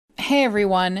Hey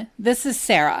everyone, this is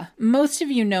Sarah. Most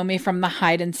of you know me from the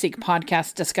Hide and Seek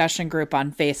podcast discussion group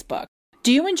on Facebook.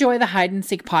 Do you enjoy the Hide and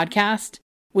Seek podcast?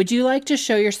 Would you like to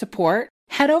show your support?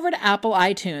 Head over to Apple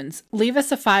iTunes, leave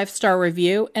us a 5-star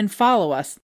review, and follow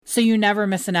us so you never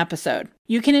miss an episode.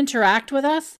 You can interact with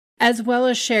us, as well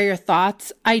as share your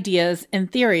thoughts, ideas,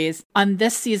 and theories on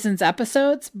this season's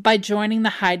episodes by joining the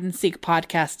Hide and Seek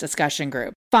podcast discussion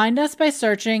group. Find us by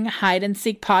searching Hide and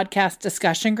Seek podcast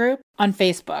discussion group on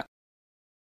Facebook.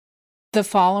 The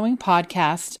following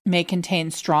podcast may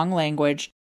contain strong language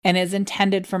and is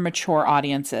intended for mature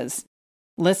audiences.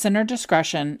 Listener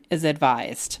discretion is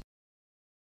advised.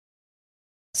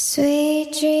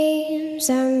 Sweet dreams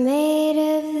are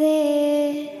made of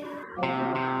this.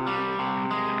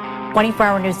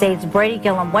 24-Hour News 8's Brady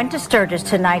Gillum went to Sturgis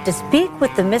tonight to speak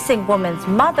with the missing woman's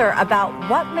mother about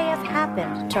what may have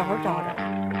happened to her daughter.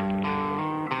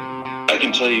 I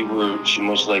can tell you where she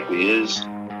most likely is.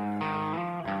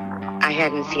 I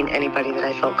hadn't seen anybody that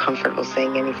I felt comfortable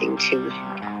saying anything to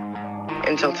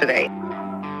until today.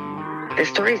 The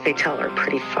stories they tell are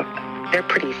they're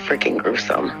pretty freaking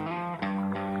gruesome.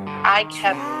 I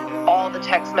kept all the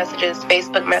text messages,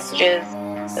 Facebook messages,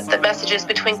 the messages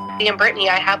between me and Brittany.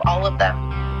 I have all of them.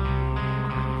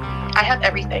 I have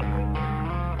everything.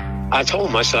 I told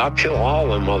him, I said, I'll kill all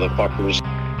them motherfuckers.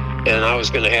 And I was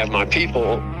going to have my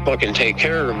people fucking take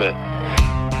care of it.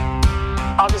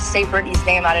 I'll just say Brittany's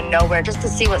name out of nowhere just to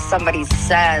see what somebody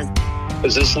says.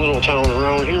 Because this little town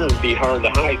around here would be hard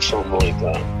to hide something like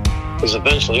that. Because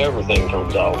eventually everything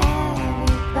comes out.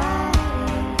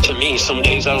 To me, some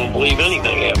days I don't believe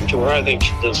anything happened to her. I think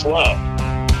she just left.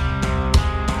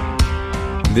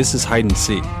 This is Hide and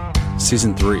Seek,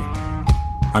 Season 3.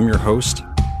 I'm your host,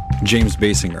 James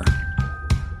Basinger.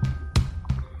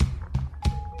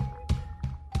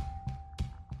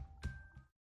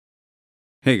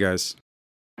 Hey guys.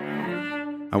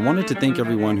 I wanted to thank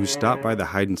everyone who stopped by the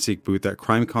Hide and Seek booth at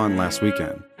CrimeCon last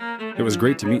weekend. It was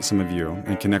great to meet some of you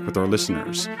and connect with our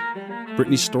listeners.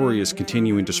 Brittany's story is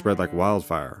continuing to spread like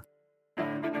wildfire.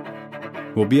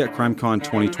 We'll be at CrimeCon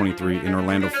 2023 in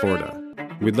Orlando, Florida.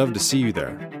 We'd love to see you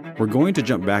there. We're going to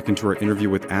jump back into our interview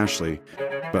with Ashley,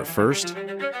 but first,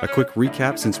 a quick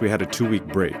recap since we had a 2-week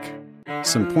break.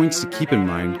 Some points to keep in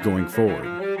mind going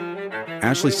forward.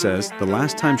 Ashley says the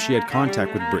last time she had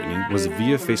contact with Brittany was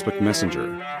via Facebook Messenger.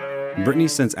 Brittany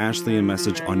sends Ashley a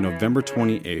message on November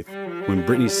 28th when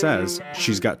Brittany says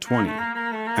she's got 20.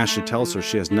 Ashley tells her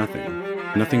she has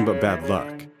nothing but bad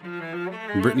luck.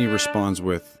 Brittany responds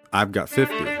with, I've got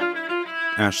 50.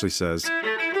 Ashley says,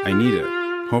 I need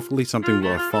it. Hopefully something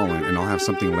will have fallen and I'll have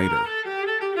something later.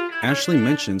 Ashley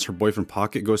mentions her boyfriend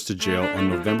Pocket goes to jail on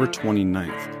November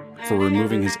 29th for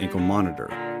removing his ankle monitor.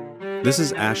 This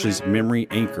is Ashley's memory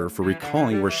anchor for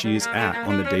recalling where she is at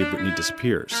on the day Brittany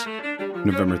disappears,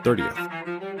 November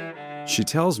 30th. She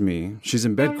tells me she's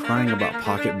in bed crying about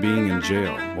Pocket being in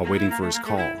jail while waiting for his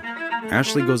call.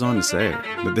 Ashley goes on to say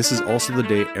that this is also the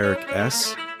day Eric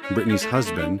S., Brittany's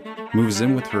husband, moves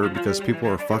in with her because people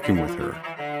are fucking with her.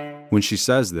 When she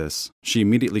says this, she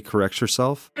immediately corrects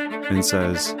herself and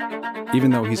says,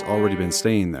 even though he's already been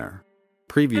staying there.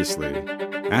 Previously,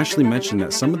 Ashley mentioned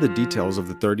that some of the details of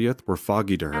the 30th were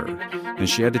foggy to her, and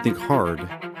she had to think hard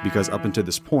because up until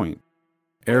this point,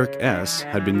 Eric S.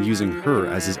 had been using her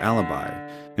as his alibi,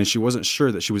 and she wasn't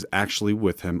sure that she was actually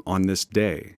with him on this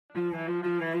day.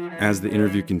 As the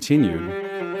interview continued,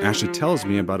 Ashley tells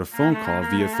me about a phone call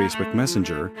via Facebook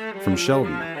Messenger from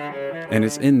Sheldon, and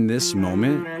it's in this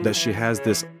moment that she has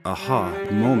this aha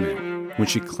moment when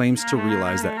she claims to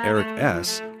realize that Eric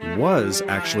S. was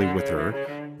actually with her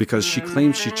because she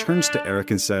claims she turns to Eric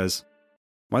and says,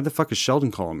 why the fuck is Sheldon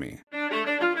calling me?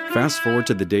 Fast forward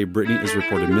to the day Brittany is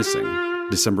reported missing,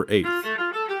 December 8th.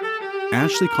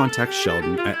 Ashley contacts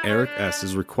Sheldon at Eric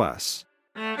S.'s request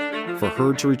for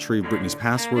her to retrieve Brittany's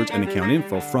passwords and account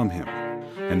info from him.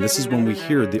 And this is when we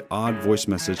hear the odd voice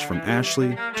message from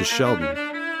Ashley to Sheldon,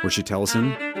 where she tells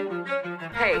him,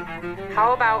 hey,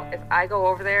 how about if I go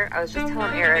over there? I was just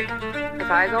telling Eric,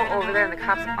 if I go over there and the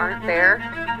cops aren't there,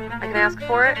 I can ask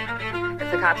for it.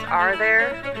 If the cops are there,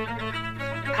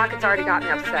 Pocket's already got me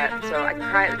upset, so I can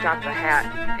cry at the drop of a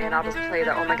hat, and I'll just play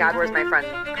the, oh my god, where's my friend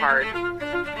card.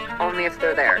 Only if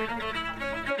they're there.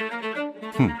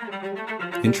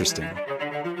 Interesting.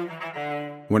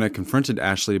 When I confronted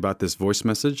Ashley about this voice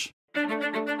message,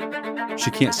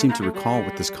 she can't seem to recall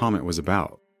what this comment was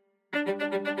about.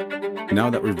 Now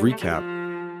that we've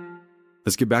recapped,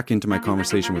 let's get back into my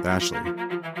conversation with Ashley.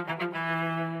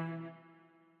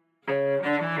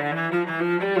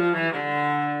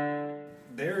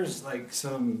 There's like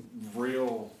some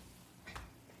real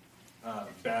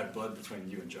bad blood between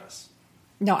you and Jess.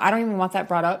 No, I don't even want that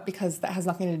brought up because that has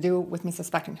nothing to do with me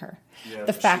suspecting her. Yeah,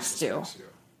 the facts do. You.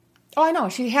 Oh, I know.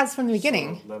 She has from the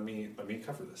beginning. So let me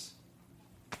cover this.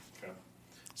 Okay.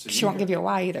 So she won't give you a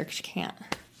why either because she can't.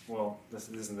 Well,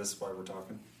 isn't this why we're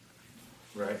talking?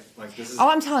 Right? Like this is. Oh,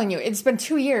 I'm telling you, it's been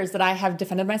 2 years that I have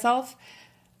defended myself.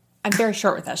 I'm very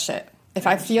short with that shit. If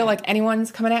I feel like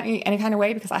anyone's coming at me any kind of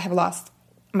way because I have lost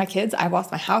my kids, I've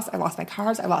lost my house, I've lost my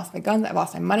cars, I've lost my guns, I've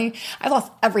lost my money, I've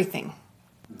lost everything.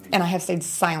 And I have stayed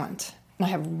silent. And I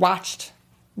have watched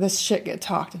this shit get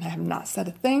talked and I have not said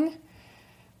a thing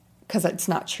because it's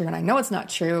not true. And I know it's not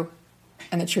true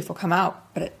and the truth will come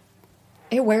out. But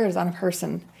it wears on a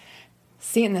person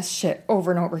seeing this shit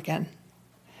over and over again.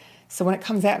 So when it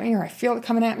comes at me or I feel it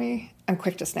coming at me, I'm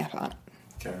quick to snap on it.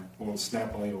 Okay. Well,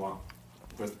 snap all you want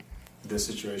with this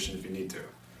situation if you need to.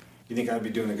 You think I'd be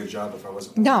doing a good job if I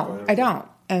wasn't? No, I don't.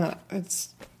 And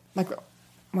it's like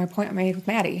my point I made with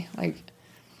Maddie. Like,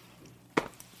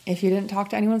 if you didn't talk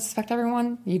to anyone, suspect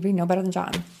everyone, you'd be no better than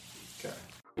John. Okay.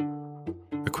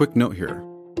 A quick note here.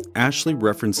 Ashley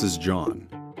references John.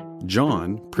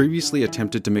 John previously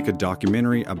attempted to make a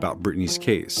documentary about Brittany's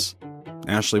case.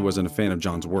 Ashley wasn't a fan of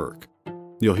John's work.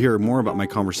 You'll hear more about my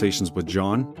conversations with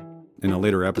John in a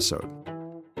later episode.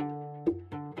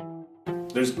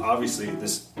 There's obviously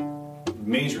this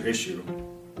major issue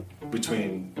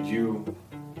between you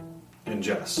and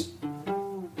Jess.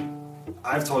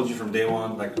 I've told you from day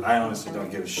one, like, I honestly don't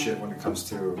give a shit when it comes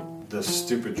to the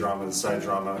stupid drama, the side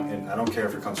drama, and I don't care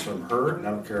if it comes from her, and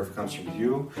I don't care if it comes from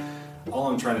you.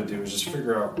 All I'm trying to do is just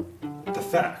figure out the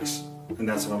facts, and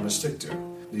that's what I'm going to stick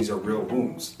to. These are real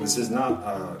wounds. This is not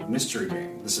a mystery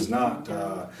game. This is not,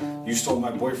 you stole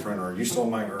my boyfriend, or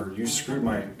you screwed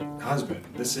my husband.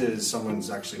 This is someone's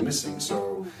actually missing,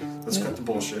 so let's cut the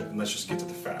bullshit, and let's just get to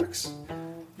the facts.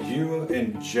 You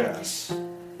and Jess...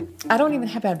 I don't even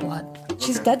have bad blood.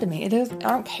 She's dead to me. It is. I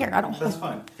don't care. That's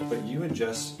fine. But you and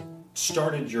Jess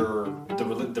started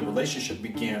the relationship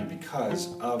began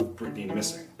because of Brittany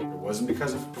missing. It wasn't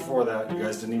because of before that. You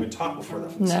guys didn't even talk before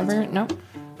that. Never. Nope.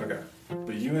 Okay.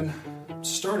 But you and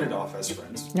started off as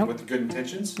friends. Nope. With good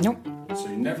intentions. Nope. So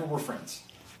you never were friends.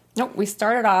 Nope. We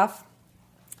started off.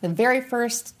 The very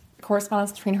first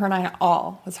correspondence between her and I at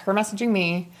all was her messaging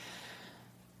me,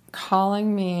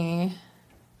 calling me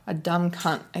a dumb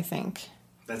cunt, I think.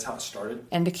 That's how it started?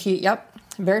 And to keep,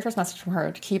 very first message from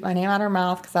her, to keep my name out of her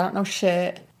mouth because I don't know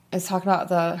shit, is talking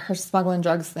about her smuggling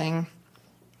drugs thing.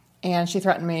 And she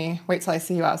threatened me, wait till I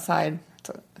see you outside.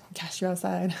 To cash you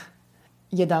outside.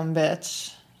 You dumb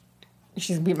bitch.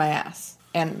 She's beat my ass.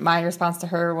 And my response to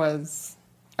her was,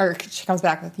 or she comes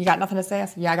back with, you got nothing to say? I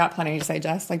said, yeah, I got plenty to say,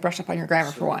 Jess. Like, brush up on your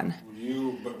grammar for one.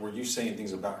 Were you saying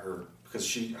things about her? Because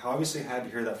she obviously had to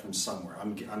hear that from somewhere.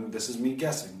 This is me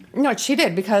guessing. No, she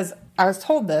did, because I was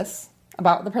told this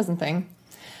about the prison thing.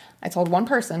 I told one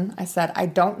person, I said, I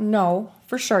don't know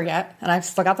for sure yet, and I've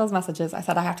still got those messages. I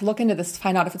said, I have to look into this to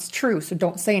find out if it's true, so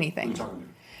don't say anything. Who are you talking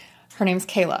to? Her name's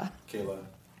Kayla. Kayla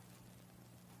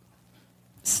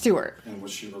Stewart. And how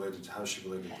is she related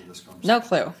to this conversation? No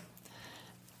clue.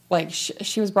 Like,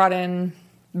 she was brought in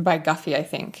by Guffey, I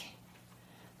think,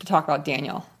 to talk about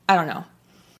Daniel. I don't know.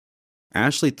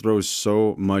 Ashley throws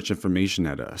so much information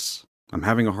at us. I'm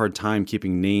having a hard time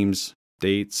keeping names,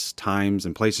 dates, times,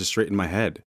 and places straight in my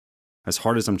head. As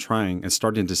hard as I'm trying, it's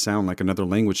starting to sound like another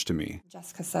language to me.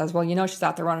 Jessica says, well, she's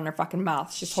out there running her fucking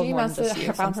mouth. She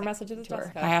found her messages to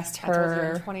her. I asked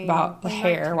her about the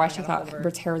hair, why she thought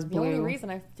Britt's hair was blue. The only reason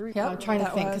I threw I'm trying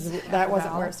to think, because that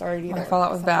wasn't where it started either. I fell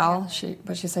out with Val,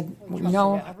 but she said,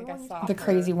 the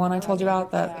crazy one I told you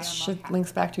about, that shit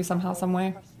links back to somehow, some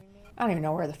way. I don't even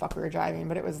know where the fuck we were driving,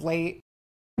 but it was late.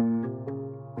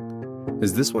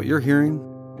 Is this what you're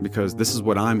hearing? Because this is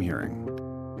what I'm hearing.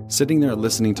 Sitting there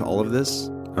listening to all of this,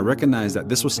 I recognize that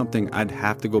this was something I'd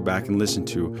have to go back and listen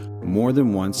to more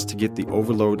than once to get the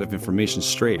overload of information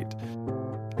straight.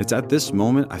 It's at this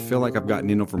moment I feel like I've gotten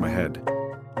in over my head.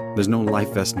 There's no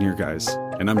life vest near, guys,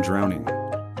 and I'm drowning.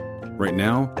 Right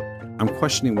now, I'm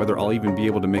questioning whether I'll even be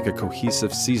able to make a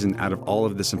cohesive season out of all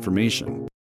of this information.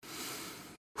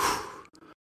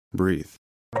 Breathe.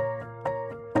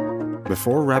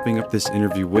 Before wrapping up this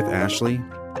interview with Ashley,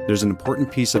 there's an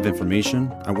important piece of information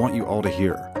I want you all to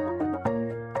hear.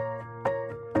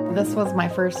 This was my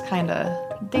first kind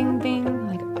of ding ding,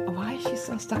 like, why is she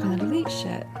so stuck on the delete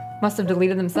shit? Must have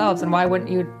deleted themselves, and why wouldn't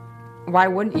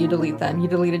you delete them? You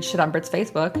deleted shit on Britt's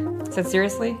Facebook. I said,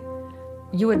 seriously?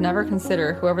 You would never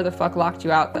consider whoever the fuck locked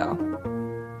you out, though.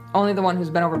 Only the one who's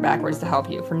bent over backwards to help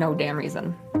you for no damn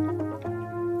reason.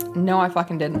 No, I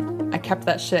fucking didn't. I kept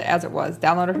that shit as it was.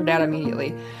 Downloaded her data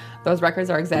immediately. Those records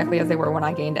are exactly as they were when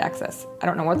I gained access. I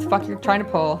don't know what the fuck you're trying to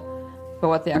pull, but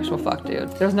what the actual fuck, dude.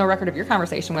 There's no record of your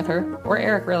conversation with her, or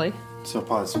Eric, really. So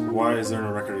pause. Why is there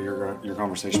no record of your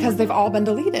conversation? Because they've all been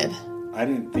deleted. I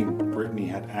didn't think Brittany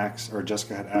had access, or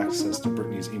Jessica had access to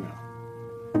Brittany's email.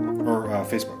 Or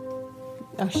Facebook.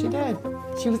 Oh, she did.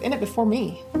 She was in it before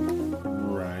me.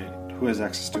 Right. Who has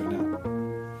access to it now?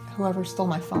 Whoever stole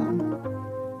my phone.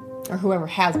 Or whoever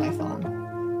has my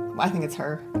phone. I think it's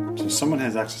her. So someone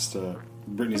has access to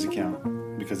Brittany's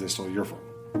account because they stole your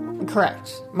phone.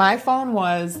 Correct. My phone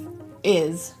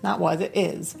is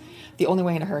the only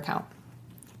way into her account.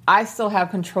 I still have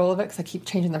control of it because I keep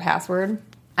changing the password.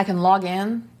 I can log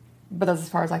in, but that's as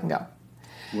far as I can go.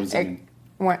 What does that mean?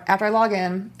 After I log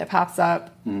in, it pops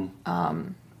up,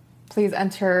 please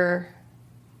enter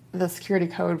the security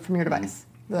code from your device,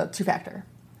 the 2-factor.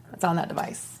 It's on that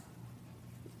device.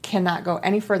 Cannot go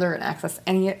any further and access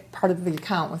any part of the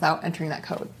account without entering that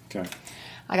code. Okay.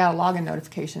 I got a login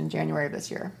notification in January of this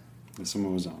year. That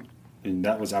someone was on. And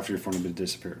that was after your phone had been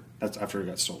disappeared. That's after it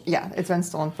got stolen. Yeah, it's been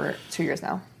stolen for 2 years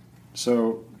now.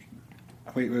 So,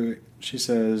 wait. She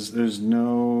says there's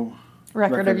no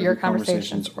record of your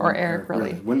conversations or Eric,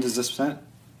 really. When does this sent?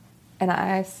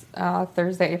 And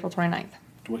Thursday, April 29th.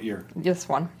 What year? This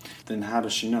one. Then how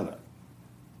does she know that?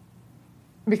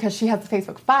 Because she has the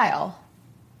Facebook file.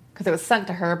 Because it was sent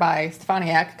to her by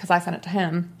Stefaniak, because I sent it to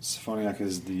him. Stefaniak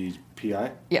is the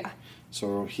PI? Yeah.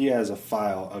 So he has a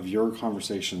file of your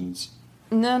conversations.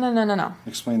 No.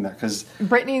 Explain that, because...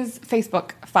 Brittany's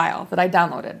Facebook file that I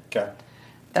downloaded. Okay.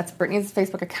 That's Brittany's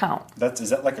Facebook account. Is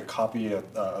that like a copy,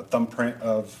 a thumbprint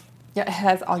of... Yeah, it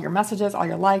has all your messages, all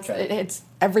your likes. Okay. It's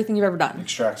everything you've ever done.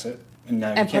 Extracts it. And now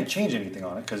you can't change anything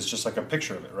on it, because it's just like a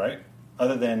picture of it, right?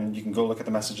 Other than you can go look at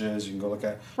the messages, you can go look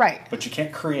at... Right. But you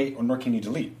can't create, or nor can you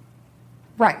delete.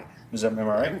 Right. Am I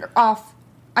right?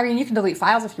 I mean, you can delete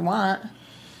files if you want.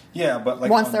 Yeah, but like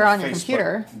once they're on your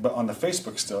computer. But on the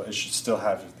Facebook still, it should still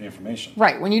have the information.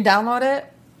 Right. When you download it,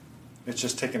 it's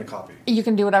just taking a copy. You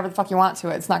can do whatever the fuck you want to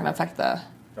it. It's not going to affect the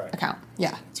account.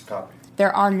 Yeah. It's a copy.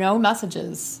 There are no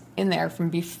messages in there from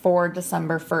before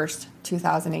December 1st,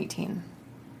 2018.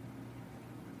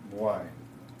 Why?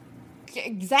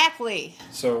 Exactly.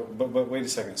 So, but wait a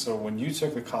second. So when you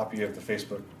took the copy of the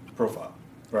Facebook profile,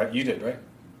 right? You did, right?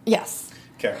 Yes.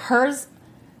 Okay. Hers.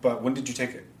 But when did you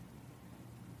take it?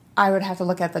 I would have to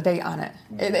look at the date on it.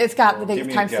 It's got the date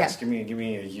timestamp. Give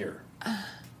me a year.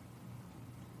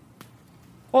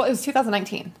 Well, it was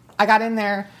 2019. I got in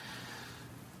there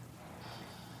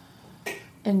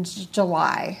in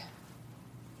July.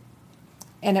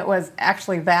 And it was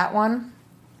actually that one.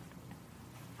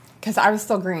 Because I was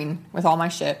still green with all my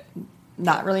shit.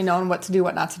 Not really knowing what to do,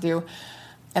 what not to do.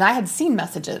 And I had seen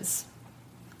messages.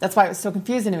 That's why it was so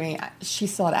confusing to me. She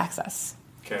still had access.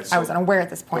 Okay, so I was unaware at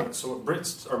this point. So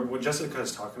what Jessica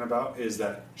is talking about is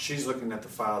that she's looking at the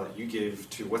file that you gave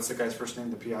to, what's the guy's first name,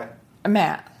 the PI?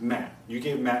 Matt. You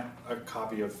gave Matt a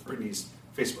copy of Brittany's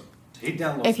Facebook. He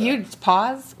downloads If you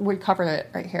pause, we covered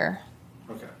it right here.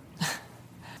 Okay.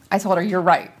 I told her, you're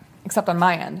right, except on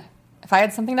my end. If I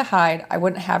had something to hide, I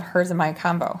wouldn't have hers in my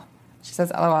combo. She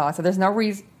says, LOL. I said,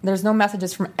 there's no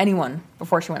messages from anyone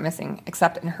before she went missing,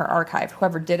 except in her archive.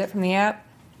 Whoever did it from the app,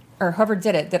 or whoever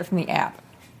did it from the app.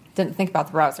 Didn't think about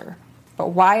the browser. But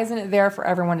why isn't it there for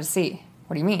everyone to see?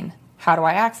 What do you mean? How do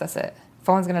I access it?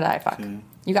 Phone's gonna die, fuck. Okay.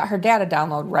 You got her data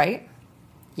download, right?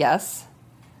 Yes.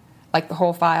 Like the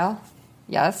whole file?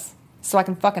 Yes. So I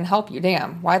can fucking help you,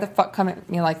 damn. Why the fuck come at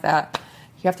me like that?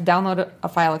 You have to download a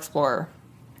file explorer.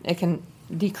 It can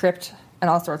decrypt and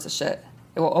all sorts of shit.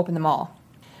 It will open them all.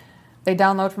 They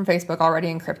download from Facebook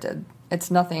already encrypted. It's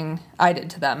nothing I did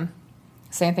to them.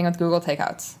 Same thing with Google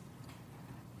Takeouts.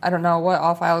 I don't know what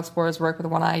all file explorers work with. The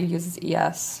one I use is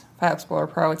ES. File Explorer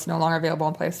Pro. It's no longer available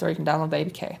in Play Store. You can download the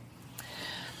APK.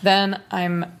 Then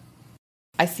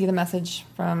I see the message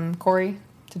from Corey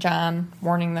to John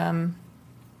warning them.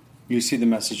 You see the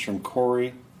message from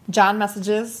Corey? John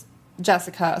messages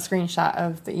Jessica a screenshot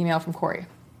of the email from Corey.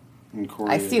 And Corey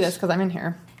I see this because I'm in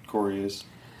here. Corey is?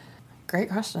 Great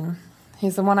question.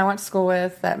 He's the one I went to school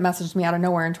with that messaged me out of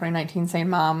nowhere in 2019 saying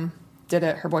Mom did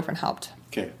it. Her boyfriend helped.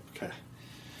 Okay.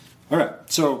 All right.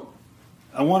 So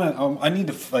I need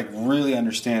to really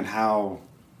understand how,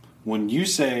 when you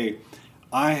say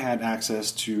I had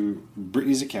access to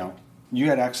Brittany's account, you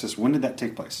had access. When did that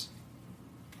take place?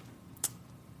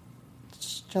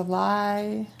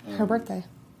 July, her birthday,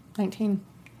 19.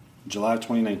 July of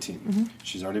 2019. Mm-hmm.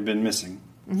 She's already been missing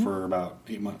for about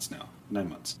 9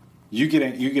 months. You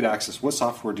get access. What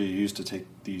software do you use to take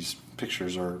these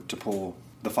pictures or to pull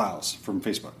the files from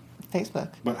Facebook?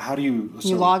 Facebook. But how do you...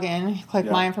 You log in, you click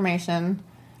My Information.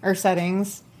 or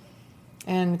settings,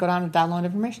 and go down to download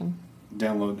information.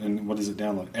 Download, and what does it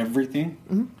download? Everything?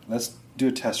 Mm-hmm. Let's do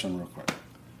a test run real quick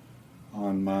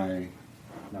on my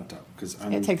laptop. Because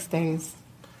It takes days.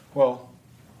 Well,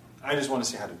 I just want to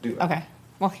see how to do it. Okay.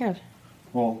 Well, here.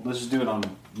 Well, let's just do it on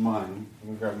mine.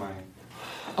 Let me grab my...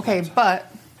 Okay,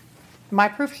 but my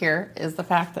proof here is the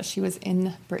fact that she was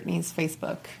in Brittany's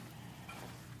Facebook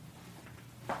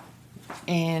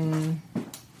in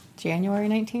January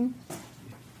 19,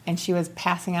 and she was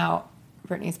passing out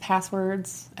Brittany's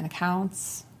passwords and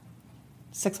accounts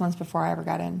 6 months before I ever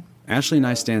got in. Ashley and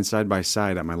I stand side by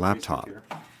side at my laptop.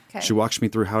 Okay. She walks me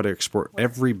through how to export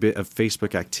every bit of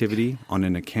Facebook activity on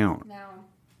an account.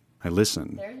 I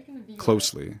listen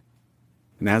closely.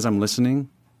 And as I'm listening,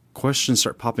 questions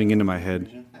start popping into my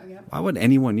head. Why would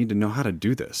anyone need to know how to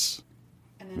do this?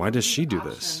 Why does she do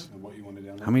this?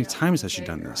 How many times has she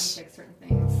done this?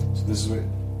 So this is what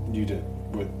you did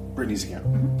with Brittany's account.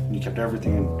 You kept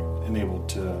everything enabled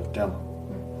to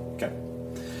download. Okay.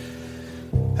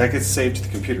 That gets saved to the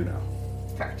computer now.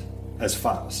 Correct. As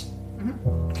files.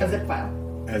 A zip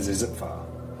file. As a zip file.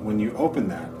 When you open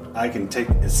that, I can take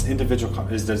its individual...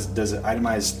 Does it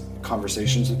itemize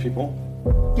conversations with people?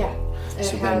 Yeah. It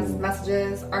So has then-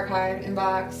 messages, archived,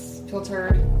 inbox,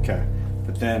 filtered. Okay.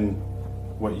 But then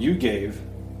what you gave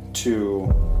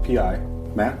to PI,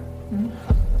 Matt,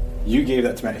 you gave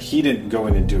that to Matt. He didn't go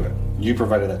in and do it. You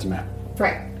provided that to Matt.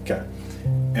 Right. Okay.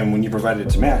 And when you provided it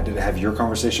to Matt, did it have your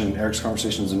conversation and Eric's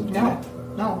conversations in No.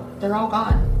 it? No. They're all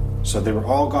gone. So they were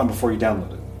all gone before you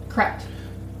downloaded. Correct.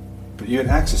 But you had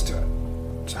access to it.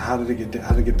 So how did it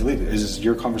get deleted? Is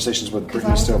your conversations with Because I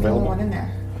Brittany was still the only available? one in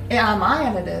there. Yeah, on my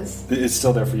end it is. It's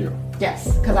still there for you.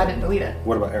 Yes, because I didn't delete it.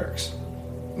 What about Eric's?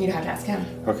 You'd have to ask him.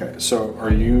 Okay, so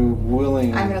are you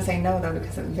willing... I'm going to say no, though,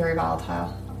 because it's very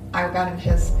volatile. I got in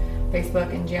his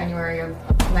Facebook in January of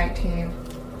 19.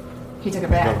 He took it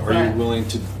back. Are you willing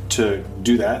to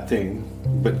do that thing,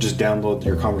 but just download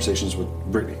your conversations with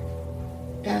Brittany?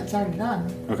 Yeah, it's already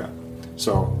done. Okay.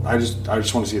 So I just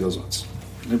want to see those ones.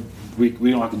 We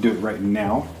don't have to do it right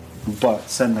now, but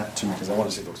send that to me because I want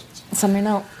to see those ones. Send me a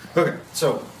note. Okay,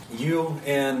 so you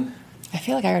and... I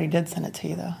feel like I already did send it to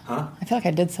you, though. Huh? I feel like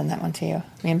I did send that one to you.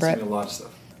 Me and Britt. Send me a lot of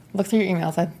stuff. Look through your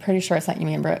emails. I'm pretty sure I sent you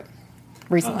me and Britt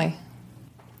recently.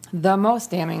 The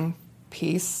most damning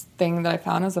thing that I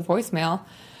found is a voicemail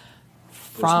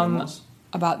from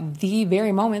about the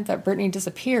very moment that Brittany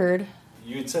disappeared.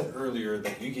 You had said earlier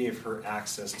that you gave her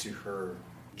access to her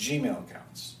Gmail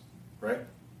accounts, right?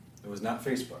 It was not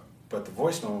Facebook, but the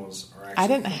voice memos are actually... I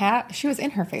didn't have... She was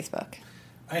in her Facebook.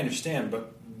 I understand,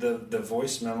 but the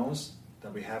voice memos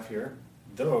that we have here,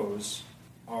 those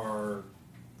are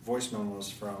voice memos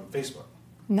from Facebook.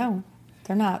 No,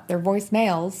 they're not. They're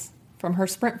voicemails from her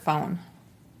Sprint phone.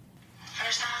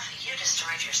 First off, you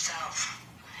destroyed yourself.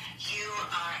 You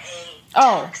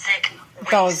are a toxic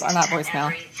those are not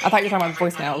voicemail. I thought you were talking about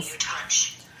voicemails.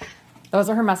 Those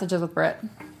are her messages with Britt.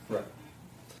 Right.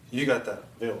 You got that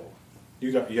available.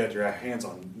 You had your hands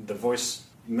on the voice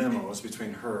memos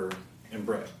between her and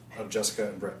Britt, of Jessica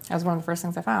and Britt. That was one of the first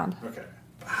things I found. Okay.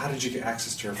 But how did you get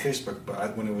access to her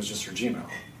Facebook when it was just her Gmail?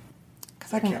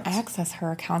 Because I didn't access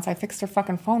her accounts. I fixed her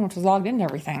fucking phone, which was logged into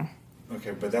everything.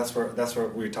 Okay, but that's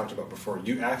what we talked about before.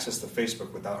 You accessed the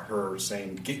Facebook without her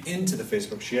saying, get into the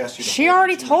Facebook. She asked you to... She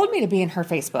already told me to be in her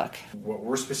Facebook. What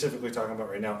we're specifically talking about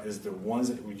right now is the ones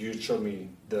that you showed me,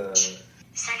 the...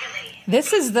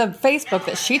 This is the Facebook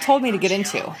that she told me to get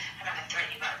into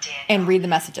and read the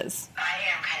messages.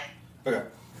 Okay.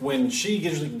 When she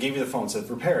gave you the phone, said,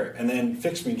 repair it, and then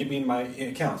fix me, give me my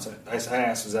accounts, I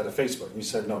asked, is that a Facebook? And you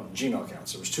said, no, Gmail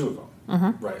accounts. There was two of them.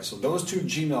 Mm-hmm. Right. So those two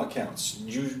Gmail accounts,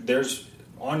 there's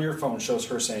on your phone shows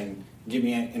her saying, get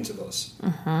me into those.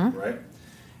 Mm-hmm. Right?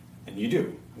 And you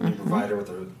do. And you provide her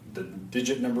with the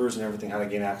digit numbers and everything, how to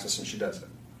gain access, and she does it.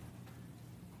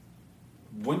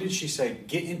 When did she say,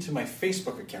 get into my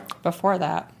Facebook account? Before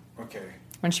that. Okay.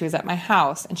 When she was at my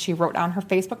house, and she wrote down her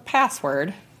Facebook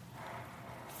password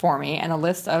for me and a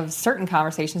list of certain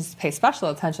conversations to pay special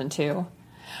attention to,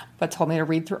 but told me to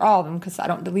read through all of them because I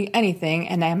don't delete anything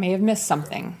and I may have missed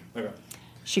something. Okay.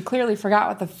 She clearly forgot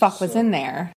what the fuck was in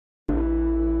there.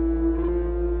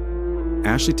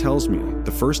 Ashley tells me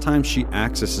the first time she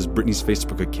accesses Brittany's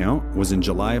Facebook account was in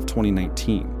July of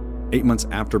 2019, 8 months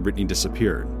after Brittany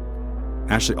disappeared.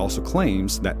 Ashley also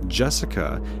claims that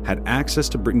Jessica had access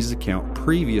to Brittany's account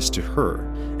previous to her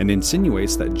and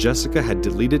insinuates that Jessica had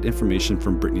deleted information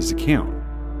from Brittany's account.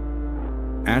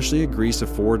 Ashley agrees to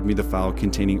forward me the file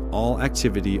containing all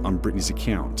activity on Brittany's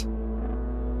account.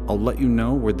 I'll let you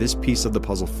know where this piece of the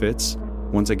puzzle fits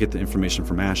once I get the information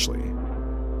from Ashley.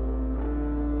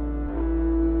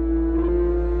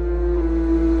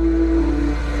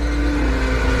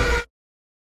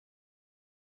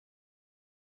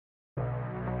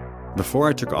 Before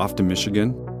I took off to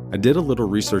Michigan, I did a little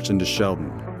research into Sheldon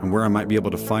and where I might be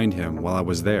able to find him while I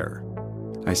was there.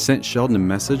 I sent Sheldon a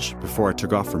message before I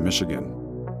took off for Michigan.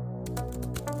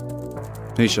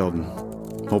 Hey Sheldon,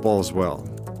 hope all is well.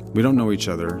 We don't know each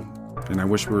other, and I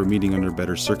wish we were meeting under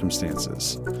better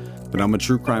circumstances. But I'm a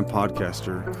true crime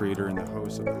podcaster, creator, and the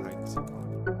host of the Hide and Seek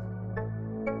podcast.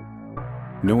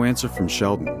 No answer from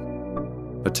Sheldon.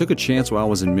 I took a chance while I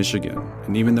was in Michigan,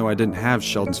 and even though I didn't have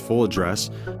Sheldon's full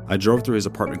address, I drove through his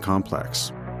apartment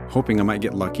complex, hoping I might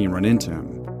get lucky and run into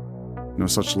him. No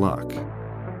such luck.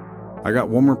 I got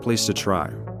one more place to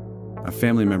try, a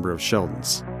family member of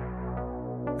Sheldon's.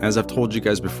 As I've told you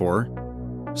guys before,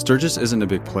 Sturgis isn't a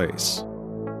big place,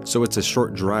 so it's a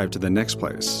short drive to the next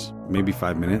place, maybe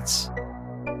 5 minutes.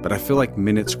 But I feel like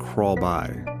minutes crawl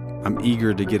by. I'm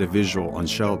eager to get a visual on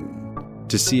Sheldon,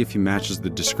 to see if he matches the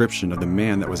description of the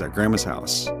man that was at Grandma's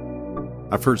house.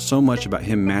 I've heard so much about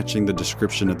him matching the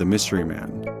description of the mystery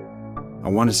man. I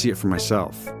want to see it for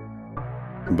myself,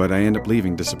 but I end up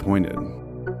leaving disappointed.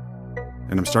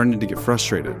 And I'm starting to get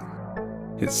frustrated.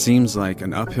 It seems like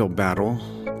an uphill battle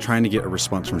trying to get a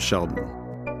response from Sheldon.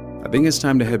 I think it's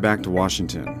time to head back to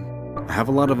Washington. I have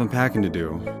a lot of unpacking to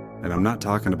do, and I'm not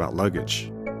talking about luggage.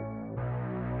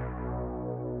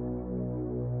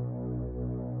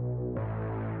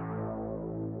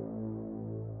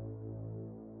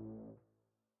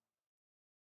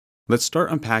 Let's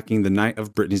start unpacking the night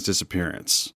of Brittany's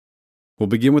disappearance. We'll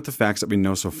begin with the facts that we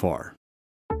know so far.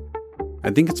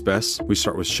 I think it's best we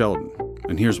start with Sheldon,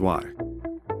 and here's why.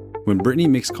 When Brittany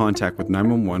makes contact with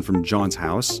 911 from John's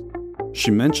house,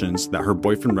 she mentions that her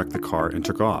boyfriend wrecked the car and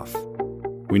took off.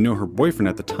 We know her boyfriend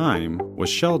at the time was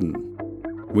Sheldon.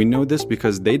 We know this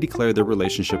because they declared their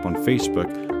relationship on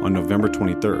Facebook on November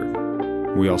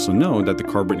 23rd. We also know that the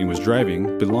car Brittany was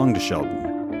driving belonged to Sheldon.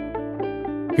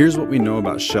 Here's what we know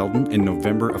about Sheldon in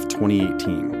November of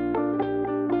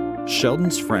 2018.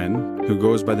 Sheldon's friend, who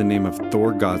goes by the name of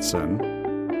Thor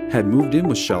Godson, had moved in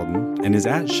with Sheldon and is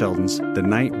at Sheldon's the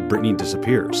night Brittany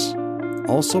disappears.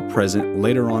 Also present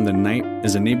later on the night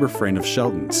is a neighbor friend of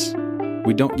Sheldon's.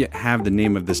 We don't yet have the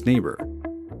name of this neighbor.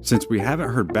 Since we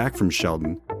haven't heard back from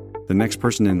Sheldon, the next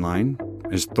person in line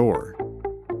is Thor.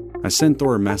 I send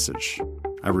Thor a message.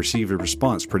 I receive a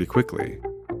response pretty quickly.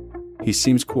 He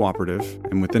seems cooperative,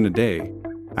 and within a day,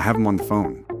 I have him on the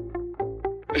phone.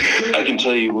 I can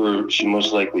tell you where she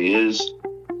most likely is.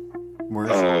 Where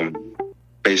is she?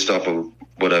 Based off of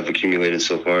what I've accumulated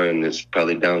so far, and it's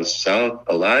probably down south,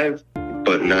 alive,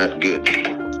 but not good.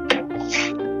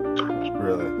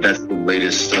 Really? That's the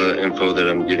latest info that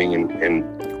I'm getting. And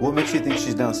what makes you think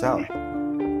she's down south?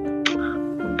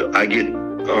 I get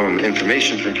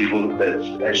information from people that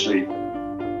actually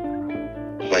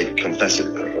like confess it,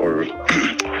 or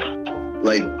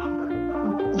like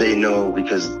they know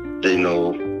because they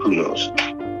know who knows.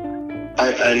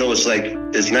 I know it's like,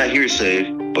 it's not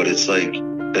hearsay, but it's like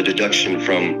a deduction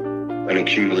from an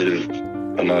accumulative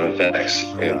amount of facts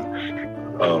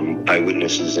and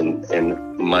eyewitnesses and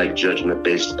my judgment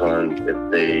based on if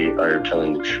they are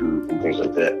telling the truth and things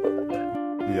like that.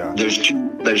 Yeah.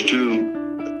 There's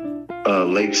two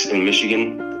lakes in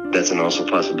Michigan. That's an also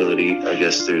possibility. I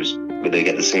guess they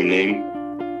got the same name.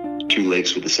 2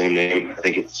 lakes with the same name. I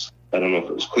don't know if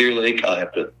it was Clear Lake. I'll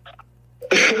have to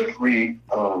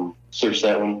search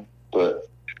that one. But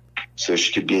so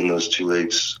she could be in those 2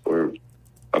 lakes, or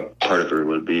a part of her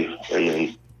would be. And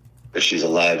then if she's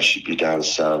alive, she'd be down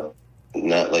south.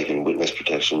 Not like in witness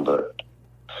protection, but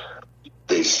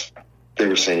they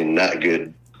were saying not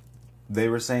good. They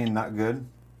were saying not good?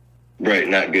 Right,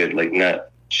 not good. Like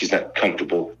she's not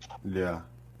comfortable. Yeah.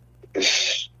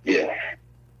 Yeah.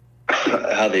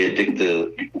 How they addict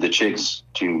the chicks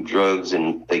to drugs,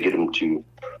 and they get them to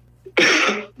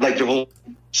like the whole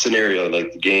scenario,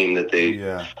 like the game that they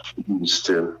use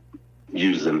to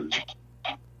use them.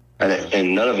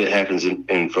 And none of it happens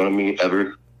in front of me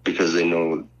ever, because they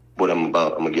know what I'm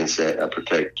about. I'm against that. I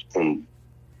protect, and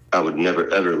I would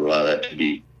never ever allow that to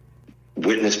be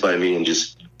witnessed by me and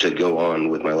just to go on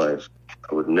with my life.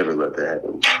 I would never let that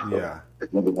happen. Yeah.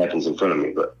 It never happens in front of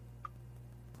me, but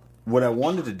what I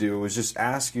wanted to do was just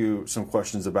ask you some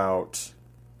questions about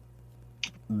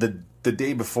the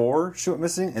day before she went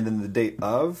missing and then the date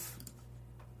of.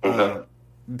 Okay.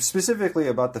 Specifically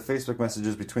about the Facebook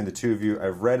messages between the two of you.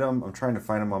 I've read them. I'm trying to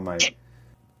find them on my...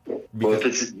 Well, if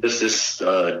it's this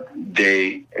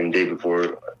day and day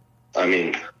before, I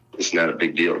mean, it's not a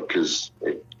big deal because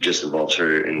it just involves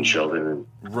her and Sheldon and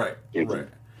right.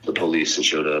 The police and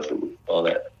showed up and all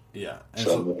that. Yeah. And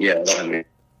so yeah, I mean...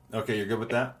 Okay, you're good with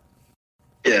that?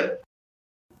 Yeah.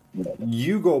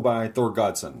 You go by Thor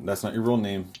Godson. That's not your real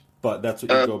name. but that's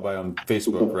what you go by on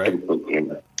Facebook,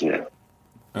 right? Yeah.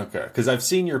 Okay, because I've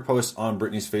seen your posts on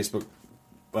Brittany's Facebook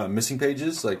missing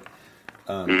pages, like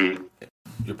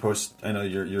your post. I know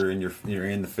you're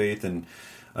in the faith, and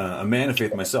a man of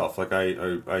faith myself. Like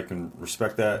I can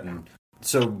respect that. And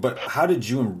so, but how did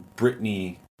you and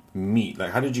Brittany meet?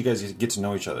 Like, how did you guys get to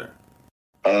know each other?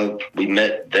 We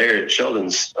met there at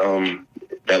Sheldon's.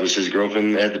 That was his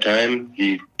girlfriend at the time.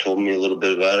 He told me a little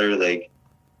bit about her, like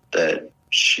that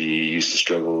she used to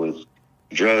struggle with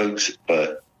drugs,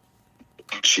 but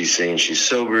she's saying she's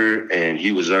sober, and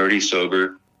he was already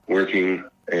sober, working,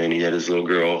 and he had his little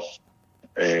girl.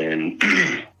 And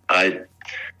I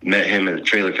met him at the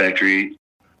trailer factory.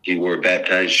 He wore a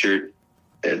baptized shirt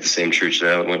at the same church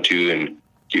that I went to, and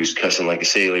he was cussing like a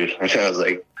sailor. And I was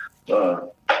like,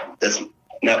 that's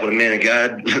not what a man of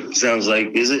God sounds like,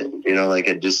 is it? You know, like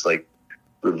I just like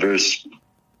reverse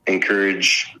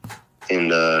encourage,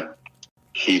 and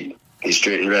he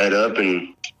straightened right up,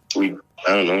 and we,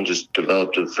 I don't know, just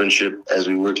developed a friendship as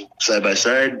we worked side by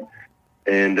side,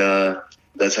 and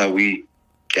that's how we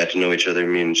got to know each other,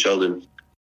 me and Sheldon.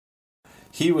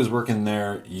 He was working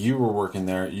there, you were working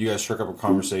there, you guys struck up a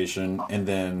conversation, and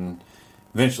then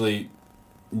eventually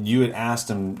you had asked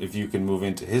him if you could move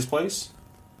into his place?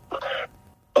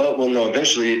 Oh, well, no,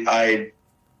 eventually I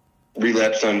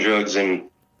relapsed on drugs, and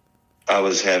I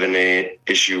was having a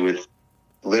issue with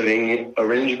living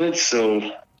arrangements,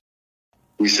 so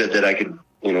we said that I could,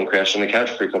 you know, crash on the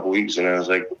couch for a couple weeks, and I was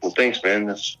like, well, thanks, man,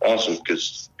 that's awesome,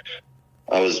 because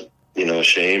I was, you know,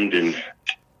 ashamed, and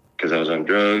because I was on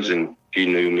drugs, and he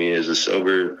knew me as a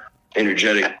sober,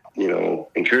 energetic, you know,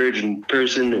 encouraging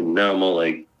person, and now I'm all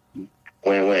like,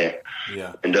 wah.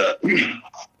 Yeah. And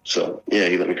so, yeah,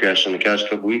 he let me crash on the couch a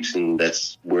couple weeks, and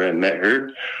that's where I met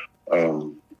her.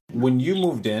 When you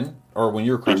moved in, or when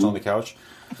you were crashing on the couch,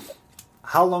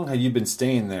 how long had you been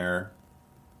staying there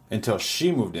until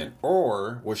she moved in?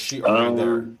 Or was she already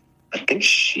there? I think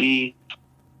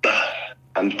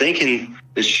I'm thinking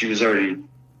that she was already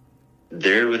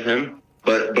there with him,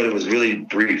 but it was really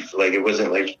brief. Like, it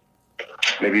wasn't like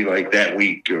maybe like that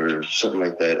week or something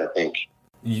like that, I think.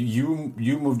 You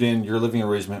moved in, your living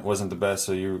arrangement wasn't the best,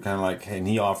 so you were kind of like, hey, and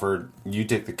he offered, you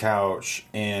take the couch,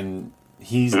 and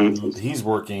he's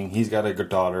working, he's got a good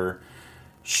daughter,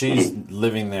 she's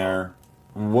living there.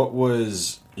 What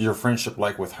was your friendship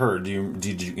like with her?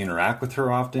 Did you interact with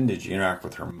her often? Did you interact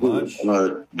with her much?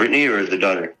 Brittany or the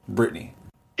daughter? Brittany.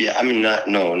 Yeah, I mean, not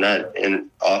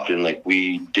often. Like,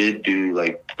 we did do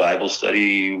like Bible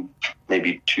study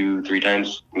maybe 2-3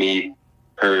 times, me,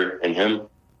 her, and him.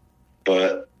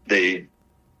 But they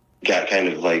got kind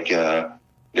of like,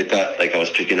 they thought like I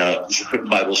was picking out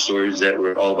Bible stories that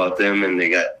were all about them, and they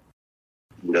got,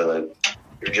 you know, like,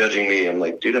 you're judging me. I'm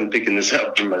like, dude, I'm picking this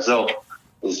out for myself.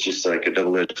 It's just like a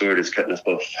double-edged sword. It's cutting us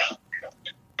both.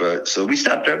 But so we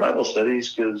stopped our Bible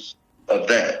studies because of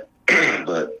that.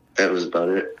 But that was about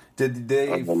it. Did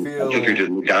they feel... I took her to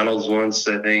McDonald's once,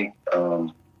 I think.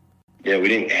 Yeah, we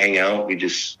didn't hang out. We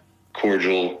just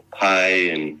cordial,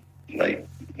 high, and like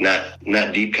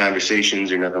not deep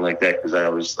conversations or nothing like that, because I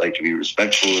always like to be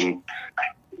respectful, and,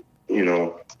 you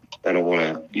know, I don't want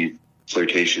to be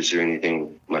flirtatious or anything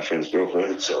with my friend's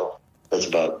girlfriend. So that's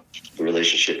about the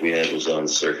relationship we had, was on the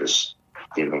surface,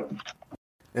 you know.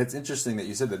 It's interesting that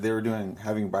you said that they were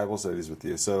having Bible studies with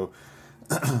you. So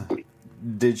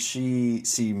did she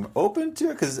seem open to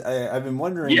it? Because I've been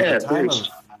wondering at the time of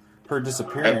her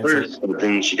disappearance. At first, but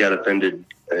then she got offended,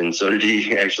 and so did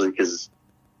he, actually, because,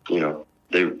 you know,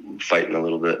 they were fighting a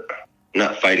little bit.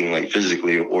 Not fighting like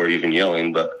physically or even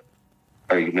yelling, but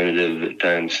argumentative at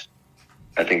times.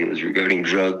 I think it was regarding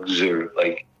drugs, or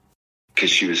like, because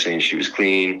she was saying she was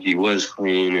clean, he was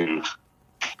clean, and,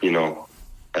 you know,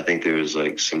 I think there was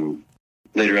like some,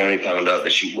 later on he found out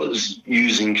that she was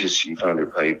using because she found her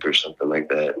pipe or something like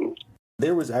that. And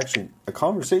there was actually a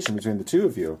conversation between the two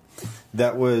of you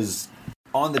that was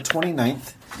on the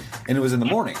 29th, and it was in the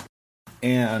morning.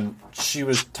 And she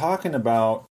was talking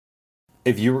about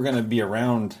if you were going to be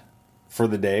around for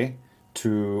the day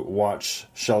to watch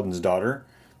Sheldon's daughter,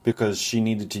 because she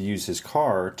needed to use his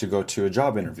car to go to a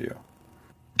job interview.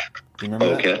 Do you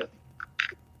remember that?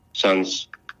 Okay.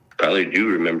 Probably do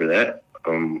remember that.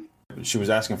 She was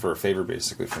asking for a favor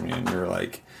basically from you, and you were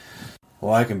like,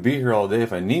 well, I can be here all day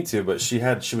if I need to, but she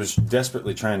was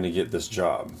desperately trying to get this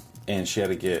job, and she had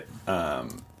to get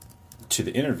to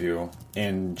the interview,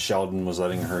 and Sheldon was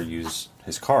letting her use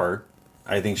his car.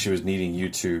 I think she was needing you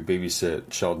to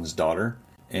babysit Sheldon's daughter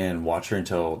and watch her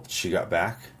until she got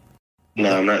back.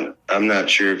 No, I'm not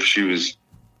sure if she was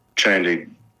trying to,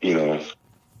 you know,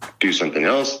 do something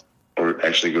else or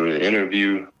actually go to the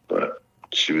interview, but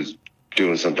she was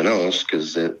doing something else,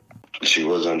 because she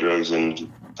was on drugs,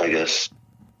 and I guess,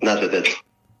 not that that's,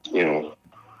 you know,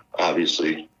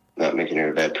 obviously not making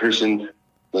her a bad person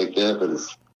like that, but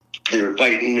if they were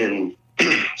fighting and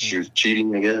she was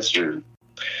cheating, I guess, or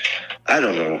I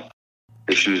don't know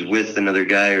if she was with another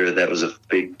guy or that was a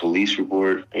fake police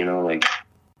report, you know, like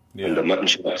the mutton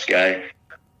chops guy.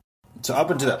 So up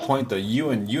until that point, though, you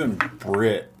and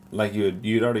Britt, like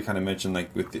you'd already kind of mentioned,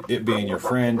 like with it being your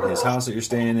friend, his house that you're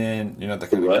staying in, you're not the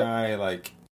kind of guy,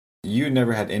 like you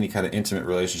never had any kind of intimate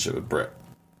relationship with Britt.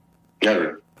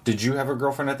 Never. Did you have a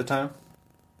girlfriend at the time?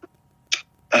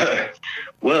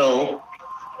 Well,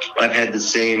 I've had the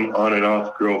same on and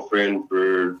off girlfriend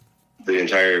for the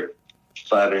entire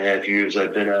 5.5 years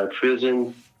I've been out of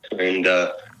prison. And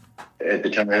at the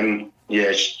time,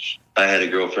 I had a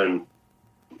girlfriend.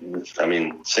 I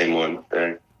mean, same one.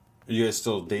 Right? Are you guys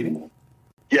still dating?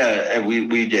 Yeah, and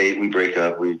we date, we break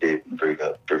up. We break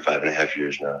up for 5.5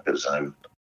 years now, because I'm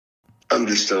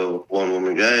just a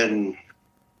one-woman guy, and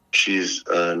she's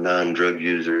a non-drug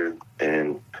user,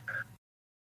 and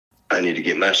I need to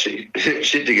get my shit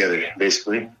together,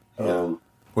 basically.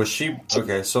 Was she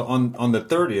okay? So on the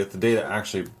 30th, the day that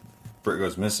actually Britt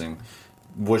goes missing,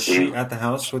 was she at the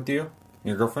house with you,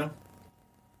 your girlfriend?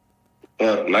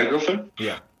 My girlfriend?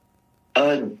 Yeah.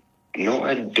 No,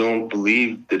 I don't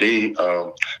believe the day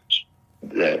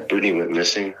that Brittany went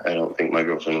missing. I don't think my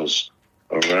girlfriend was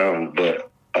around, but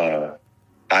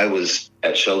I was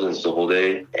at Sheldon's the whole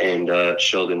day, and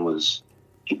Sheldon was.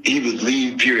 He would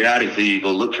leave periodically,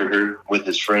 go look for her with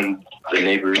his friend, the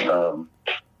neighbor.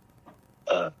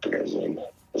 I forgot his name.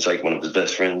 It's like one of his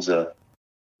best friends.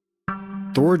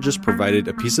 Thor just provided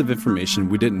a piece of information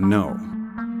we didn't know.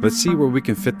 Let's see where we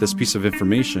can fit this piece of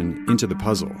information into the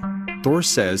puzzle. Thor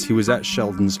says he was at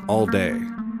Sheldon's all day,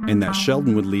 and that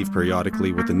Sheldon would leave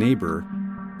periodically with a neighbor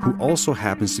who also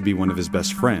happens to be one of his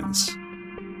best friends.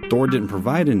 Thor didn't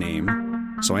provide a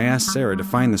name, so I asked Sarah to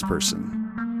find this person.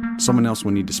 Someone else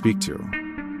we need to speak to.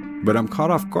 But I'm caught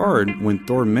off guard when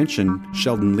Thor mentioned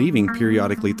Sheldon leaving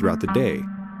periodically throughout the day.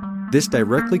 This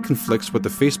directly conflicts with the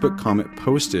Facebook comment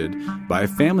posted by a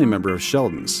family member of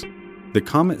Sheldon's. The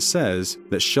comment says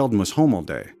that Sheldon was home all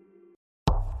day.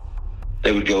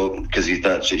 They would go because he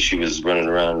thought she was running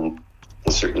around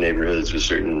in certain neighborhoods with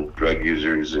certain drug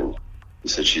users, and he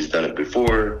said she's done it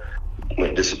before,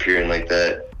 went disappearing like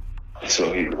that.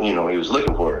 So he was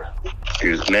looking for her. He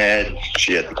was mad.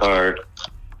 She had the car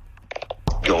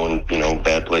going,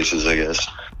 bad places, I guess.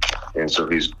 And so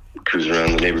he's cruising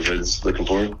around the neighborhoods looking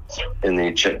for her. And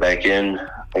they check back in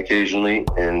occasionally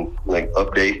and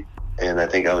update. And I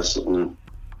think I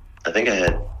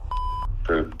had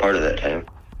for part of that time.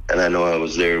 And I know I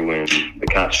was there when the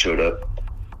cops showed up,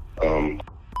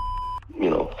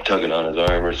 tugging on his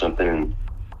arm or something. And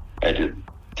I had to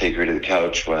take her to the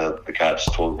couch while the cops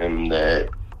told him that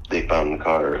they found the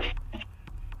car.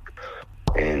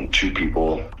 And 2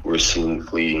 people were seen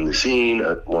fleeing the scene,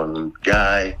 one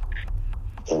guy.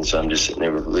 And so I'm just sitting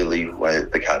there with Lily while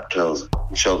the cop tells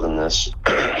Sheldon this.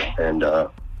 And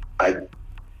I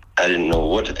didn't know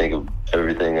what to think of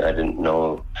everything. I didn't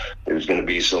know there was going to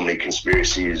be so many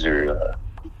conspiracies or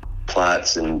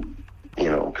plots and,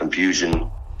 confusion.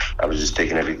 I was just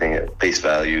taking everything at face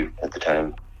value at the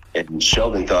time. And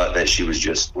Sheldon thought that she was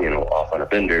just, off on a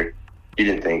bender. He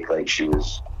didn't think she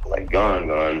was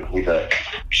gone. He thought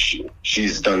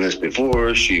she's done this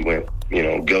before. She went,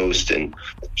 ghost, and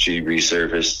she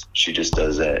resurfaced. She just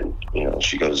does that.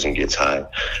 She goes and gets high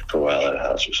for a while at a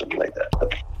house or something like that.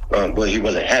 But he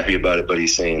wasn't happy about it, but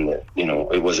he's saying that,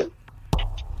 it wasn't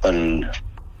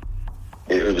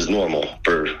it was normal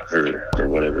for her or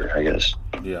whatever, I guess.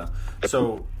 Yeah.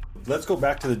 So let's go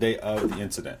back to the day of the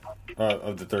incident,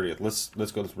 of the 30th. Let's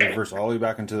reverse all the way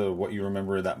back into what you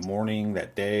remember that morning,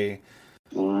 that day.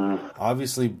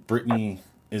 Obviously, Brittany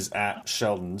is at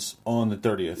Sheldon's on the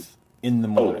 30th in the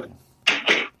morning.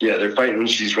 Yeah, they're fighting.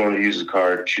 She's going to use the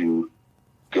car to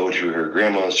go to her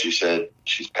grandma's. She said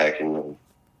she's packing and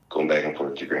going back and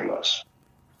forth to grandma's.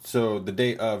 So the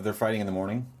day of, they're fighting in the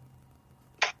morning?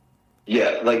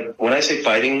 Yeah, when I say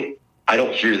fighting, I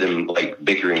don't hear them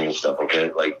bickering and stuff,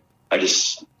 okay? I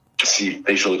just see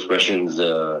facial expressions,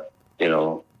 and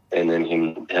then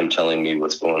him telling me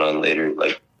what's going on later,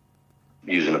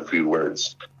 using a few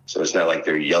words. So it's not like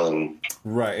they're yelling.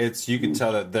 Right. You can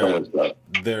tell that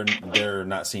they're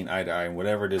not seeing eye to eye, and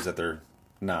whatever it is that they're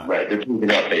not. Right. They're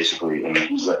moving up basically and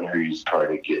just letting her use the car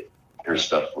to get her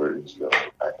stuff where it needs to go,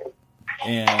 I think.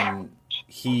 And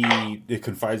it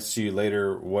confides to you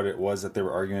later what it was that they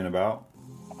were arguing about?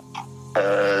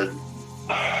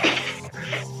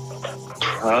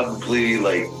 Probably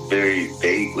very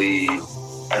vaguely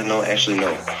I know, actually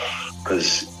no,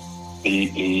 because he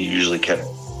usually kept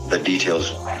the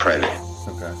details private.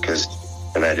 Okay.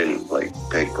 And I didn't like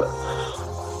pick, but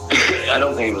I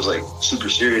don't think it was like super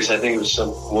serious. I think it was it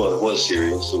was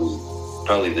serious. It was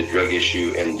probably the drug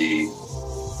issue and the,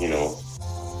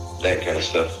 that kind of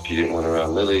stuff. He didn't want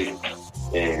around Lily,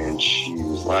 and she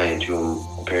was lying to him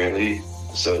apparently.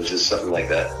 So it's just something like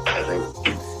that, I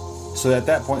think. So at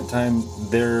that point in time,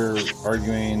 they're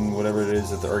arguing whatever it is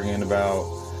that they're arguing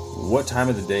about. What time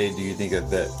of the day do you think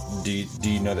do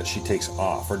you know that she takes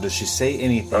off, or does she say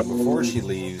anything before she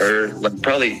leaves? Or like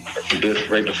probably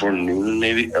right before noon,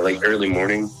 maybe, or like early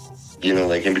morning.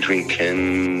 Like in between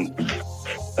 10.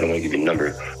 I don't want to give you a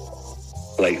number.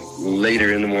 Like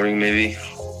later in the morning, maybe.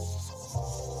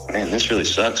 Man, this really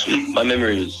sucks. My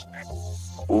memory is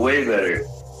way better.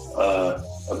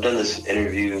 I've done this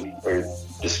interview or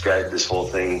described this whole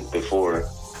thing before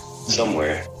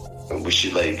somewhere. We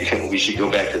should go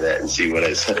back to that and see what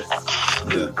I said.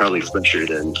 It's probably fresher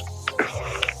than.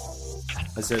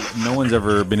 I said no one's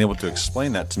ever been able to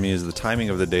explain that to me, is the timing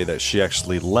of the day that she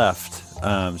actually left.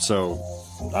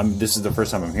 This is the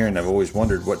first time I'm hearing. I've always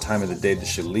wondered what time of the day did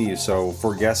she leave. So if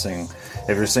we're guessing,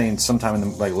 if you're saying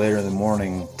sometime later in the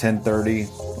morning, 10:30,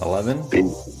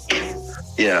 11.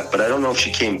 Yeah, but I don't know if she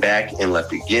came back and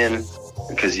left again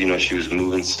because she was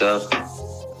moving stuff.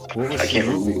 I can't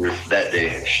remember that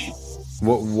day.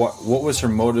 What was her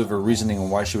motive or reasoning, and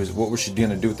what was she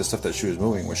going to do with the stuff that she was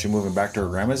moving? Was she moving back to her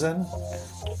grandma's then?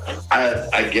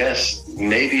 I guess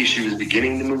maybe she was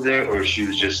beginning to move there, or she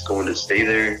was just going to stay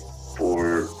there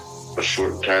for a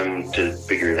short time to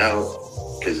figure it out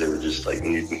because they were just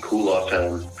needing cool off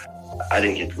time. I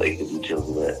didn't get the details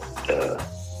of that.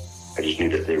 I just knew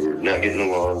that they were not getting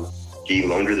along. He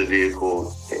loaned her the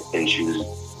vehicle, and she was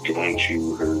going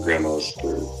to her grandma's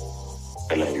for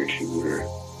a night or two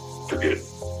for good.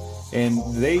 And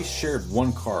they shared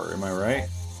one car, am I right?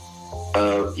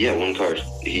 Yeah, one car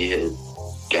he had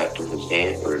got from his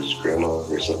aunt or his grandma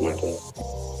or something like that.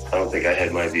 I don't think I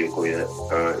had my vehicle yet.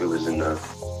 It was in the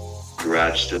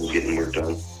garage still getting work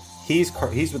done. He's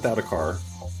without a car.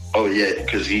 Oh yeah,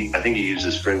 because I think he used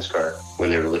his friend's car when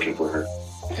they were looking for her.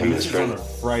 Him and his friend. On a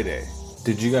Friday.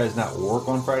 Did you guys not work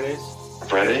on Fridays?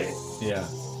 Friday? Yeah.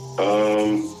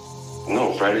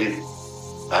 No, Friday.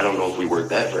 I don't know if we worked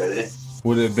that Friday.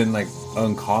 Would it have been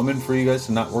uncommon for you guys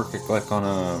to not work on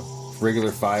a regular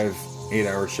 5-8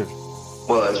 hour shift?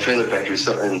 Well, as trailer factory,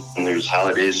 and there's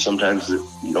holidays sometimes that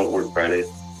you don't work Friday.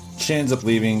 She ends up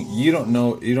leaving. You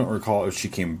don't recall if she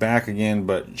came back again,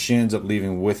 but she ends up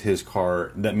leaving with his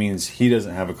car. That means he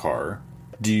doesn't have a car.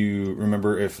 Do you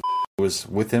remember if was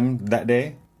with him that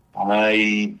day?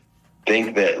 I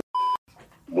think that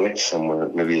went somewhere,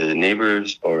 maybe the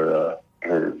neighbors or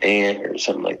her aunt or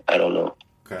something like that. I don't know.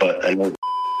 Okay. But I know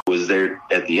was there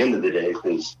at the end of the day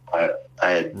because I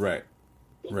had right.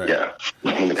 Yeah,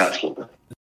 when the cops came.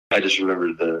 I just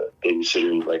remember the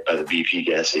babysitter by the BP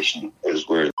gas station is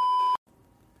where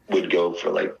would go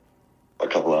for a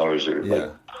couple hours or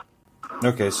yeah.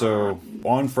 Okay, so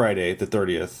on Friday the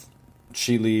 30th,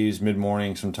 she leaves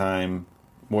mid-morning sometime.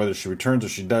 Whether she returns or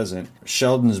she doesn't,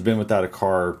 Sheldon's been without a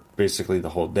car basically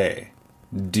the whole day.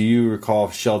 Do you recall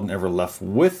if Sheldon ever left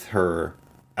with her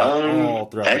at all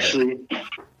throughout actually, the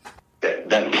day?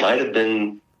 That might have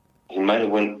been, he might have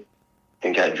went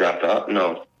and got dropped off.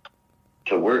 No,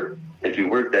 to work. If you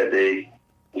worked that day,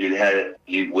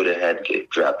 you would have had to get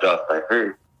dropped off by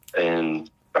her and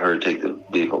her take the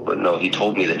vehicle. But no, he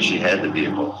told me that she had the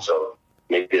vehicle. So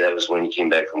maybe that was when he came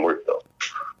back from work though.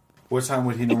 What time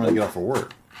would he normally get off of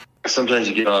work? Sometimes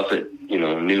you get off at,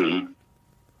 noon.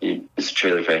 It's a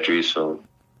trailer factory, so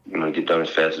get done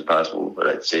as fast as possible. But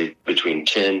I'd say between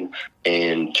 10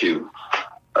 and 2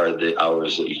 are the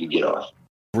hours that you can get off.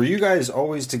 Were you guys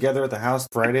always together at the house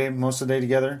Friday most of the day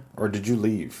together, or did you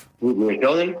leave? We were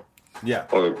Sheldon? Yeah.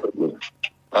 Or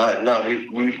no,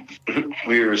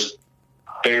 we were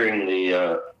sparingly.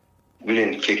 We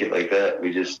didn't kick it like that.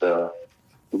 We just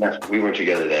we weren't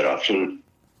together that often.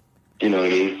 You know what I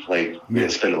mean? We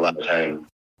didn't spend a lot of time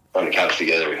on the couch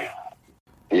together.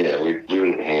 Yeah, we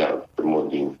wouldn't hang out for more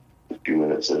than a few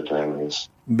minutes at a time, I guess.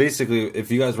 Basically, if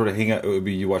you guys were to hang out, it would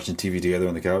be you watching TV together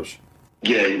on the couch?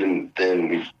 Yeah, even then,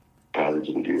 we probably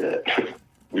didn't do that.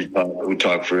 We'd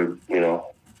talk for,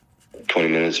 20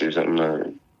 minutes or something.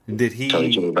 Or did he tell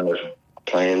each other about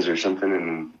plans or something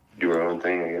and do our own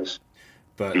thing, I guess.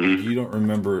 But you don't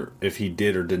remember if he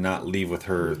did or did not leave with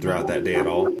her throughout that day at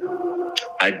all?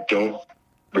 I don't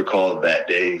recall that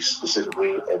day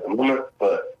specifically at the moment,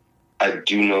 but I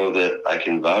do know that I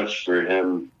can vouch for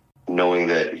him knowing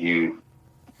that he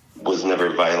was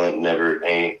never violent, never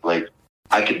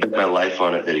I could bet my life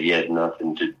on it that he had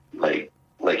nothing to like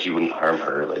he wouldn't harm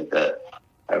her like that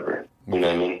ever. You know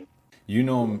what I mean? You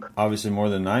know him obviously more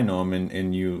than I know him,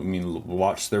 and you, I mean,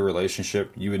 watch their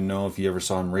relationship. You would know if you ever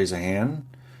saw him raise a hand.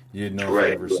 You'd know if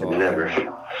you ever saw never.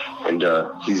 him. And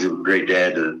he's a great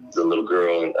dad to the little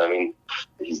girl, and I mean,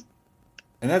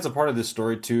 and that's a part of this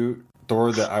story too,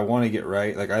 Thor, that I want to get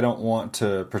right. Like, I don't want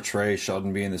to portray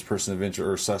Sheldon being this person of interest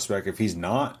or suspect if he's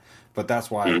not. But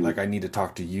that's why, like, I need to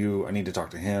talk to you. I need to talk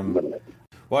to him.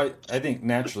 Well, I think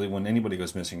naturally when anybody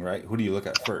goes missing, right, who do you look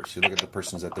at first? You look at the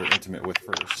persons that they're intimate with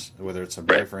first, whether it's a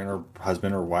boyfriend or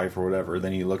husband or wife or whatever.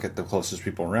 Then you look at the closest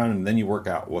people around, and then you work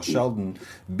out, well, Sheldon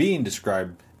being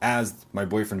described as my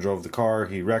boyfriend drove the car,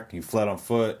 he wrecked, he fled on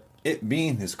foot, it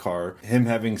being his car, him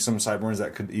having some sideburns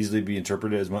that could easily be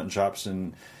interpreted as mutton chops,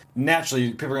 and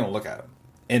naturally people are going to look at him.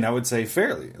 And I would say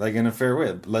fairly, like in a fair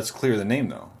way. Let's clear the name,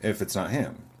 though, if it's not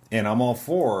him. And I'm all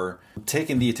for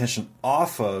taking the attention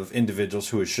off of individuals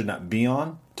who it should not be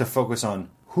on to focus on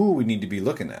who we need to be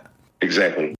looking at.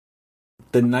 Exactly.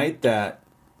 The night that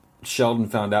Sheldon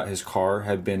found out his car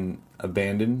had been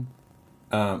abandoned,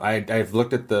 I've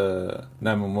looked at the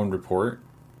 911 report,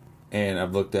 and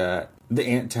I've looked at the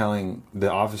aunt telling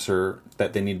the officer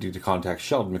that they needed to contact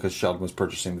Sheldon because Sheldon was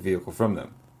purchasing the vehicle from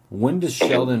them. When does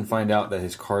Sheldon find out that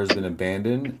his car has been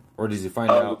abandoned, or does he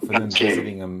find out from them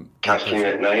visiting him? Cops came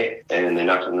at night, and they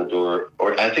knocked on the door.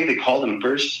 Or I think they called him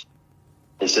first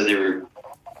and said they were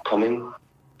coming.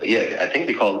 But yeah, I think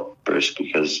they called first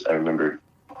because I remember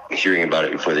hearing about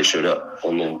it before they showed up.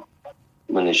 And then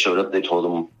when they showed up, they told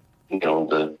them, you know,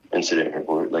 the incident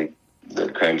report, like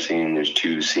the crime scene, there's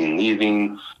 2 seen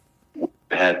leaving, what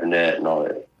happened at, and all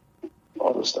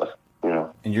this stuff, you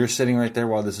know. And you're sitting right there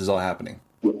while this is all happening?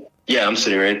 Yeah, I'm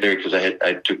sitting right there because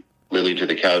I took Lily to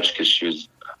the couch because she was,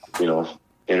 you know,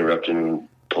 interrupting and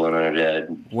pulling on her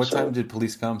dad. What time did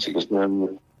police come? She was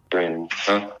with Brandon.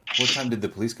 Huh? What time did the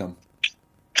police come?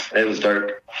 It was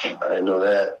dark. I know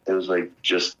that. It was like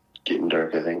just getting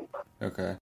dark, I think.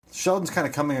 Okay. Sheldon's kind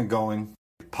of coming and going,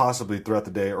 possibly throughout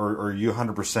the day, or are you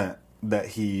 100% that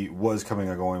he was coming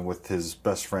and going with his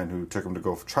best friend who took him to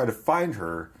go try to find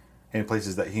her in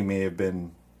places that he may have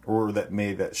been, or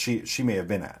that she may have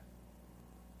been at?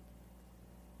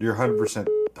 You're 100%.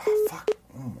 Oh, fuck.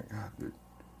 Oh, my God,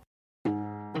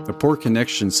 dude. The poor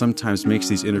connection sometimes makes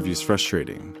these interviews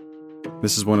frustrating.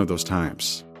 This is one of those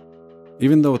times.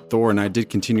 Even though Thor and I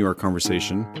did continue our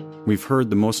conversation, we've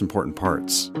heard the most important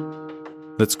parts.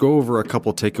 Let's go over a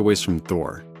couple takeaways from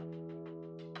Thor.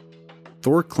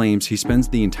 Thor claims he spends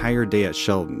the entire day at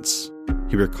Sheldon's.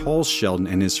 He recalls Sheldon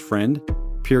and his friend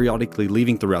periodically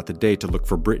leaving throughout the day to look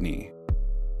for Brittany.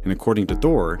 And according to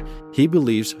Thor, he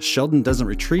believes Sheldon doesn't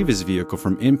retrieve his vehicle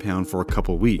from impound for a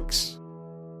couple weeks.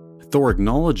 Thor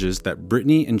acknowledges that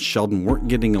Brittany and Sheldon weren't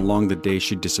getting along the day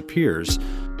she disappears,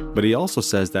 but he also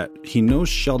says that he knows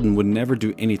Sheldon would never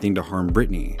do anything to harm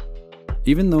Brittany.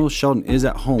 Even though Sheldon is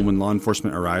at home when law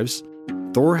enforcement arrives,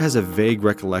 Thor has a vague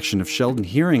recollection of Sheldon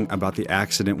hearing about the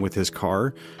accident with his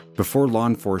car before law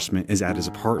enforcement is at his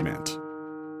apartment.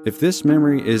 If this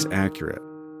memory is accurate,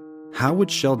 how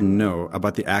would Sheldon know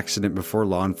about the accident before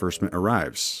law enforcement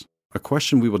arrives? A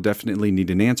question we will definitely need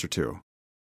an answer to.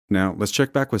 Now, let's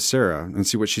check back with Sarah and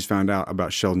see what she's found out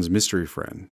about Sheldon's mystery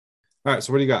friend. All right,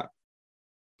 so what do you got?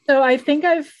 So I think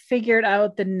I've figured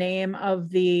out the name of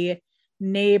the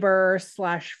neighbor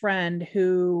 / friend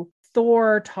who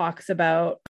Thor talks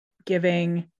about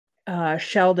giving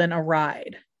Sheldon a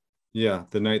ride. Yeah,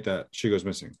 the night that she goes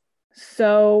missing.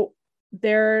 So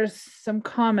there's some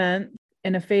comment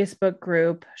in a Facebook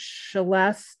group.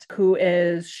 Celeste, who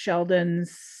is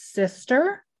Sheldon's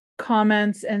sister,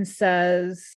 comments and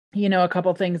says, you know, a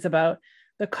couple things about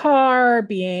the car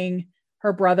being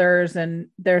her brother's, and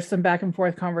there's some back and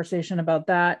forth conversation about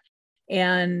that.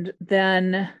 And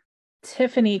then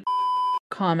Tiffany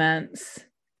comments,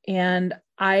 and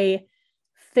I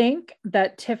think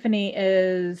that Tiffany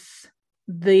is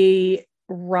the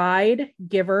ride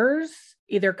giver's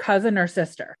either cousin or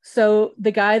sister. So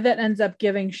the guy that ends up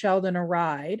giving Sheldon a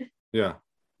ride, yeah,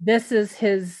 this is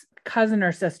his cousin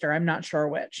or sister. I'm not sure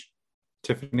which.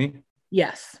 Tiffany?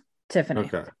 Yes, Tiffany.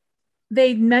 Okay.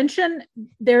 They mention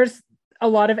there's a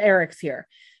lot of Erics here.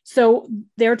 So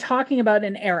they're talking about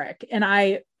an Eric, and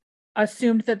I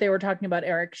assumed that they were talking about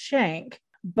Eric Shank,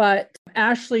 but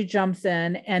Ashley jumps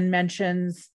in and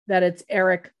mentions that it's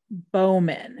Eric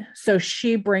Bowman. So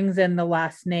she brings in the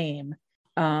last name.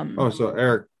 So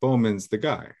Eric Bowman's the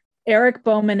guy. Eric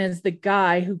Bowman is the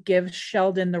guy who gives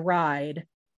Sheldon the ride.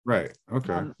 Right. Okay.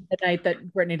 The night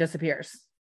that Brittany disappears.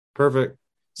 Perfect.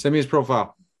 Send me his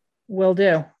profile. Will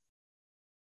do.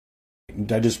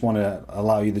 I just want to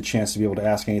allow you the chance to be able to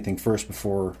ask anything first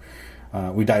before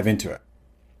we dive into it.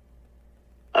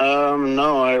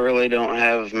 No, I really don't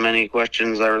have many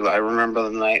questions. I remember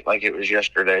the night like it was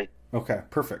yesterday. Okay,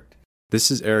 perfect.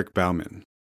 This is Eric Bauman.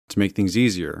 To make things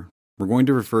easier, we're going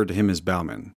to refer to him as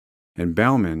Bauman. And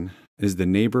Bauman is the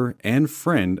neighbor and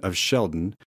friend of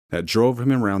Sheldon that drove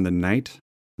him around the night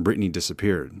Brittany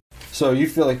disappeared. So you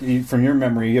feel like, from your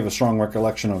memory, you have a strong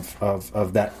recollection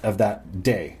of that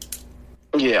day?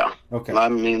 Yeah. Okay. I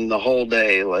mean, the whole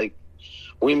day. Like,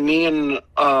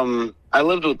 I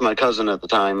lived with my cousin at the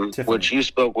time, Tiffany. Which you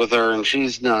spoke with her, and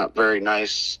she's not very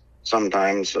nice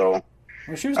sometimes. So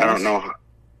well, she was I nice.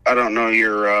 don't know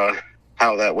your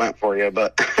how that went for you,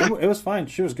 but it was fine.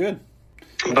 She was good.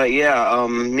 But yeah,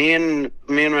 me and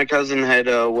my cousin had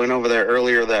went over there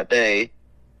earlier that day,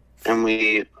 and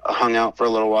we hung out for a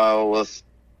little while with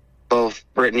both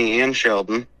Brittany and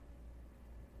Sheldon,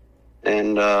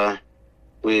 and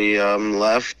we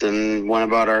left and went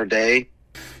about our day.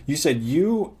 You said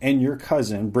you and your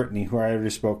cousin, Brittany, who I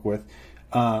already spoke with,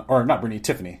 or not Brittany,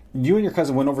 Tiffany. You and your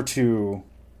cousin went over to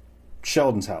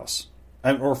Sheldon's house.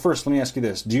 Or first, let me ask you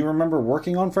this. Do you remember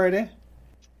working on Friday?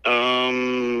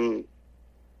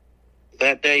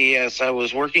 That day, yes. I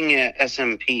was working at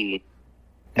SMP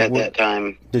at that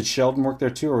time. Did Sheldon work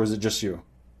there too, or was it just you?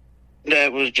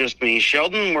 That was just me.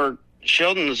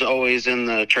 Sheldon's always in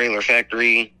the trailer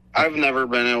factory. I've never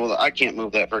been able to... I can't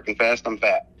move that freaking fast. I'm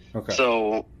fat. Okay.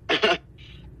 So,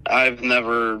 I've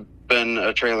never been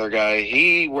a trailer guy.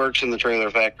 He works in the trailer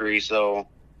factory, so...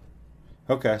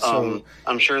 Okay, so...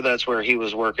 I'm sure that's where he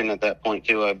was working at that point,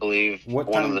 too, I believe.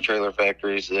 One of the trailer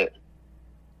factories that...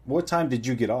 What time did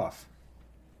you get off?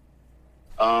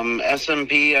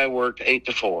 SMP, I worked 8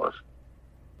 to 4.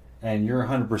 And you're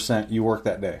 100% you worked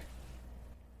that day?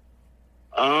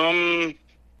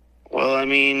 Well, I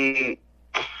mean...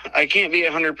 I can't be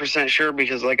 100% sure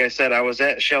because, like I said, I was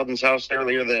at Sheldon's house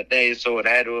earlier that day, so it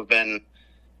had to have been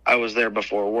I was there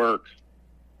before work.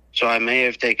 So I may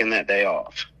have taken that day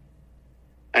off.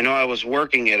 I know I was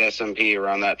working at SMP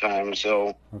around that time,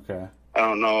 so okay. I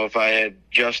don't know if I had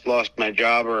just lost my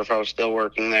job or if I was still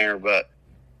working there, but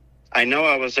I know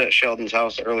I was at Sheldon's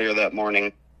house earlier that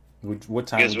morning. What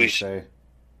time did you say?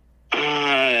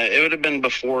 It would have been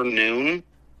before noon.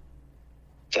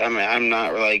 I mean, I'm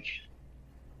not like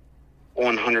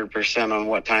 100% on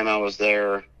what time I was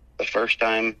there the first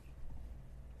time.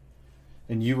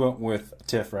 And you went with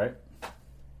Tiff, right?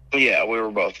 Yeah, we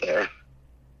were both there.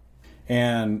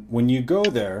 And when you go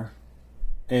there,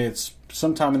 it's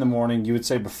sometime in the morning. You would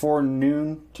say before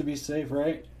noon to be safe,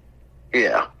 right?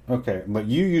 Yeah. Okay, but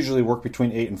you usually work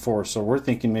between 8 and 4, so we're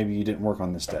thinking maybe you didn't work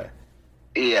on this day.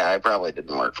 Yeah, I probably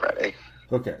didn't work Friday.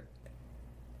 Okay.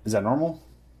 Is that normal?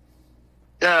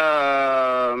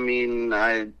 I mean,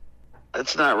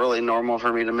 it's not really normal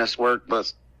for me to miss work,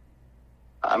 but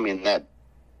I mean, that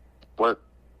work.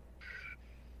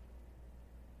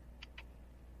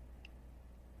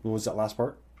 What was that last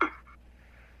part?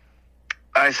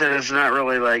 I said it's not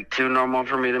really like too normal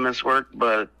for me to miss work,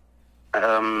 but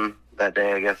that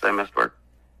day I guess I missed work.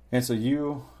 And so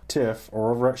you, Tiff,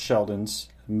 are over at Sheldon's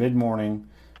mid-morning.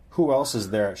 Who else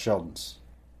is there at Sheldon's?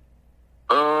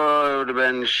 Oh, it would have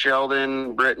been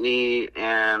Sheldon, Brittany,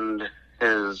 and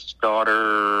his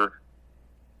daughter.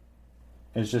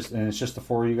 It's just the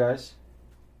 4 of you guys?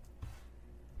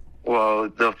 Well,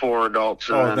 the 4 adults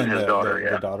and then his daughter,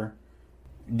 the daughter.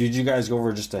 Did you guys go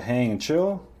over just to hang and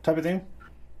chill type of thing?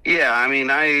 Yeah, I mean,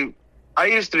 I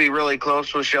used to be really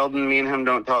close with Sheldon. Me and him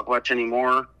don't talk much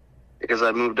anymore because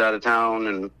I moved out of town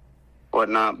and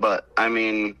whatnot. But, I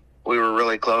mean, we were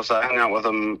really close. I hung out with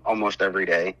him almost every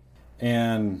day.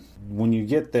 And when you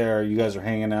get there, you guys are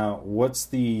hanging out. What's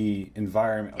the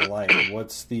environment like?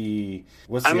 What's the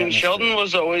atmosphere? Sheldon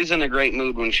was always in a great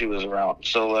mood when she was around.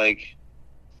 So, like,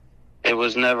 it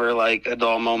was never, like, a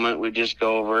dull moment. We'd just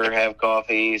go over, have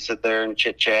coffee, sit there and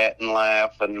chit-chat and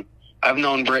laugh. And I've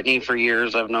known Brittany for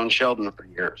years. I've known Sheldon for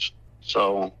years.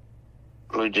 So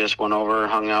we just went over,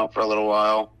 hung out for a little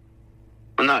while.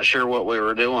 I'm not sure what we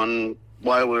were doing,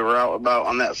 why we were out about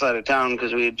on that side of town,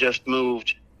 because we had just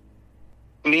moved.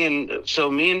 Me and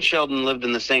Sheldon lived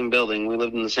in the same building. We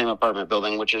lived in the same apartment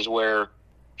building, which is where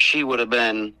she would have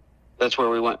been. That's where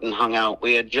we went and hung out.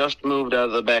 We had just moved out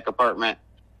of the back apartment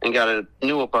and got a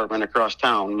new apartment across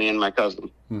town, me and my cousin.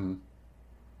 Mm-hmm.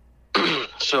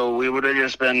 So we would have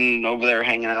just been over there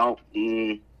hanging out.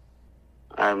 And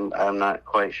I'm not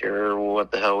quite sure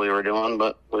what the hell we were doing,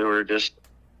 but we were just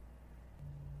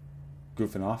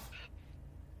goofing off.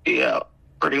 Yeah,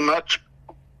 pretty much.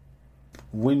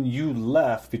 When you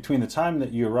left, between the time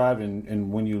that you arrived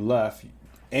and when you left,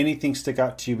 anything stick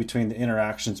out to you between the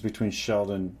interactions between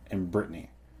Sheldon and Brittany?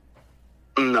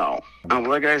 No.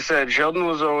 Like I said, Sheldon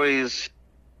was always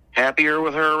happier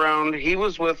with her around. He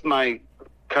was with my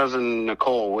cousin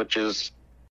Nicole, which is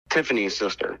Tiffany's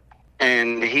sister,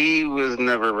 and he was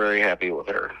never very happy with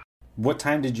her. What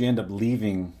time did you end up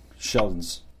leaving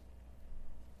Sheldon's?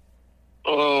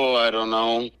 Oh, I don't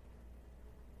know.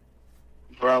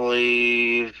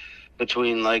 Probably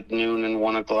between like noon and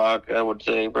 1 o'clock, I would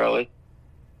say, probably.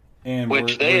 And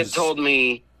which they had told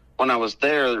me when I was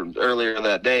there earlier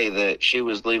that day that she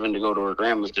was leaving to go to her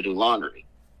grandma's to do laundry.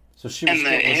 So she was,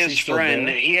 and his friend,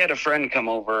 he had a friend come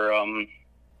over. I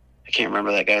can't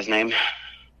remember that guy's name.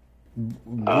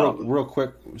 Real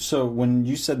quick. So when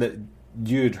you said that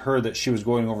you had heard that she was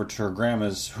going over to her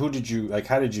grandma's, how did you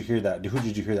hear that? Who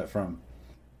did you hear that from?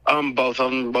 Both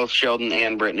of them, both Sheldon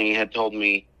and Brittany had told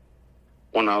me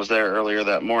when I was there earlier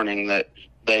that morning that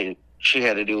she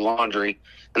had to do laundry.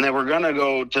 And they were going to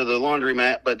go to the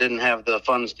laundromat, but didn't have the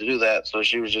funds to do that. So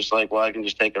she was just like, well, I can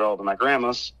just take it all to my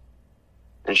grandma's.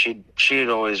 And she had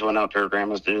always went out to her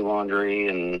grandma's to do laundry,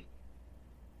 and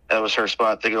that was her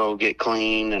spot to go get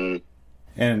clean.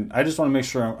 And I just want to make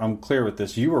sure I'm clear with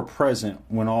this. You were present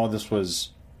when all this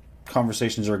was,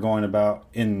 conversations are going about,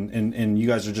 and you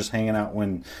guys are just hanging out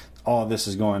when all this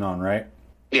is going on, right?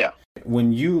 Yeah.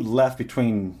 When you left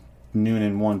between noon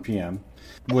and 1 p.m.,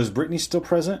 was Brittany still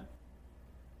present?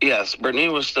 Yes, Brittany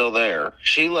was still there.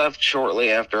 She left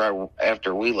shortly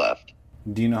after we left.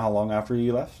 Do you know how long after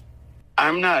you left?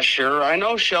 I'm not sure. I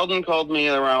know Sheldon called me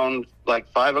around like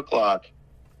 5 o'clock.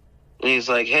 And he's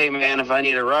like, hey, man, if I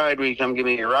need a ride, will you come give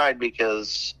me a ride?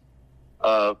 Because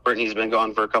Brittany's been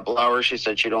gone for a couple hours. She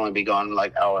said she'd only be gone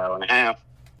like hour and a half.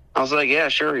 I was like, yeah,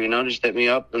 sure. Just hit me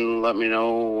up and let me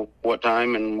know what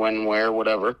time and when, where,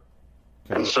 whatever.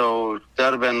 Okay. And so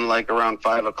that had been like around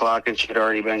 5 o'clock, and she'd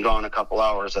already been gone a couple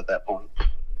hours at that point.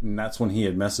 And that's when he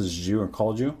had messaged you or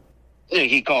called you? Yeah,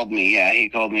 he called me. Yeah, he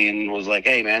called me and was like,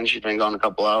 hey, man, she's been gone a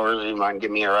couple hours. You mind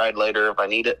giving me a ride later if I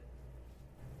need it?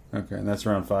 Okay, and that's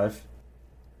around 5?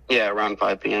 Yeah, around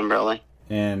 5 p.m. probably.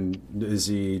 And is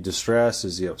he distressed?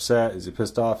 Is he upset? Is he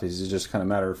pissed off? Is he just kind of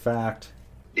matter of fact?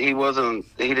 He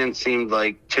didn't seem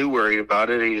like too worried about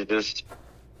it. He's just,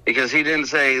 because he didn't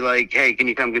say like, hey, can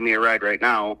you come give me a ride right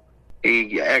now?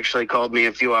 He actually called me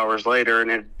a few hours later,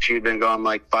 and she'd been gone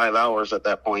like 5 hours at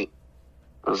that point.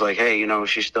 I was like, hey,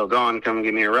 she's still gone. Come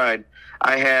give me a ride.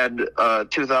 I had a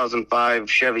 2005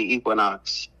 Chevy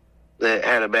Equinox that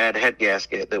had a bad head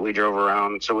gasket that we drove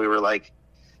around. So we were like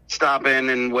stopping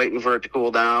and waiting for it to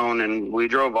cool down. And we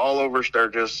drove all over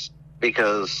Sturgis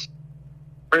because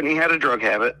Brittany had a drug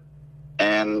habit.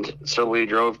 And so we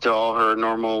drove to all her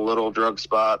normal little drug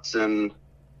spots and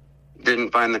didn't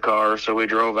find the car. So we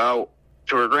drove out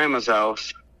to her grandma's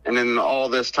house. And in all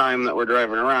this time that we're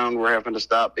driving around, we're having to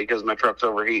stop because my truck's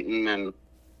overheating, and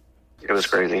it was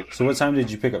crazy. So what time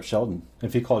did you pick up Sheldon,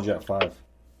 if he called you at 5?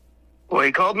 Well,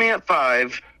 he called me at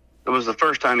 5. It was the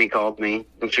first time he called me,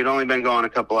 and she'd only been gone a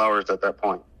couple hours at that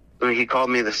point. When he called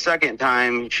me the second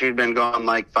time, she'd been gone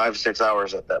like 5-6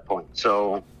 hours at that point.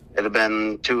 So it had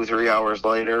been 2-3 hours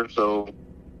later, so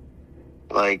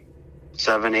like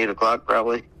 7-8 o'clock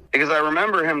probably. Because I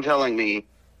remember him telling me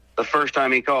the first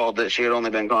time he called that she had only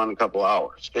been gone a couple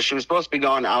hours. Because she was supposed to be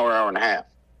gone an hour and a half.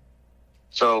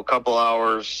 So a couple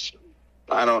hours,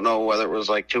 I don't know whether it was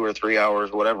like 2 or 3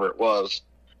 hours, whatever it was.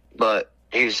 But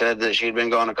he said that she'd been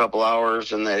gone a couple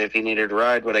hours and that if he needed a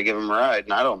ride, would I give him a ride?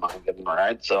 And I don't mind giving him a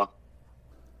ride.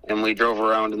 And we drove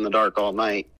around in the dark all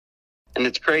night. And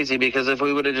it's crazy because if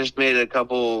we would have just made a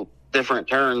couple different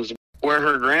turns, where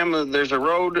her grandma, there's a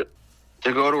road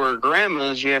to go to her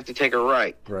grandma's, you have to take a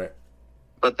right. Right.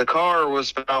 But the car was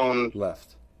found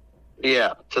left.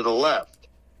 Yeah, to the left.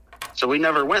 So we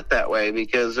never went that way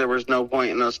because there was no point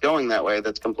in us going that way.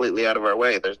 That's completely out of our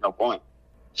way. There's no point.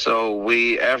 So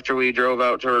after we drove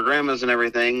out to her grandma's and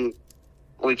everything,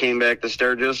 we came back to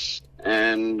Sturgis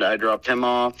and I dropped him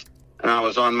off, and I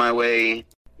was on my way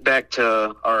back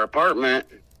to our apartment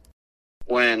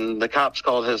when the cops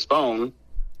called his phone,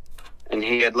 and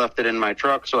he had left it in my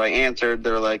truck. So I answered.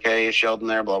 They're like, hey, is Sheldon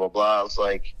there? Blah, blah, blah. I was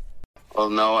like, well,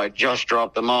 no, I just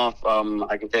dropped him off.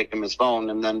 I can take him his phone.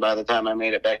 And then by the time I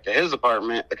made it back to his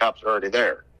apartment, the cops were already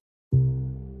there.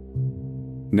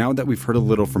 Now that we've heard a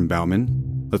little from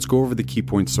Bauman, let's go over the key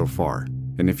points so far.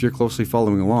 And if you're closely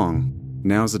following along,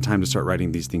 now's the time to start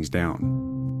writing these things down.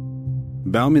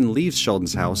 Bauman leaves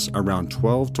Sheldon's house around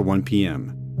 12 to 1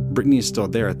 p.m. Brittany is still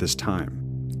there at this time.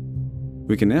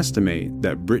 We can estimate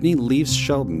that Brittany leaves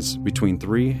Sheldon's between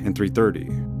 3 and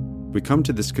 3:30. We come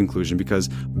to this conclusion because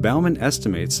Bauman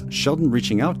estimates Sheldon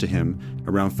reaching out to him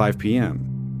around 5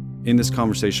 p.m. In this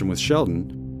conversation with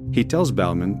Sheldon, he tells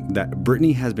Bauman that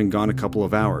Brittany has been gone a couple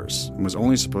of hours and was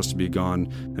only supposed to be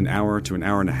gone an hour to an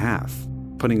hour and a half,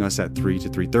 putting us at 3 to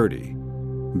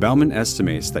 3:30. Bauman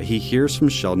estimates that he hears from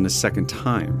Sheldon a second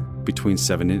time between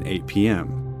 7 and 8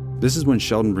 p.m. This is when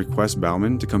Sheldon requests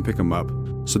Bauman to come pick him up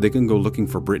so they can go looking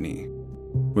for Brittany.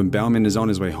 When Bauman is on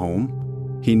his way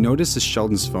home, he notices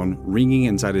Sheldon's phone ringing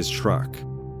inside his truck.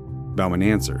 Bauman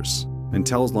answers and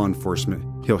tells law enforcement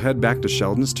he'll head back to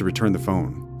Sheldon's to return the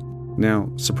phone. Now,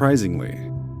 surprisingly,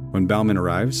 when Bauman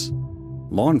arrives,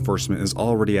 law enforcement is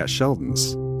already at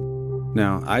Sheldon's.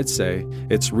 Now, I'd say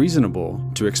it's reasonable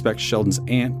to expect Sheldon's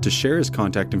aunt to share his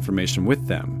contact information with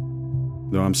them,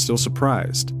 though I'm still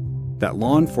surprised that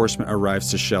law enforcement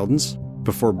arrives to Sheldon's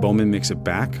before Bauman makes it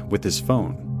back with his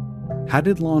phone. How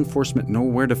did law enforcement know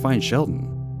where to find Sheldon?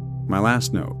 My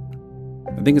last note.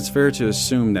 I think it's fair to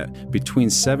assume that between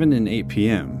 7 and 8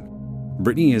 p.m.,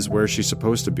 Brittany is where she's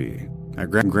supposed to be, at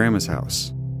Grandma's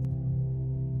house.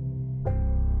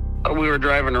 We were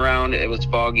driving around. It was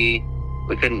foggy.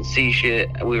 We couldn't see shit.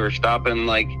 We were stopping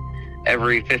like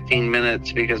every 15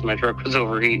 minutes because my truck was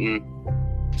overheating.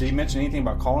 Did he mention anything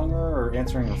about calling her or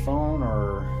answering her phone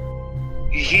or?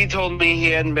 He told me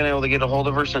he hadn't been able to get a hold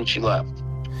of her since she left.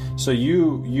 So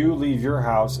you leave your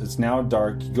house. It's now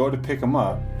dark. You go to pick him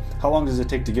up. How long does it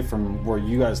take to get from where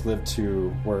you guys live to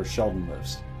where Sheldon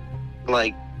lives?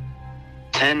 Like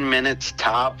 10 minutes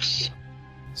tops.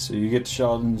 So you get to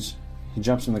Sheldon's. He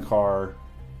jumps in the car.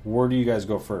 Where do you guys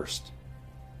go first?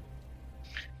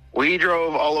 We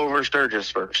drove all over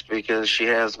Sturgis first because she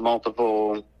has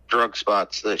multiple drug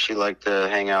spots that she liked to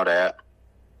hang out at.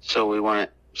 So we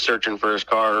went searching for his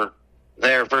car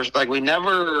there first. Like, we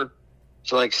never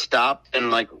stopped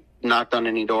and knocked on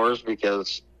any doors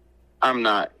because I'm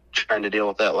not trying to deal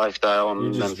with that lifestyle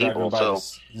and them people. So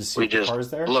we just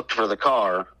looked for the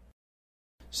car.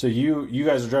 So you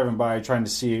guys are driving by trying to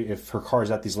see if her car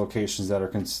is at these locations that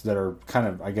are kind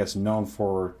of, I guess, known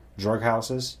for drug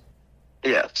houses?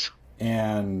 Yes.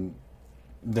 And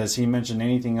does he mention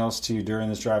anything else to you during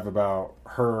this drive about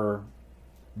her,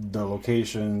 the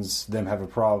locations, them having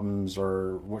problems,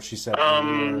 or what she said?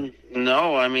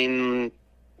 No, I mean,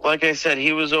 like I said,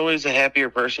 he was always a happier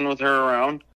person with her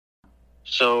around.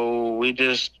 So we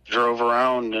just drove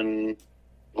around and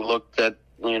looked at,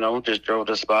 just drove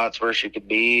to spots where she could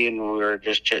be, and we were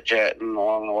just chit-chatting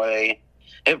along the way.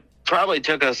 It probably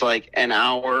took us an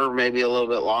hour, maybe a little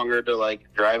bit longer to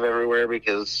drive everywhere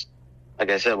because,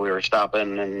 like I said, we were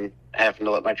stopping and having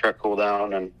to let my truck cool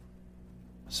down. And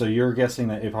so you're guessing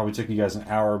that it probably took you guys an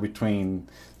hour between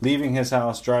leaving his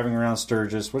house, driving around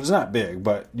Sturgis, which is not big,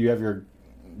 but you have your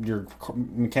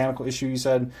mechanical issue, you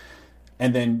said,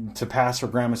 and then to pass her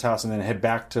grandma's house and then head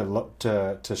back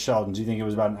to Sheldon. Do you think it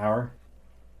was about an hour?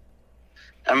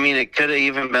 I mean, it could have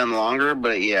even been longer,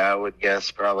 but yeah, I would guess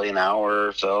probably an hour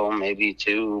or so, maybe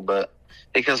two. But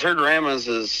because her grandma's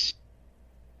is,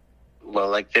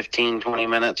 15, 20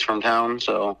 minutes from town,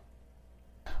 so.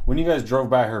 When you guys drove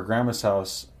by her grandma's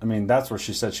house, I mean, that's where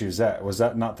she said she was at. Was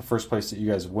that not the first place that you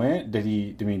guys went? Did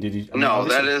he? No,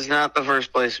 that is not the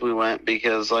first place we went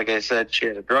because, like I said, she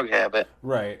had a drug habit.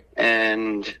 Right.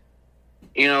 And,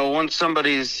 once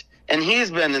somebody's, and he's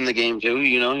been in the game too,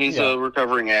 he's a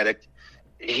recovering addict.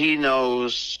 He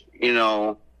knows,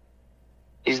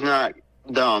 he's not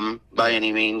dumb by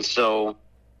any means, so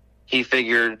he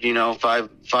figured, 5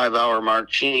 hour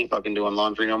mark, she ain't fucking doing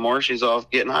laundry no more. She's off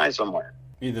getting high somewhere.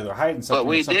 Either they're hiding something. But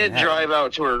we did drive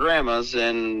out to her grandma's,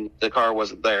 and the car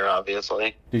wasn't there,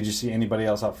 obviously. Did you see anybody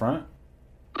else out front?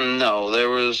 No,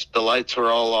 the lights were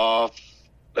all off.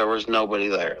 There was nobody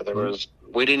there.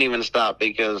 We didn't even stop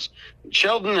because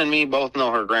Sheldon and me both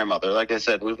know her grandmother. Like I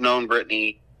said, we've known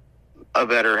Brittany a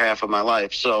better half of my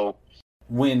life. So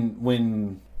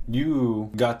when you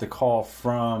got the call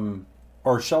from,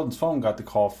 or Sheldon's phone got the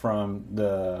call from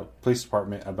the police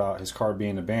department about his car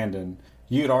being abandoned,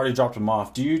 you had already dropped him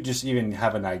off. Do you just even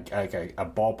have a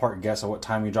ballpark guess of what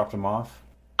time you dropped him off?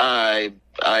 I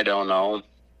don't know.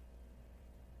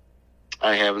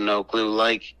 I have no clue.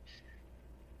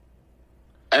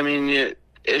 I mean,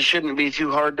 it shouldn't be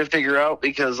too hard to figure out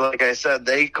because, like I said,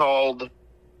 they called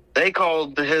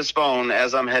his phone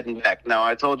as I'm heading back. Now,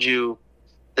 I told you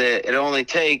that it only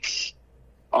takes,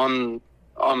 on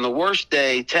the worst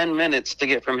day, 10 minutes to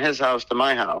get from his house to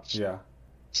my house. Yeah.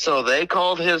 So they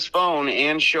called his phone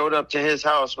and showed up to his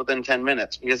house within 10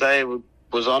 minutes because I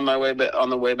was on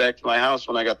the way back to my house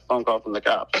when I got the phone call from the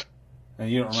cops.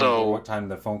 And you don't remember what time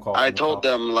the phone call? I told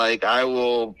them, I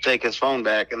will take his phone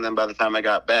back, and then by the time I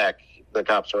got back, the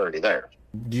cops were already there.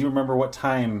 Do you remember what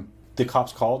time the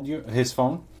cops called you, his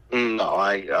phone? No,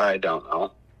 I don't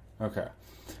know. Okay.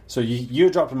 So you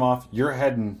dropped him off. You're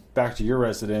heading back to your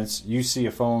residence. You see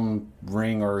a phone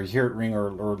ring or hear it ring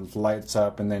or lights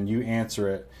up, and then you answer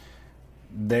it.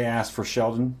 They ask for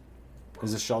Sheldon.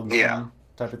 Is this Sheldon's phone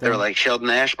type of thing? They're like, Sheldon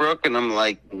Ashbrook? And I'm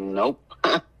like, nope.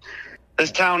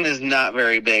 This town is not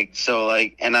very big. So,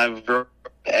 like, and I've drove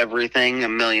everything a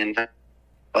million times.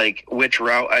 Like, which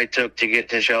route I took to get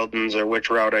to Sheldon's or which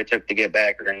route I took to get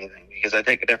back or anything. Because I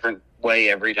take a different way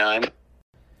every time.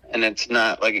 And it's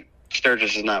not, like,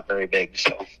 Sturgis is not very big,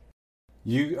 so.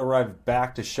 You arrive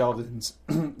back to Sheldon's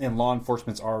and law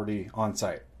enforcement's already on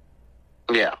site.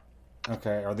 Yeah.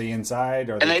 Okay. Are they inside?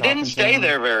 And they didn't stay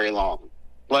there very long.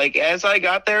 Like, as I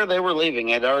got there, they were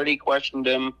leaving. I'd already questioned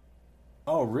him.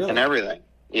 Oh, really? And everything.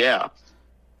 Yeah.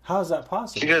 How is that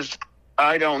possible? Because,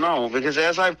 I don't know. Because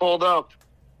as I pulled up,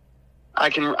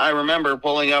 I remember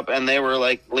pulling up and they were,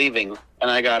 like, leaving. And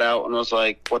I got out and was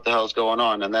like, what the hell's going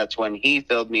on? And that's when he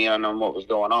filled me in on what was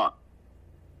going on.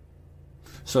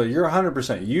 So you're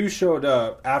 100%. You showed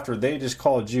up after they just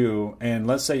called you, and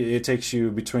let's say it takes you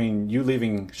between you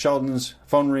leaving Sheldon's,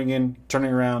 phone ringing,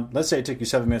 turning around. Let's say it took you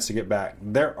 7 minutes to get back.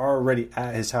 They're already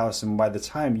at his house, and by the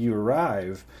time you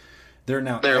arrive, they're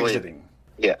exiting. Leaving.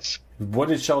 Yes. What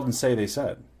did Sheldon say they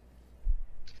said?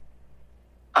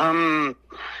 I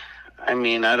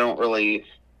mean, I don't really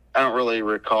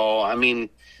recall. I mean,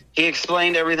 he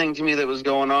explained everything to me that was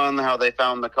going on, how they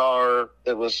found the car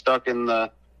that was stuck in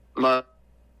the mud,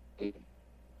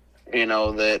 you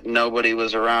know, that nobody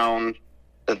was around,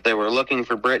 that they were looking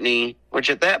for Brittany, which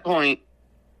at that point,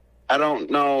 I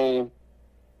don't know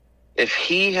if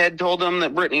he had told them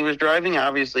that Brittany was driving.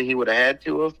 Obviously, he would have had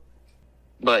to have,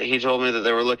 but he told me that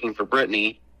they were looking for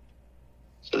Brittany.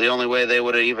 So the only way they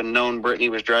would have even known Brittany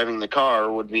was driving the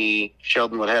car would be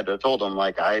Sheldon would have had to have told them,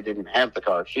 like, I didn't have the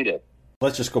car, she did.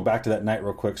 Let's just go back to that night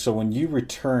real quick. So when you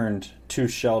returned to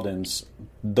Sheldon's,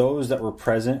 those that were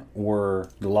present were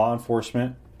the law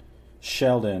enforcement,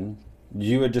 Sheldon,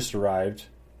 you had just arrived,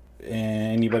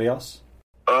 and anybody else?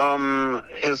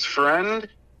 His friend.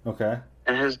 Okay.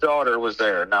 And his daughter was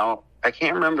there. Now, I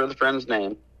can't remember the friend's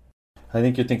name. I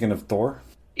think you're thinking of Thor?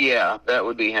 Yeah, that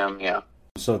would be him, yeah.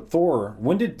 So Thor,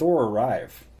 when did Thor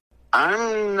arrive?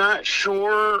 I'm not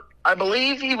sure. I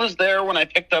believe he was there when I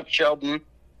picked up Sheldon.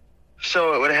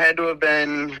 So it would have had to have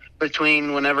been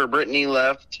between whenever Brittany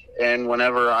left and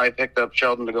whenever I picked up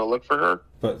Sheldon to go look for her.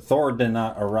 But Thor did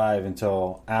not arrive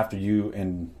until after you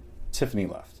and Tiffany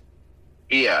left.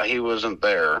 Yeah, he wasn't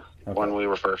there when we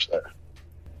were first there.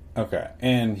 Okay.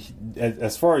 And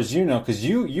as far as you know, because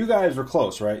you guys were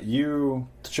close, right? You,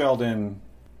 Sheldon,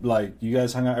 like, you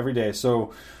guys hung out every day.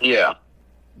 So yeah.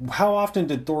 How often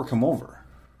did Thor come over?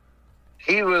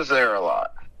 He was there a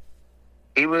lot.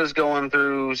 He was going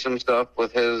through some stuff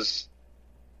with his,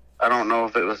 I don't know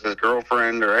if it was his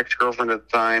girlfriend or ex-girlfriend at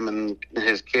the time, and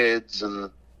his kids,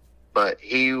 but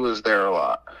he was there a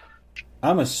lot.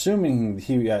 I'm assuming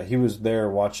he was there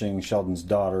watching Sheldon's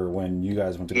daughter when you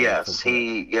guys went to go. Yes,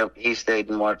 he stayed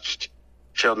and watched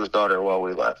Sheldon's daughter while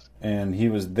we left. And he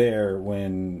was there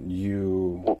when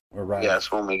you arrived?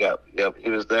 Yes, when we got, he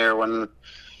was there when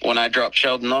I dropped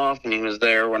Sheldon off, and he was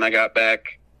there when I got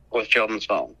back with Sheldon's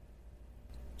phone.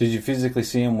 Did you physically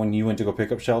see him when you went to go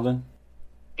pick up Sheldon?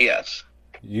 Yes.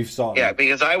 You saw him? Yeah,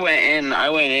 because I went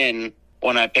in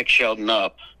when I picked Sheldon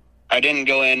up. I didn't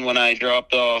go in when I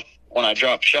dropped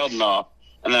Sheldon off,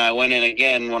 and then I went in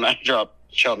again when I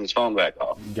dropped Sheldon's phone back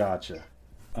off. Gotcha.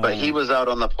 But he was out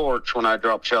on the porch when I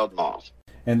dropped Sheldon off.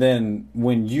 And then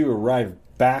when you arrived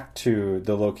back to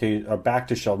the back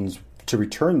to Sheldon's to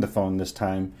return the phone this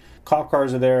time, cop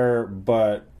cars are there,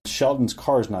 but Sheldon's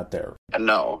car's not there.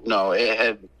 No,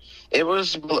 it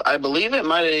was, I believe it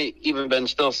might have even been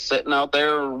still sitting out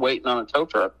there waiting on a tow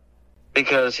truck,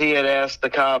 because he had asked the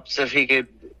cops if he could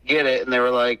get it, and they were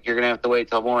like, you're going to have to wait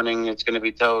till morning, it's going to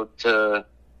be towed to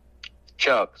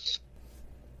Chuck's.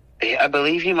 I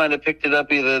believe he might have picked it up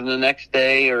either the next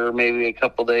day or maybe a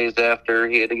couple days after.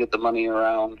 He had to get the money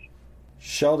around.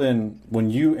 Sheldon,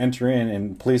 when you enter in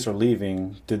and police are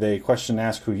leaving, did they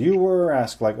ask who you were?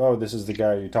 Ask like, oh, this is the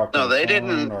guy you talked to? No, they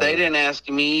didn't. They didn't ask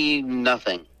me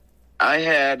nothing. I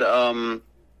had a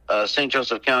St.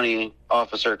 Joseph County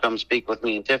officer come speak with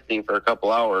me and Tiffany for a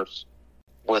couple hours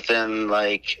within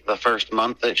like the first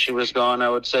month that she was gone, I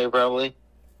would say probably.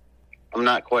 I'm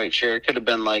not quite sure. It could have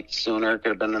been like sooner. It could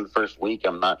have been in the first week.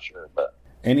 I'm not sure. But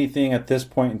anything at this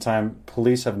point in time,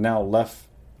 police have now left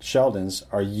Sheldon's.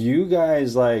 Are you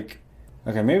guys like,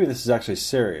 okay, maybe this is actually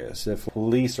serious if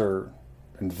police are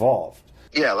involved?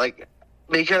 Yeah, like,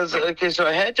 because, okay, so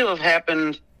it had to have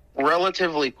happened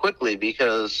relatively quickly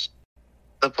because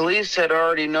the police had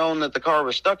already known that the car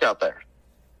was stuck out there.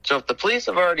 So if the police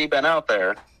have already been out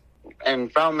there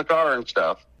and found the car and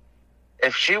stuff.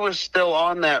 If she was still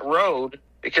on that road,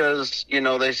 because, you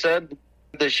know, they said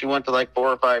that she went to like 4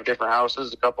 or 5 different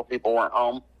houses, a couple people weren't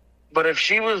home. But if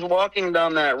she was walking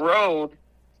down that road,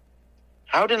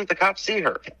 how didn't the cops see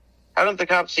her? How didn't the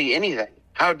cops see anything?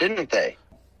 How didn't they?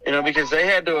 You know, because they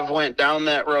had to have went down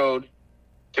that road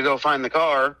to go find the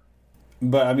car.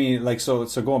 But I mean, like, so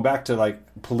going back to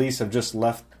like, police have just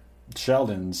left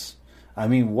Sheldon's. I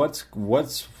mean, what's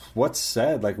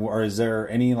said? Like, or is there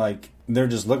any, like, they're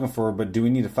just looking for her, but do we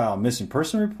need to file a missing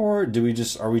person report?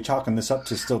 Are we chalking this up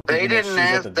to still? They didn't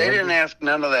ask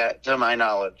none of that, to my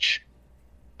knowledge.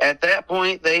 At that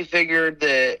point, they figured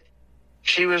that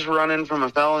she was running from a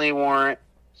felony warrant,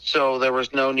 so there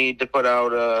was no need to put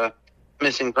out a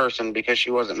missing person because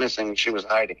she wasn't missing, she was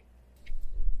hiding.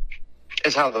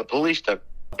 Is how the police took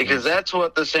it. Because that's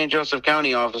what the St. Joseph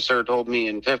County officer told me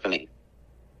in Tiffany.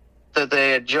 That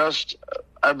they had just,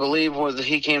 I believe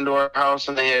he came to our house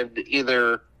and they had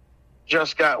either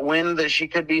just got wind that she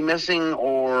could be missing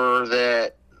or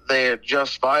that they had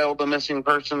just filed a missing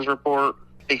persons report,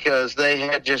 because they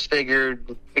had just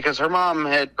figured, because her mom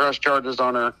had pressed charges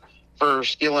on her for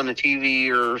stealing a TV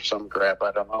or some crap,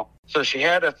 I don't know. So she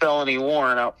had a felony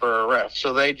warrant out for arrest.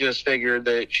 So they just figured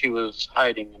that she was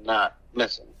hiding and not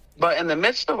missing. But in the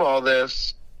midst of all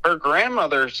this, her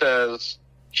grandmother says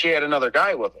she had another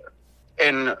guy with her.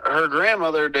 And her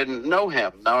grandmother didn't know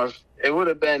him. Now, if it would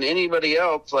have been anybody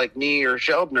else, like me or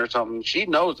Sheldon or something, she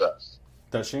knows us.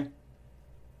 Does she?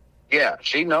 Yeah,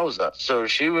 she knows us. So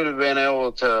she would have been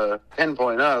able to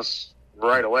pinpoint us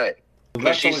right away.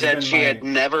 But she said she had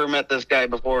never met this guy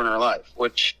before in her life,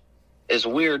 which is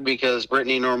weird because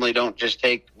Brittany normally don't just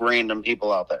take random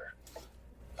people out there.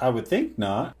 I would think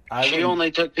not. She only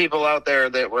took people out there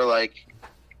that were, like,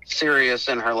 serious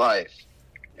in her life.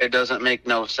 It doesn't make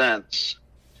no sense.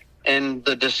 And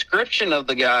the description of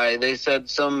the guy, they said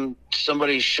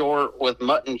somebody short with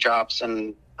mutton chops,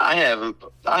 and I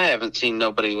haven't seen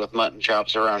nobody with mutton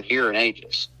chops around here in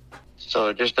ages. So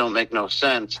it just don't make no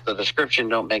sense. The description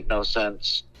don't make no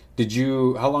sense.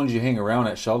 How long did you hang around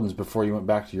at Sheldon's before you went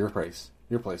back to your place?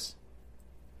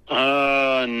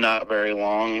 Not very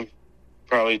long.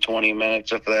 Probably 20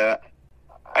 minutes, if that.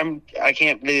 I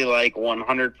can't be like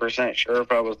 100% sure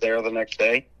if I was there the next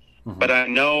day, but I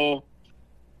know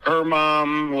her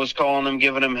mom was calling him,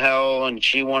 giving him hell, and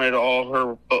she wanted all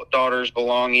her daughter's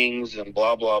belongings and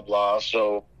blah, blah, blah.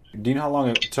 So, do you know how long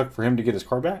it took for him to get his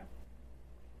car back?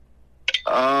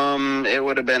 It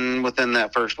would have been within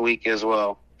that first week as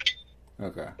well.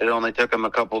 Okay. It only took him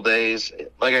a couple days.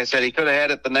 Like I said, he could have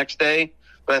had it the next day,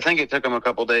 but I think it took him a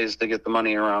couple days to get the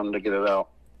money around to get it out.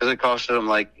 Because it costed him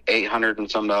like $800 and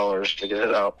some to get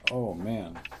it out. Oh,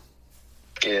 man.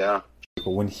 Yeah.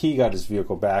 When he got his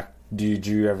vehicle back, did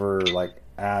you ever, like,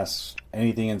 ask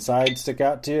anything inside stick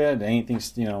out to you? Anything,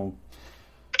 you know?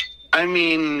 I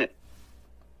mean,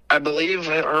 I believe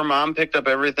her mom picked up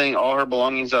everything, all her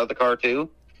belongings out of the car, too.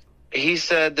 He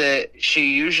said that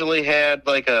she usually had,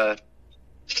 like, a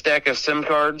stack of SIM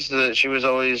cards that she was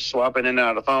always swapping in and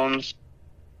out of phones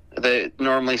that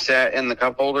normally sat in the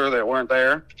cup holder that weren't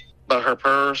there. But her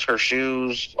purse, her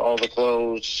shoes, all the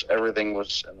clothes, everything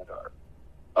was in the car,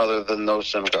 other than those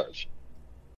SIM cards.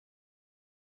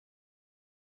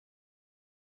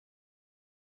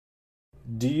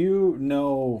 Do you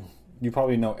know, you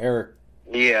probably know Eric.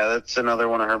 Yeah, that's another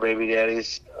one of her baby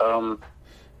daddies.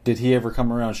 Did he ever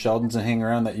come around Sheldon's and hang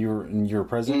around that you were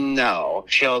present? No,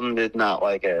 Sheldon did not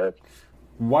like Eric.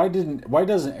 Why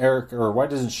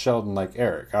doesn't Sheldon like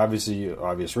Eric? Obviously,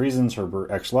 obvious reasons,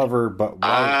 her ex-lover, but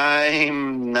why?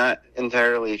 I'm not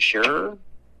entirely sure.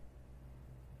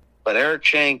 But Eric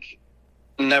Shank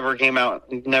never came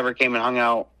and hung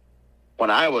out when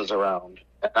I was around.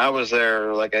 And I was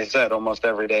there, like I said, almost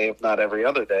every day, if not every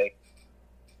other day.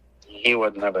 He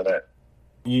wasn't ever there.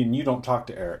 You don't talk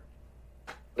to Eric?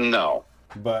 No.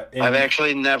 But I've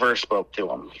actually never spoke to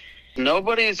him.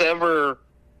 Nobody's ever...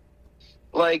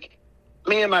 Like,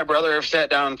 me and my brother have sat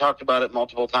down and talked about it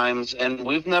multiple times, and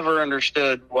we've never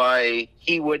understood why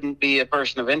he wouldn't be a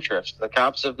person of interest. The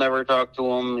cops have never talked to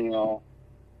him, you know.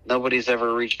 Nobody's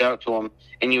ever reached out to him.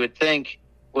 And you would think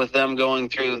with them going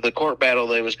through the court battle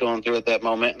they was going through at that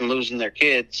moment and losing their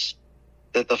kids,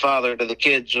 that the father to the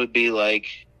kids would be, like,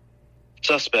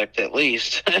 suspect at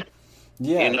least.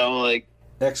 Yeah. You know, like...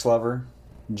 Ex-lover,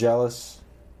 jealous,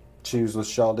 she was with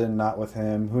Sheldon, not with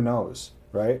him, who knows,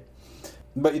 right?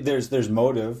 But there's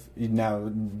motive.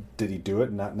 Now, did he do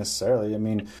it? Not necessarily. I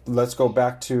mean, let's go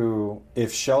back to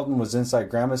if Sheldon was inside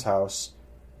Grandma's house,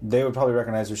 they would probably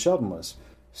recognize who Sheldon was.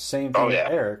 Same thing with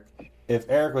Eric. if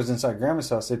Eric was inside Grandma's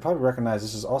house, they'd probably recognize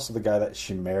this is also the guy that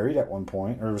she married at one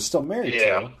point, or was still married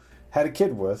to, had a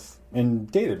kid with,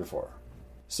 and dated before.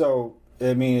 So,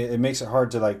 I mean, it makes it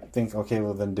hard to, like, think, okay,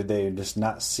 well, then did they just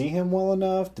not see him well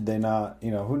enough? Did they not,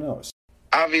 you know, who knows?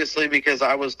 Obviously, because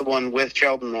I was the one with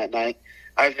Sheldon that night,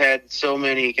 I've had so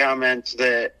many comments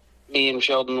that me and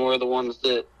Sheldon were the ones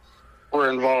that were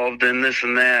involved in this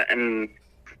and that, and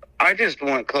I just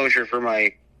want closure for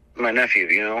my nephew,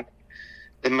 you know?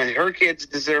 Her kids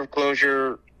deserve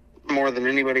closure more than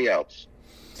anybody else.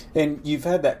 And you've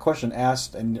had that question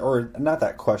asked, or not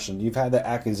that question, you've had that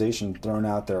accusation thrown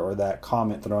out there, or that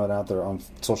comment thrown out there on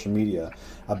social media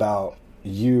about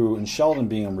you and Sheldon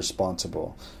being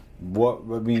irresponsible.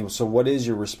 So what is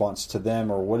your response to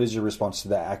them, or what is your response to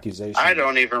that accusation? I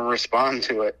don't even respond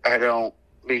to it. I don't,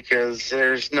 because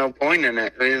there's no point in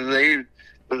it.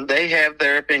 They have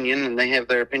their opinion, and they have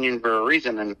their opinion for a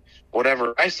reason, and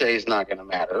whatever I say is not going to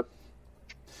matter.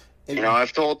 You know,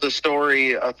 I've told the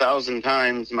story 1,000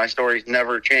 times. My story's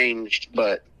never changed,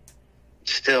 but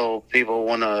still people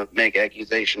want to make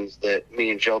accusations that me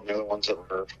and Sheldon are the ones that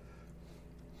were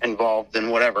involved in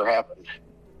whatever happened.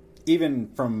 Even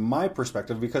from my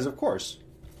perspective, because, of course,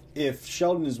 if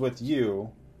Sheldon is with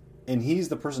you and he's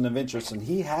the person of interest and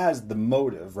he has the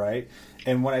motive, right?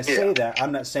 And when I say that,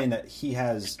 I'm not saying that he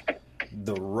has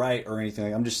the right or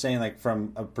anything. I'm just saying, like,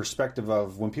 from a perspective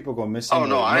of when people go missing or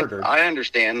murdered. I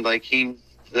understand. Like,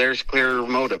 there's clear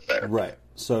motive there. Right.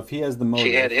 So if he has the motive.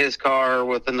 She had his car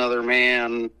with another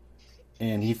man.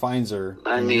 And he finds her.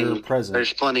 I mean,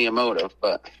 there's plenty of motive,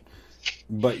 but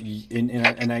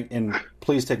and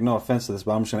please take no offense to this,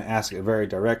 but I'm just going to ask it very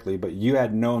directly. But you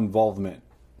had no involvement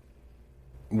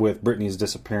with Brittany's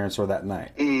disappearance or that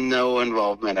night? No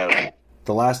involvement at all.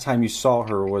 The last time you saw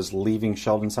her was leaving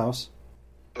Sheldon's house?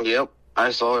 Yep.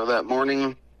 I saw her that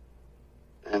morning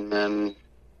and then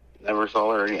never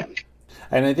saw her again.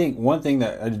 And I think one thing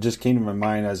that just came to my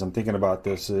mind as I'm thinking about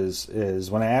this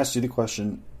is when I asked you the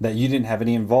question that you didn't have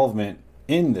any involvement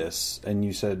in this, and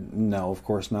you said, no, of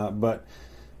course not. But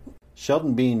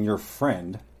Sheldon being your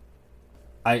friend,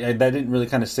 that didn't really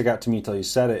kind of stick out to me until you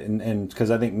said it. And because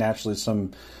I think naturally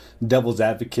some devil's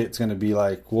advocate's going to be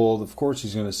like, well, of course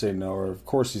he's going to say no, or of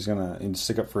course he's going to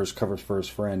stick up for his covers for his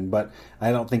friend. But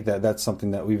I don't think that that's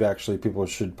something that people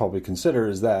should probably consider,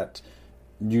 is that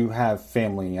you have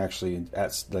family actually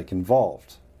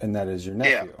involved, and that is your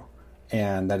nephew. Yeah.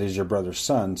 And that is your brother's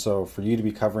son. So for you to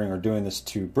be covering or doing this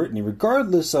to Brittany,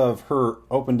 regardless of her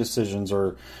open decisions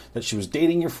or that she was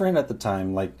dating your friend at the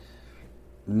time, like,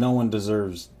 no one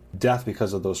deserves death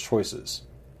because of those choices.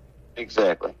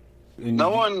 Exactly. In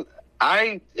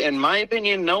my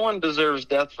opinion, no one deserves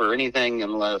death for anything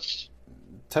unless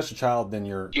touch a child, then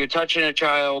you're touching a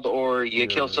child or you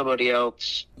kill somebody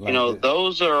else.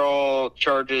 Those are all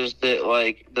charges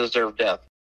that deserve death.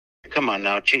 Come on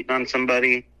now, cheating on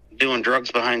somebody, doing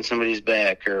drugs behind somebody's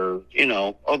back, or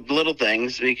little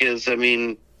things, because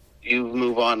you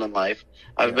move on in life.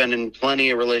 I've been in plenty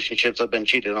of relationships I've been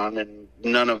cheated on, and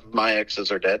none of my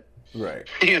exes are dead. Right.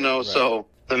 Right. So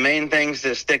the main things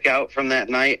that stick out from that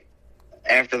night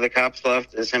after the cops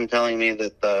left is him telling me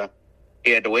that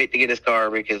he had to wait to get his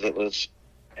car because it was,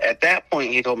 at that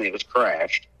point, he told me it was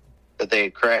crashed, that they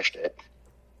had crashed it.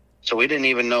 So we didn't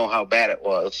even know how bad it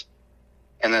was,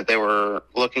 and that they were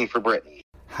looking for Brittany.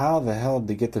 How the hell did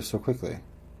they get there so quickly?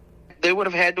 They would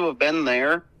have had to have been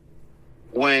there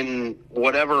when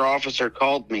whatever officer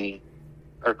called me,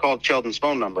 or called Sheldon's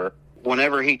phone number.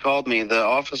 Whenever he called me, the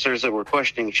officers that were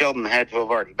questioning Sheldon had to have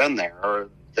already been there, or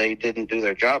they didn't do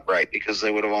their job right, because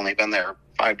they would have only been there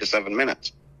 5 to 7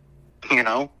 minutes.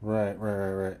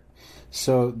 Right.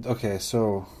 So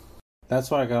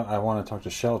that's why I want to talk to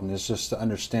Sheldon, is just to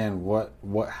understand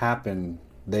what happened.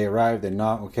 They arrived, they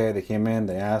knocked, okay, they came in,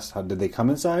 they asked, did they come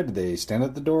inside? Did they stand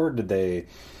at the door? It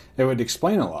would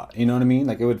explain a lot, you know what I mean?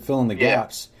 Like, it would fill in the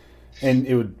gaps, and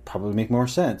it would probably make more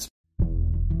sense.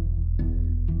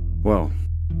 Well,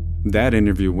 that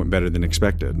interview went better than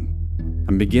expected.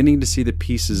 I'm beginning to see the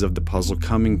pieces of the puzzle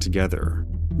coming together.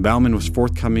 Bauman was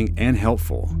forthcoming and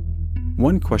helpful.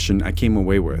 One question I came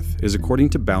away with is, according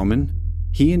to Bauman,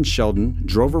 he and Sheldon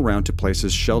drove around to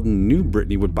places Sheldon knew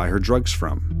Brittany would buy her drugs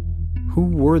from. Who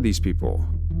were these people?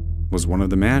 Was one of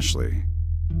them Ashley?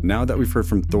 Now that we've heard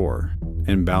from Thor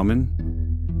and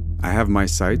Bauman, I have my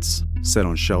sights set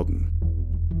on Sheldon.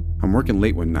 I'm working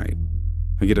late one night.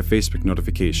 I get a Facebook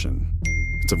notification.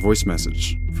 It's a voice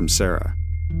message from Sarah.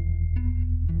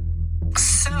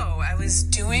 So, I was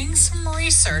doing some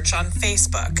research on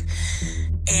Facebook,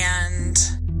 and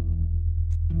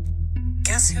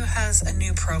guess who has a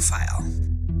new profile?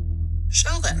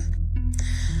 Sheldon.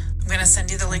 I'm going to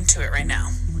send you the link to it right now.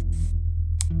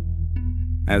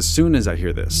 As soon as I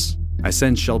hear this, I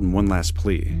send Sheldon one last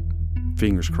plea.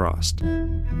 Fingers crossed.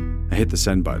 I hit the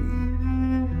send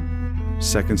button.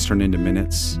 Seconds turn into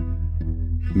minutes.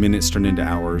 Minutes turn into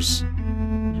hours.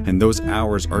 And those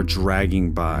hours are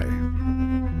dragging by.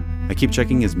 I keep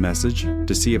checking his message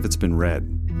to see if it's been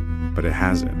read, but it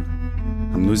hasn't.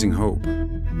 I'm losing hope.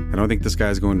 I don't think this guy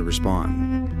is going to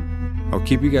respond. I'll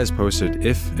keep you guys posted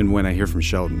if and when I hear from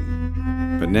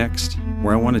Sheldon. But next,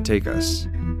 where I want to take us.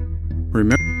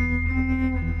 Remember,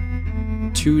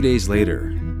 2 days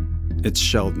later, it's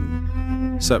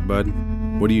Sheldon. Sup, bud?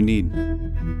 What do you need?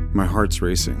 My heart's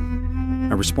racing.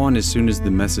 I respond as soon as the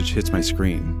message hits my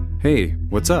screen. Hey,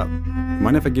 what's up?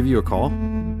 Mind if I give you a call?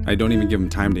 I don't even give him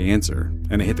time to answer,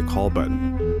 and I hit the call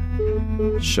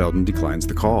button. Sheldon declines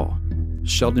the call.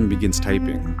 Sheldon begins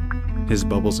typing. His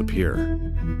bubbles appear.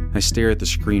 I stare at the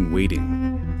screen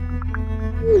waiting.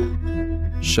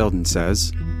 Sheldon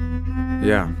says,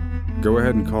 "Yeah, go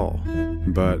ahead and call,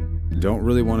 but don't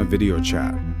really want a video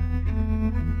chat."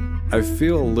 I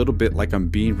feel a little bit like I'm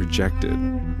being rejected,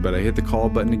 but I hit the call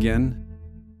button again,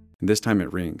 and this time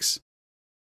it rings.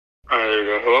 There you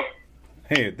go. Hello?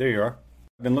 Hey, there you are.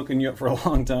 I've been looking you up for a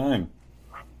long time.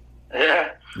 Yeah.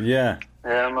 Yeah.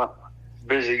 Yeah, I'm a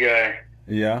busy guy.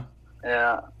 Yeah?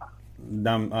 Yeah.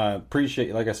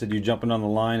 Appreciate, like I said, you jumping on the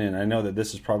line, and I know that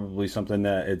this is probably something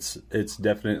that it's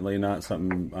definitely not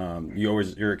something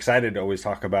you're excited to always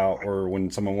talk about, or when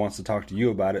someone wants to talk to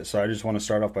you about it. So I just want to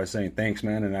start off by saying thanks,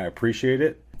 man, and I appreciate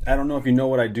it. I don't know if you know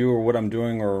what I do or what I'm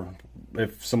doing, or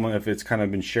if it's kind of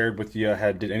been shared with you.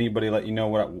 Did anybody let you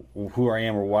know who I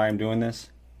am or why I'm doing this?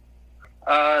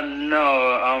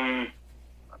 No.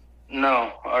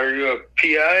 No. Are you a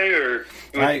PI or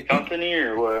with a company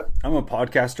or what? I'm a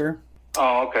podcaster.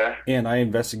 Oh, okay. And I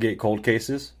investigate cold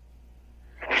cases,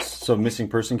 so missing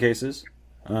person cases.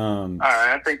 All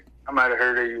right, I think I might have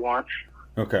heard of you once.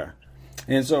 Okay.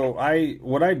 And so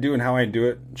what I do and how I do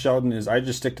it, Sheldon, is I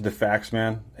just stick to the facts,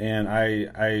 man. And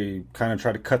I kind of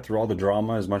try to cut through all the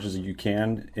drama as much as you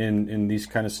can in these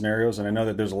kind of scenarios. And I know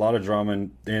that there's a lot of drama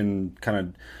in kind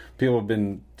of people have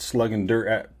been slugging dirt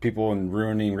at people and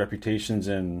ruining reputations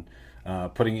and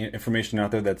putting information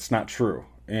out there that's not true.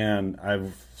 And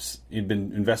I've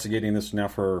been investigating this now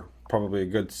for probably a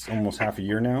good almost half a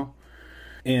year now.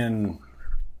 And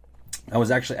I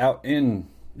was actually out in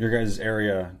your guys'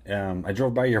 area. I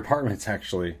drove by your apartments,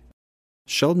 actually.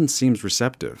 Sheldon seems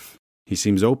receptive. He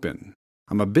seems open.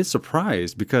 I'm a bit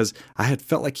surprised because I had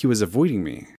felt like he was avoiding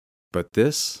me. But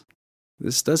this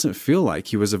doesn't feel like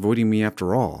he was avoiding me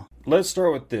after all. Let's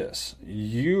start with this.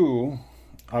 You,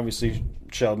 obviously,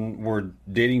 Sheldon, were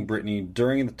dating Brittany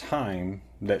during the time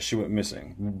that she went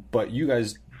missing. But you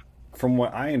guys, from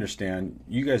what I understand,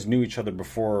 you guys knew each other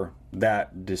before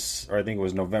that, or I think it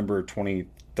was November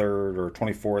 23rd or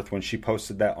 24th when she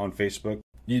posted that on Facebook.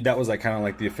 That was kind of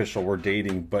like the official we're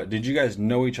dating. But did you guys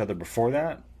know each other before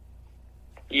that?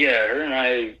 Yeah, her and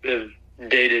I have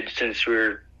dated since we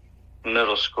were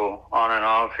middle school, on and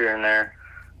off here and there.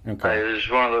 Okay. It was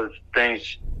one of those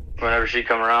things, whenever she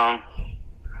come around,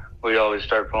 we'd always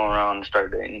start fooling around and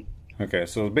start dating. Okay,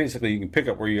 so basically you can pick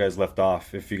up where you guys left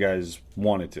off if you guys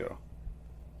wanted to.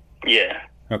 Yeah.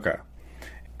 Okay.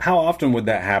 How often would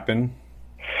that happen?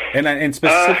 And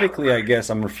specifically, I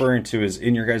guess I'm referring to is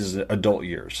in your guys' adult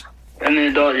years. In the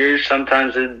adult years,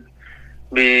 sometimes it'd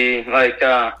be like,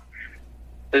 it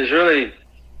was really,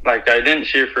 like, I didn't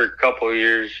see her for a couple of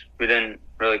years. We didn't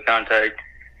really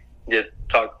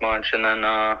talk much, and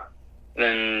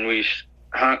then we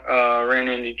ran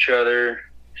into each other,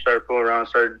 started fooling around,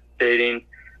 started dating,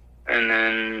 and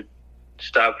then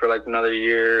stopped for like another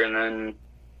year, and then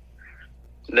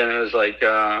it was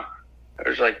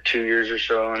like 2 years or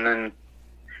so, and then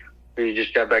we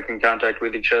just got back in contact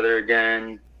with each other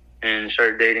again and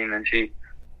started dating. Then she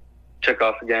took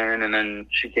off again, and then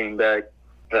she came back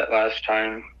that last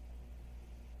time,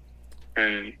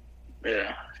 and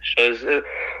yeah, so it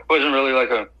wasn't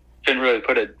really couldn't really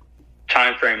put a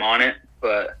time frame on it,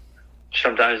 but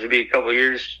sometimes it'd be a couple of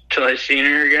years till I seen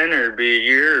her again, or it'd be a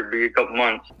year, or it'd be a couple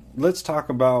months. Let's talk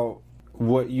about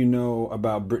what you know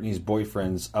about Brittany's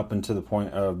boyfriends up until the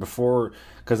point of before,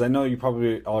 because I know you're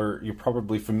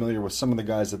probably familiar with some of the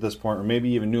guys at this point, or maybe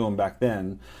even knew them back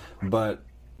then, but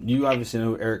you obviously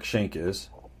know who Eric Shank is.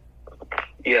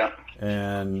 Yeah.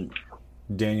 And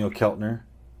Daniel Keltner.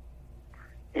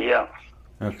 Yeah.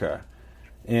 Okay.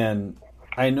 And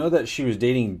I know that she was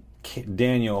dating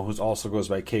Daniel, who also goes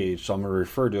by Cage, so I'm going to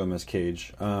refer to him as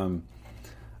Cage.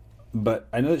 But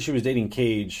I know that she was dating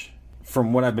Cage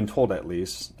from what I've been told at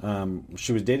least,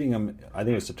 she was dating him, I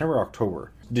think it was September or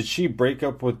October. Did she break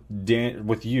up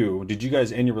with you? Did you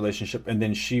guys end your relationship and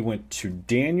then she went to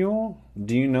Daniel?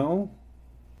 Do you know?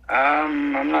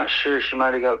 I'm not sure. She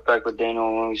might have got back with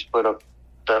Daniel when we split up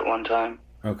that one time.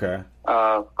 Okay.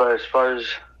 But as far as,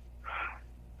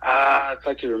 if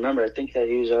I could remember, I think that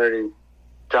he was already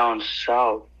down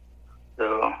south,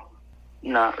 though.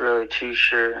 Not really too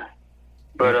sure.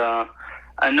 But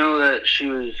I know that she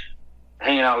was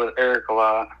hanging out with Eric a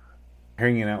lot.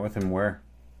 Hanging out with him where?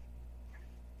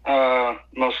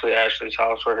 Mostly Ashley's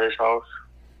house or his house.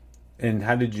 And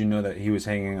how did you know that he was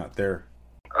hanging out there?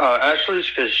 Ashley's,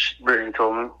 because Brittany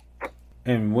told me.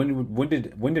 And when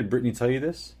did Brittany tell you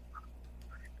this?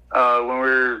 When we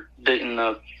were dating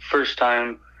the first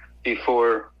time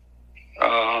before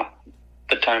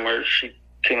the time where she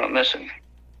came up missing.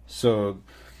 So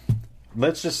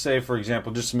let's just say, for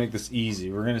example, just to make this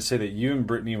easy, we're going to say that you and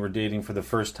Brittany were dating for the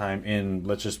first time in,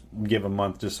 let's just give a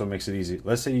month just so it makes it easy.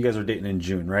 Let's say you guys are dating in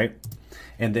June, right?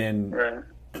 And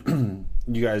then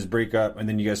you guys break up and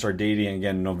then you guys start dating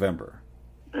again in November.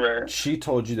 Right. She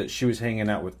told you that she was hanging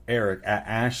out with Eric at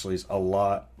Ashley's a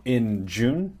lot in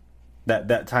June?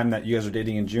 That time that you guys were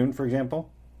dating in June, for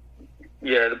example?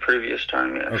 Yeah, the previous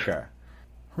time, yes. Okay.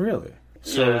 Really?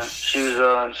 So yeah, she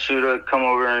would come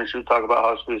over and she would talk about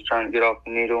how she was trying to get off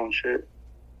the needle and shit.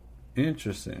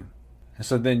 Interesting.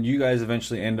 So then you guys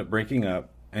eventually end up breaking up,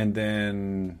 and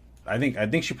then I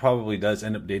think she probably does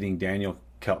end up dating Daniel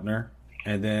Keltner,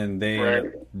 and then they end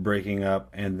up breaking up,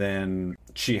 and then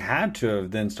she had to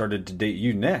have then started to date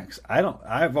you next.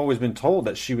 I've always been told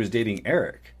that she was dating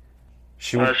Eric.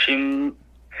 See, now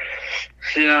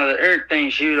the Eric thing,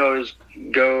 she would always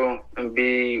go and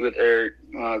be with Eric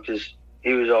because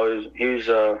he was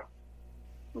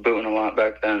booting a lot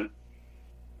back then.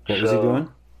 What was he doing?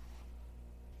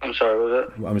 I'm sorry,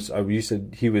 what was that? You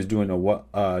said he was doing what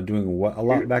a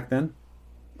lot back then?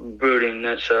 Booting,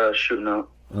 that's shooting up.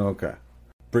 Okay.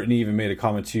 Brittany even made a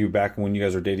comment to you back when you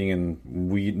guys were dating,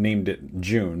 and we named it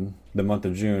June, the month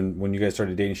of June, when you guys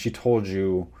started dating. She told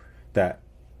you that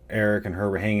Eric and her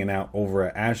were hanging out over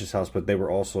at Ashley's house, but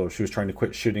she was trying to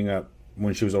quit shooting up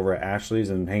when she was over at Ashley's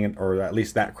and hanging, or at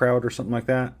least that crowd or something like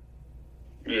that.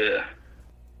 Yeah.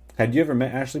 Had you ever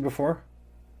met Ashley before?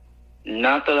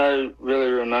 Not that I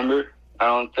really remember. I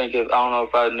don't know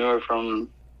if I knew her from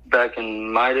back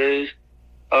in my days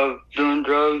of doing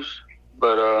drugs,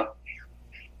 but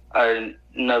I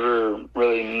never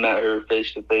really met her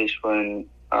face to face when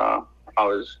I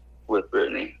was with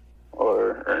Brittany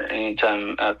or any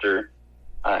time after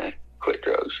I quit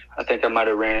drugs. I think I might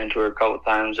have ran into her a couple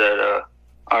times at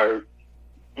our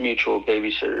mutual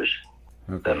babysitters.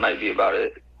 Okay. That might be about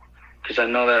it. Because I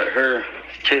know that her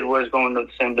kid was going to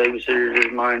the same babysitters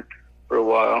as mine for a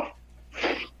while.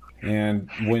 And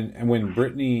when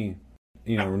Brittany,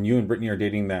 when you and Brittany are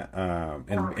dating that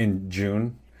in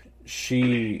June,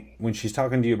 when she's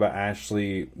talking to you about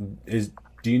Ashley,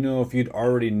 do you know if you'd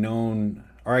already known,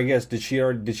 or I guess did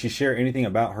she share anything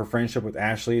about her friendship with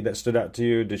Ashley that stood out to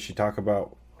you? Did she talk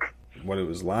about what it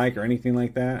was like or anything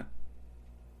like that?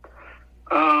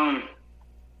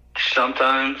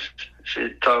 Sometimes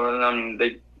she'd talk with them.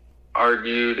 They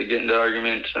argue, they get into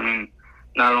arguments. I mean,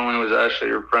 not only was Ashley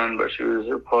her friend, but she was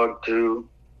her plug to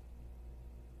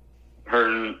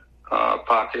her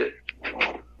pocket.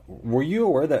 Were you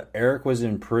aware that Eric was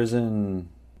in prison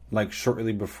like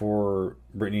shortly before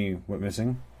Brittany went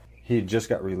missing? He had just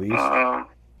got released. I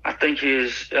don't think he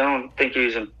was in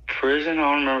prison. I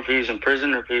don't remember if he was in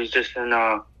prison or if he was just in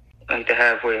like the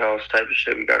halfway house type of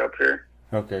shit we got up here.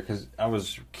 Okay, because I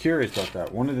was curious about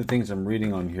that. One of the things I'm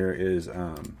reading on here is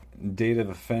date of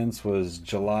offense was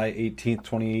July 18th,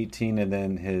 2018, and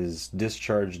then his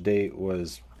discharge date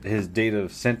his date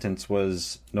of sentence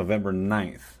was November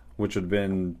 9th, which would have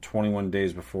been 21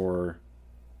 days before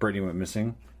Brittany went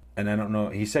missing. And I don't know,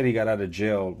 he said he got out of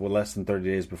jail less than 30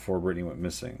 days before Brittany went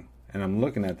missing. And I'm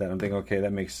looking at that, I'm thinking, okay,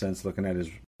 that makes sense looking at his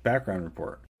background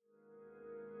report.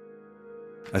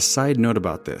 A side note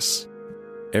about this.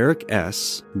 Eric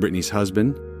S., Brittany's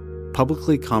husband,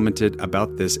 publicly commented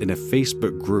about this in a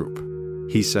Facebook group.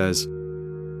 He says,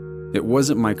 "It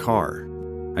wasn't my car.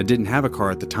 I didn't have a car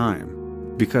at the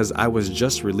time. Because I was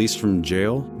just released from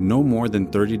jail no more than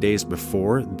 30 days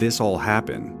before this all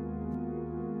happened."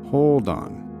 Hold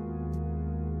on.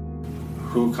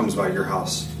 Who comes by your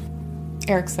house?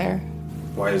 Eric's there.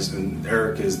 Why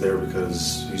Eric is there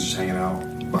because he's just hanging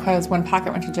out? Because when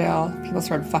Pocket went to jail, people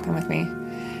started fucking with me.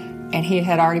 And he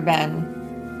had already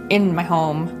been in my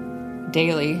home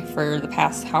daily for the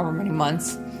past however many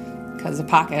months because of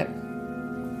Pocket.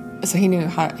 So he knew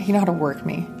how to work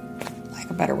me. Like,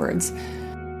 of better words.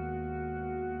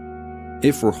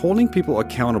 If we're holding people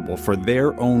accountable for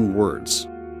their own words,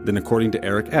 then according to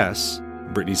Eric S.,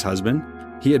 Brittany's husband,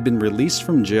 he had been released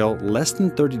from jail less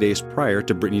than 30 days prior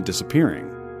to Brittany disappearing.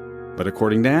 But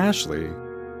according to Ashley,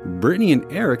 Brittany and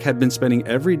Eric had been spending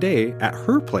every day at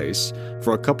her place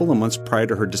for a couple of months prior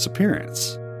to her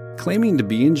disappearance. Claiming to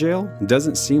be in jail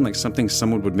doesn't seem like something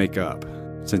someone would make up,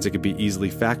 since it could be easily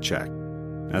fact-checked.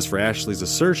 As for Ashley's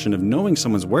assertion of knowing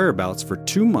someone's whereabouts for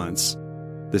 2 months,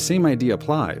 the same idea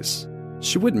applies.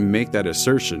 She wouldn't make that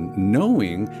assertion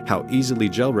knowing how easily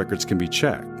jail records can be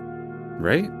checked,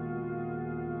 right?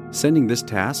 Sending this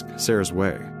task Sarah's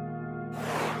way.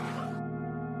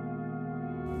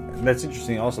 That's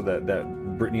interesting also that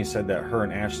Brittany said that her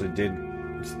and Ashley did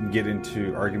get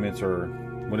into arguments or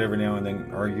whatever now and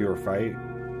then, argue or fight.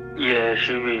 Yeah,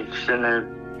 she'd be sitting there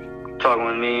talking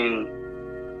with me and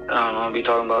I don't know, be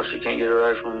talking about she can't get her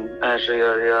right from Ashley,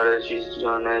 yada yada, she's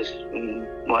doing this and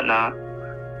whatnot.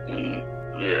 And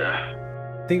yeah.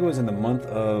 I think it was in the month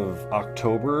of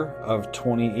October of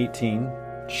 2018.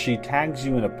 She tags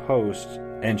you in a post,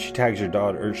 and she tags your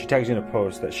daughter, or she tags you in a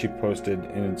post that she posted,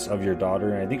 and it's of your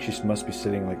daughter, and I think she must be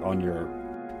sitting like on your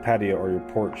patio or your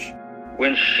porch.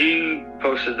 When she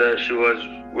posted that, she was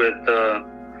with,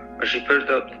 when she put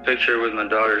up the picture with my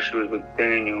daughter, she was with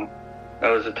Daniel. That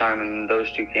was the time when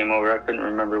those two came over. I couldn't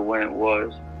remember when it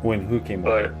was. When who came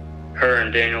over? But her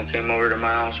and Daniel came over to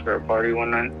my house for a party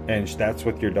one night. And that's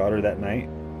with your daughter that night?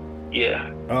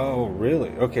 Yeah. Oh,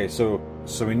 really? Okay, so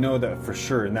we know that for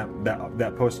sure in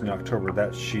that post in October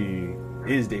that she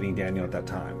is dating Daniel at that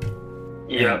time.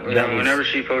 Yeah, whenever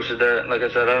she posted that, like I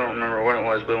said, I don't remember when it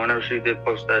was, but whenever she did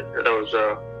post that, that was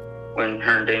when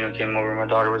her and Daniel came over. My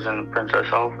daughter was in the princess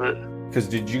outfit.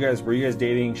 Because were you guys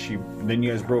dating? Then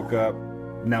you guys broke up.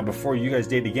 Now, before you guys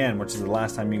date again, which is the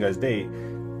last time you guys date,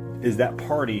 is that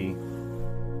party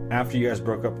after you guys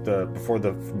broke up before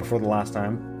the last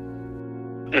time?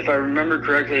 If I remember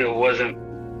correctly, it wasn't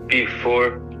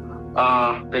before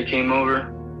they came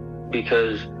over,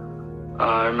 because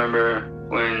I remember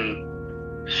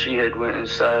when she had went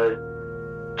inside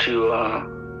to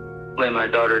lay my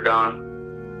daughter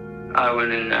down, I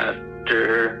went in after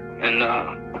her and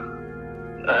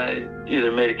I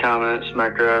either made a comment,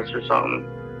 smacked her ass or something.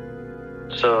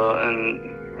 So,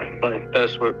 and like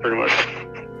that's what pretty much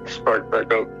sparked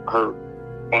back up her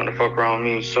wanting to fuck around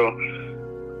with me. So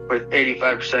with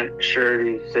 85%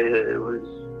 surety, say that it was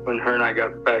when her and I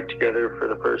got back together for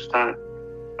the first time.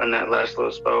 And that last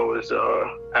little spell was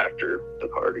after the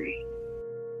party.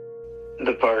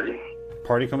 The party.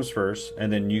 Party comes first,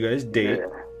 and then you guys date,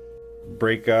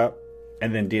 break up,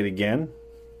 and then date again?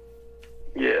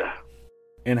 Yeah.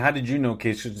 And how did you know,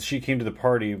 Case? She came to the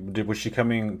party. Was she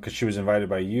coming because she was invited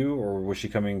by you, or was she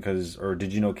coming or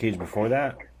did you know Cage before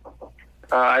that?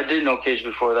 I did know Cage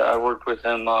before that. I worked with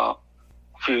him a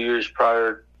few years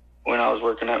prior when I was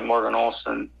working at Morgan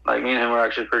Olson. Like, me and him were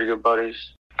actually pretty good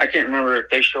buddies. I can't remember if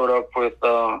they showed up with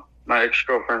my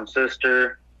ex-girlfriend's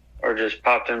sister or just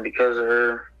popped in because of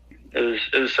her. It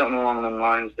was something along them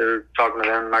lines. They were talking to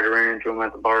them. Might have ran into them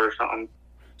at the bar or something.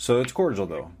 So it's cordial,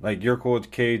 though. Like, you're cool with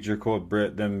Cage, you're cool with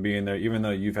Britt, them being there, even though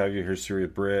you've had your history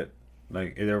with Britt.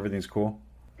 Like, everything's cool?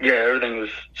 Yeah, everything was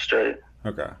straight.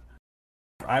 Okay.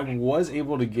 I was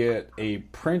able to get a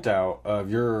printout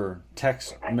of your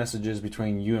text messages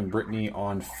between you and Brittany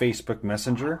on Facebook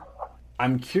Messenger.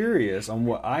 I'm curious on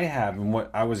what I have and what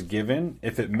I was given,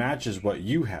 if it matches what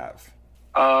you have.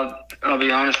 I'll be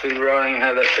honest with you, bro. I don't even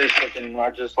have that Facebook anymore.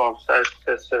 I just lost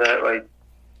access to that, like,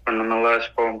 when my last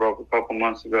phone broke a couple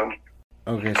months ago.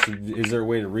 Okay, so is there a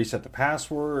way to reset the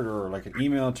password or like an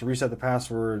email to reset the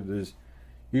password? There's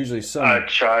usually some. I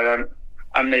tried.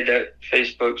 I made that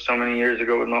Facebook so many years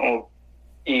ago with my old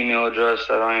email address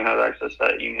that I don't have access to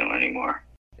that email anymore.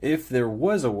 If there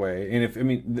was a way,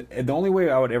 and the only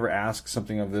way I would ever ask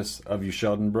something of you,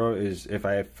 Sheldon, bro, is if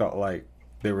I felt like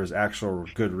there was actual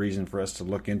good reason for us to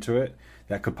look into it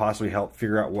that could possibly help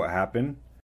figure out what happened.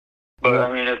 But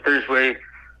I mean, if there's a way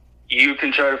you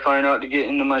can try to find out to get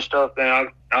into my stuff, then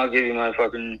I'll give you my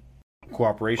fucking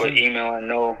cooperation. What email I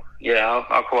know. Yeah,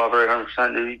 I'll cooperate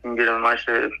 100%. Dude, you can get in my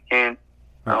shit if you can.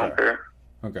 I don't care.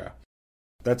 Okay,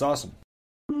 that's awesome.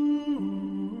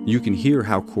 You can hear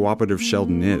how cooperative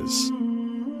Sheldon is.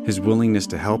 His willingness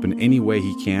to help in any way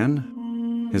he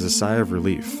can is a sigh of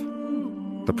relief.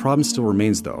 The problem still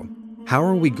remains, though. How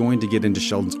are we going to get into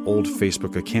Sheldon's old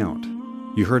Facebook account?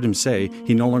 You heard him say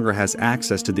he no longer has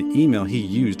access to the email he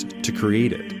used to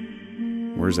create it.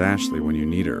 Where's Ashley when you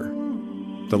need her?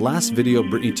 The last video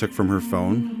Brittany took from her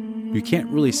phone, you can't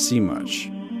really see much.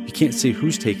 You can't see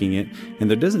who's taking it, and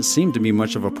there doesn't seem to be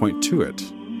much of a point to it.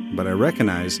 but I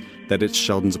recognize that it's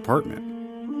Sheldon's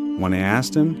apartment. When I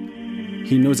asked him,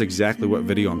 he knows exactly what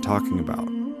video I'm talking about.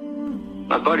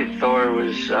 My buddy Thor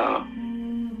was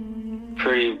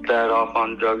pretty bad off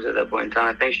on drugs at that point in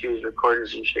time. I think she was recording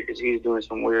some shit because he was doing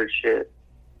some weird shit.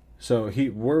 So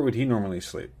where would he normally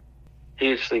sleep? He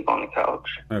would sleep on the couch.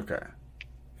 Okay.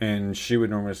 And she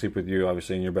would normally sleep with you,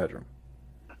 obviously, in your bedroom?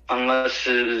 Unless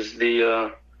it was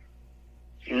the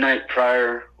night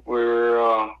prior, we were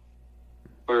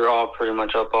all pretty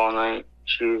much up all night.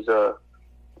 She was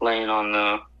laying on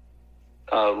the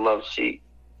love seat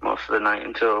most of the night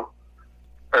until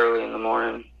early in the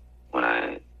morning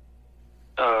when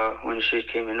she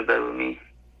came into bed with me.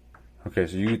 Okay,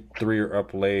 so you three are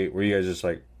up late. Were you guys just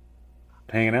like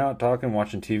hanging out, talking,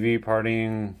 watching TV,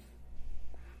 partying?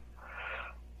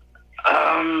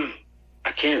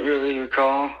 I can't really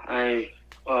recall. I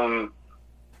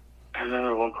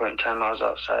remember at one point in time I was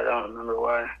outside. I don't remember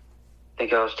why. I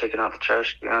think I was taking out the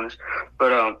trash, to be honest.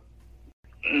 But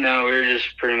no, we were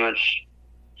just pretty much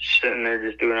sitting there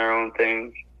just doing our own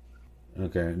thing.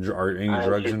 Okay. Are any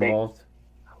drugs involved?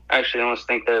 Actually, I almost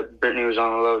think that Brittany was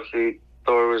on the love seat,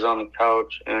 Thor was on the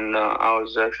couch, and I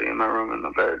was actually in my room in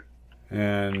the bed.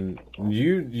 And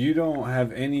you don't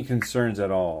have any concerns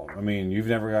at all. I mean, you've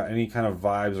never got any kind of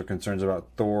vibes or concerns about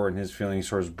Thor and his feelings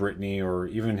towards Brittany, or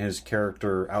even his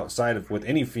character outside of with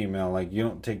any female. Like, you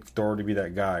don't take Thor to be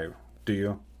that guy, do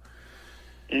you?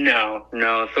 No.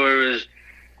 Thor was...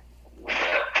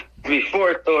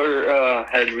 Before Thor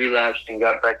had relapsed and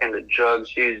got back into drugs,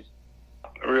 he was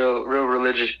a real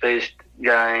religious-based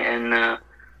guy, and I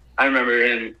remember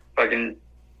him fucking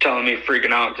telling me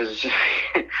freaking out because him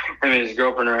and his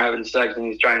girlfriend are having sex and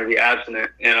he's trying to be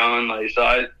abstinent, and like,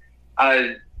 so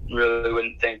I really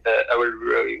wouldn't think that,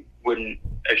 wouldn't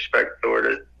expect Thor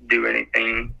to do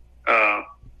anything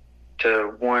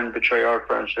to, one, betray our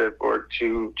friendship, or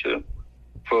two, to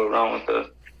fool around with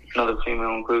another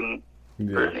female, including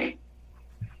Brittany.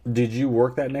 Did you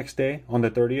work that next day on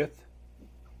the 30th?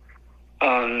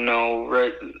 No,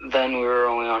 right then we were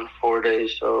only on 4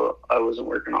 days, so I wasn't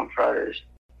working on Fridays.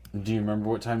 Do you remember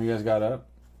what time you guys got up?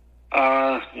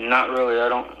 Not really. I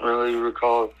don't really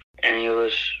recall if any of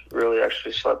us really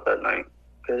actually slept that night.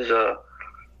 Because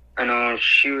I know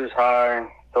she was high,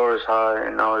 Thor was high,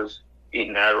 and I was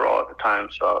eating Adderall at the time,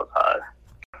 so I was high.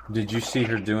 Did you see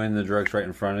her doing the drugs right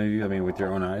in front of you? I mean, with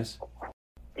your own eyes?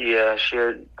 Yeah, she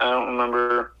had, I don't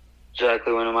remember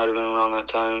exactly when, it might have been around that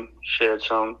time. She had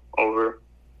some over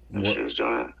when she was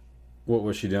doing it. What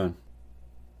was she doing?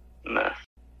 Meth.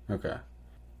 Okay.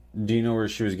 Do you know where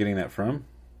she was getting that from?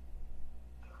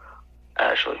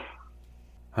 Ashley.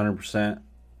 100%?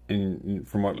 And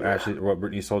from what what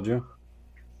Brittany told you?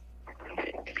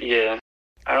 Yeah.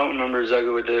 I don't remember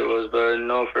exactly what day it was, but I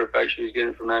know for a fact she was getting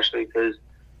it from Ashley because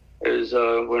it was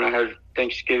when I had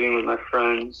Thanksgiving with my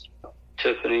friends,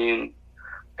 Tiffany and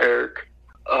Eric.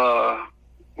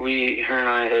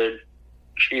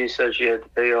 She said she had to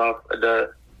pay off a debt,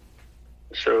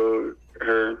 so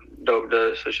her dope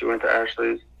debt, so she went to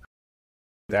Ashley's.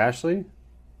 Ashley?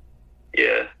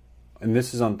 Yeah. And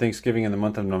this is on Thanksgiving in the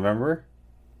month of November?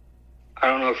 I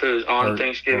don't know if it was on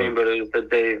Thanksgiving, but it was the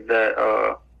day that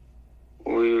I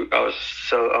was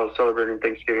celebrating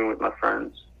Thanksgiving with my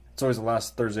friends. It's always the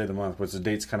last Thursday of the month, which the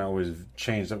dates kind of always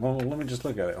change. Well, let me just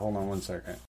look at it. Hold on one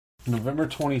second. November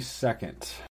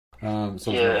 22nd.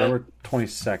 November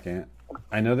 22nd.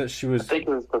 I know that she was... I think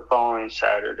it was the following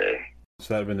Saturday.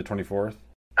 So that would have been the 24th?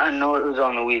 I know it was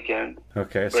on the weekend.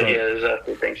 Okay, but yeah, it was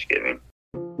after Thanksgiving.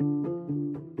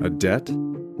 A debt?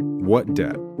 What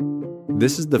debt?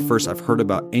 This is the first I've heard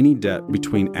about any debt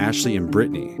between Ashley and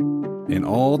Brittany. In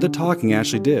all the talking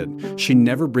Ashley did, she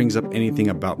never brings up anything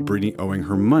about Brittany owing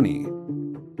her money.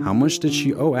 How much did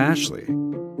she owe Ashley?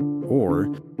 Or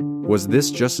was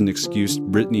this just an excuse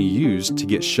Brittany used to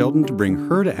get Sheldon to bring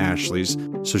her to Ashley's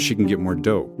so she can get more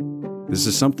dope? This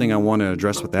is something I want to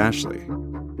address with Ashley.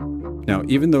 Now,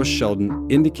 even though Sheldon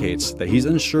indicates that he's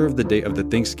unsure of the date of the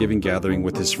Thanksgiving gathering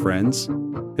with his friends,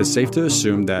 it's safe to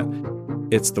assume that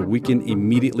it's the weekend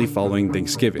immediately following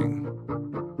Thanksgiving.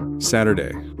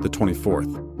 Saturday, the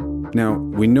 24th. Now,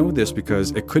 we know this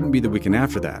because it couldn't be the weekend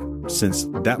after that, since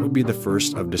that would be the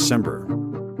 1st of December.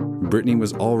 Brittany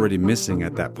was already missing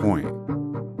at that point.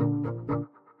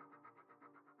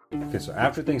 Okay, so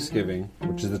after Thanksgiving,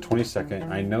 which is the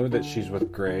 22nd, I know that she's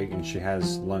with Greg and she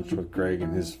has lunch with Greg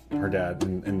and her dad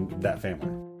and that family.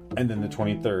 And then the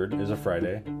 23rd is a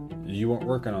Friday. You weren't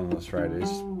working on those Fridays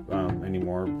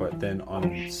anymore, but then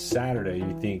on Saturday,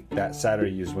 you think that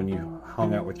Saturday is when you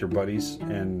hung out with your buddies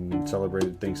and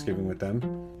celebrated Thanksgiving with them?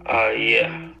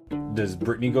 Yeah. Does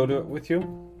Brittany go to it with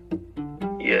you?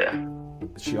 Yeah.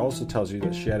 She also tells you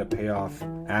that she had to pay off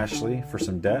Ashley for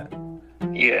some debt?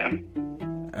 Yeah.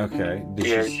 Okay. Did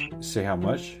she say how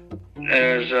much?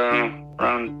 It was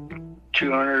around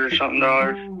 $200 or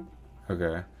something.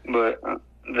 Okay. But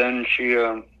then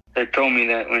they told me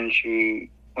that when she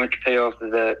went to pay off the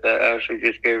debt, that Ashley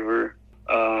just gave her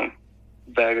a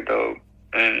bag of dope.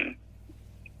 And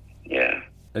yeah.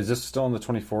 Is this still on the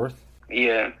 24th?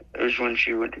 Yeah, it was when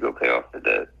she went to go pay off the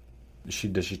debt.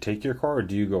 Does she take your car, or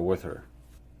do you go with her?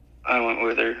 I went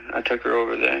with her. I took her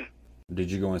over there. Did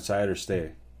you go inside or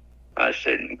stay? I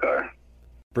stayed in the car.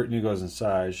 Brittany goes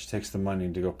inside. She takes the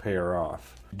money to go pay her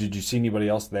off. Did you see anybody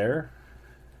else there?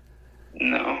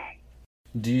 No.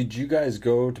 Did you guys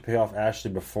go to pay off Ashley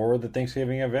before the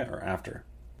Thanksgiving event or after?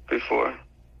 Before.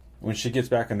 When she gets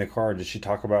back in the car, did she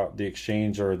talk about the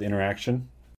exchange or the interaction?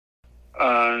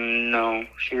 No.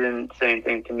 She didn't say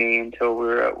anything to me until we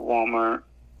were at Walmart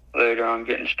later on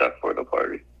getting stuff for the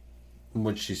party.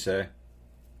 What'd she say?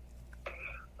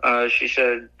 She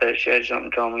said that she had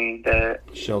something to tell me that...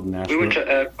 Sheldon Ashley? We went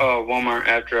to Walmart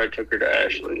after I took her to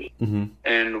Ashley's. Mm-hmm.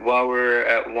 And while we were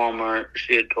at Walmart,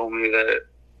 she had told me that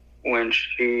when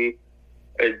she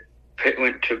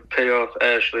went to pay off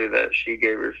Ashley, that she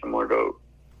gave her some more dope.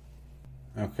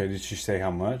 Okay, did she say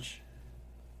how much?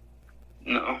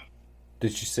 No.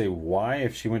 Did she say why?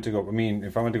 If she went to go... I mean,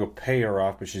 if I went to go pay her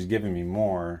off, but she's giving me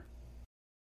more...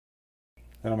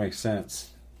 That don't make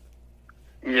sense.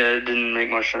 Yeah, it didn't make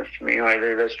much sense to me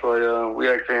either. That's why we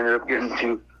actually ended up getting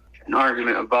into an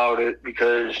argument about it,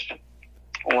 because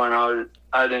when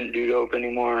I didn't do dope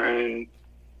anymore, and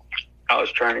I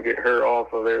was trying to get her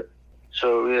off of it.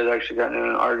 So we had actually gotten in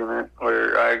an argument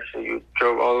where I actually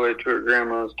drove all the way to her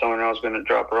grandma's, telling her I was going to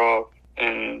drop her off.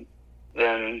 And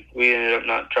then we ended up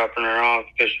not dropping her off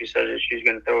because she said that she was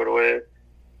going to throw it away.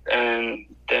 And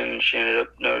then she ended up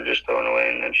just throwing it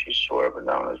away, and then she swore up and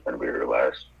down it was going to be her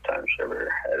last time she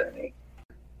ever had any.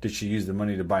 Did she use the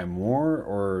money to buy more,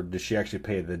 or did she actually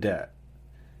pay the debt?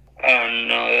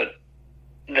 No,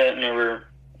 that never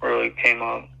really came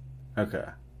up. Okay.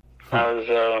 I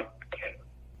was,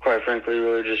 quite frankly,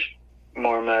 really just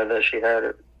more mad that she had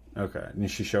it. Okay. And did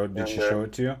she show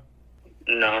it to you?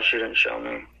 No, she didn't show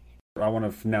me. I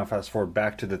want to now fast forward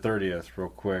back to the 30th real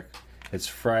quick. It's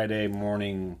Friday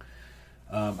morning.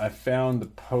 I found the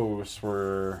post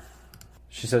where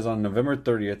she says on November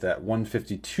 30th at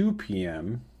 1:52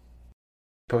 p.m.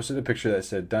 posted a picture that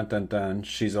said, dun dun dun,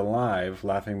 she's alive,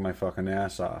 laughing my fucking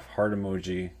ass off. Heart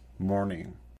emoji,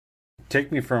 morning. Take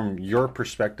me from your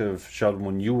perspective, Sheldon.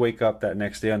 When you wake up that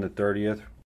next day on the 30th,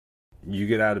 you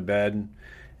get out of bed.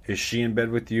 Is she in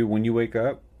bed with you when you wake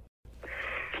up?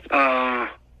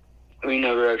 We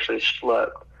never actually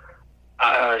slept.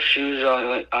 She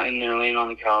was in there laying on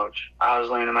the couch. I was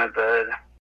laying in my bed.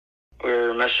 We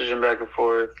were messaging back and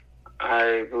forth.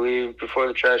 I believe before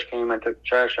the trash came, I took the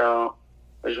trash out.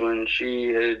 It was when she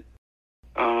had,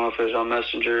 I don't know if it was on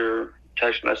Messenger or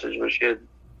text message, but she had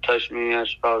touched me,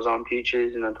 asked if I was on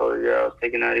Peaches, and I told her, yeah, I was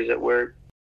taking Natty's at work.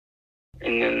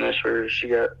 And then that's where she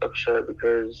got upset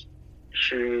because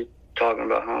she was talking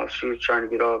about how she was trying to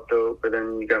get off dope, but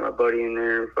then you got my buddy in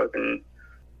there fucking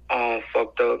all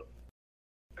fucked up.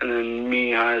 And then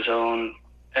me, eyes on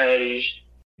Addie's.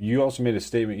 You also made a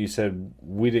statement. You said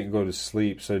we didn't go to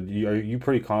sleep. So are you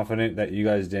pretty confident that you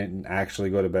guys didn't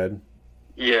actually go to bed?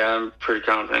 Yeah, I'm pretty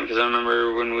confident because I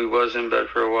remember when we was in bed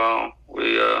for a while,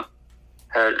 we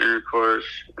had intercourse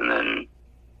and then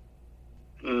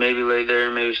maybe lay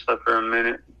there, maybe slept for a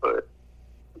minute, but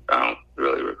I don't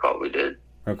really recall we did.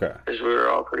 Okay. Because we were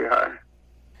all pretty high.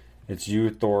 It's you,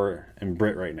 Thor, and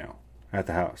Britt right now at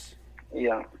the house.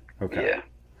 Yeah. Okay. Yeah.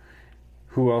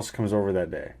 Who else comes over that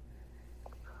day?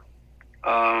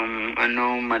 I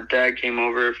know my dad came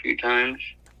over a few times.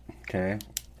 Okay.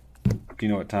 Do you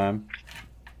know what time?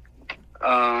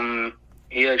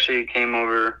 He actually came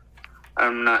over.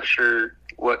 I'm not sure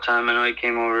what time. I know he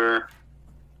came over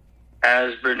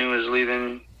as Brittany was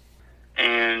leaving,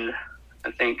 and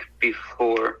I think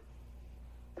before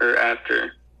or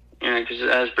after. Because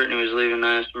as Brittany was leaving,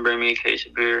 I asked him to bring me a case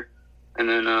of beer, and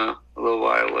then a little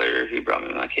while later, he brought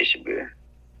me my case of beer.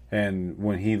 And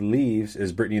when he leaves,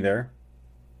 is Brittany there?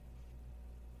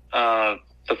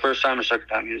 The first time or second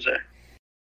time he was there.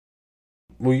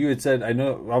 Well, you had said,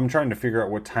 I'm trying to figure out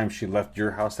what time she left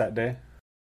your house that day.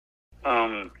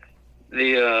 I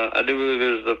do believe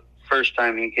it was the first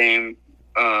time he came,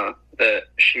 that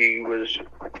she was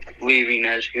leaving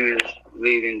as he was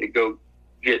leaving to go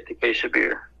get the case of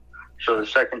beer. So the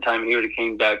second time he would have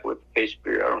came back with the case of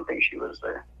beer, I don't think she was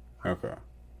there. Okay.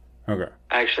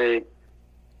 Actually,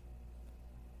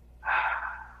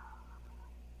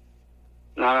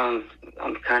 Now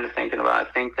I'm kind of thinking about it.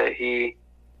 I think that he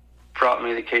brought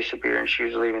me the case of beer and she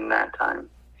was leaving that time.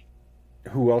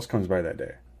 Who else comes by that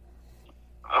day?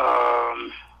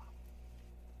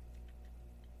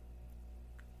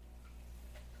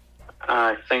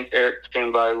 I think Eric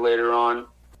came by later on.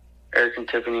 Eric and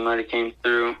Tiffany might have came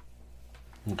through.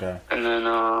 Okay. And then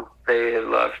they had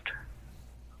left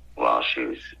while she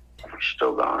was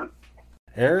still gone.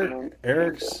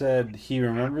 Eric said he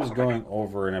remembers going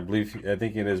over, and I believe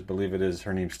it is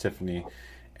her name's Tiffany.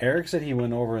 Eric said he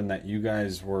went over and that you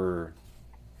guys were,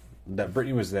 that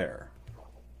Brittany was there.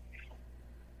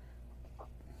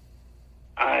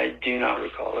 I do not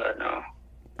recall that, no.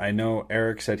 I know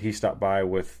Eric said he stopped by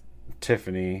with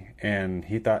Tiffany, and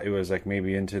he thought it was like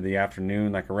maybe into the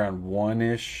afternoon, like around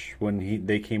 1-ish when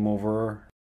they came over.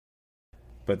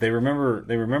 But they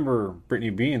remember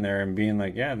Brittany being there and being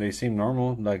like, yeah, they seem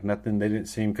normal, like nothing. They didn't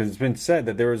seem, because it's been said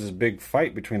that there was this big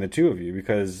fight between the two of you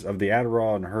because of the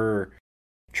Adderall and her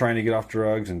trying to get off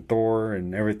drugs and Thor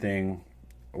and everything.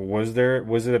 Was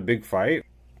it a big fight?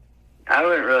 I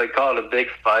wouldn't really call it a big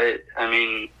fight. I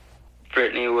mean,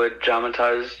 Brittany would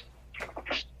dramatize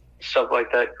stuff like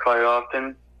that quite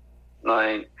often,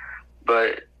 but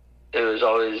it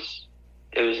was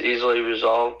easily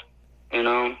resolved, you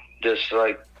know. Just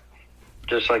like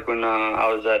when I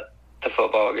was at the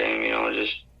football game, you know,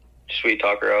 just sweet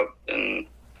talk her up and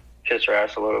kiss her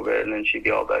ass a little bit, and then she'd be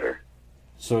all better.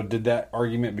 So did that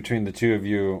argument between the two of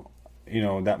you, you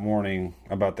know, that morning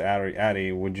about the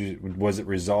Addy, was it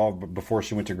resolved before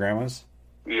she went to Grandma's?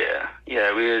 Yeah,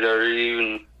 we had already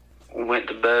even went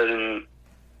to bed and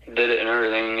did it and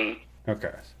everything.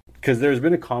 Okay. Because there's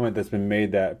been a comment that's been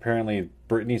made that apparently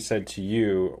Brittany said to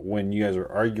you when you guys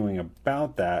were arguing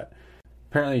about that,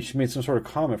 apparently she made some sort of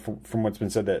comment from what's been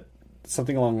said, that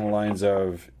something along the lines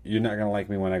of, you're not going to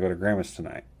like me when I go to Grandma's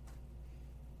tonight.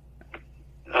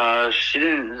 She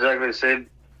didn't exactly say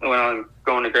when I'm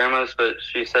going to Grandma's, but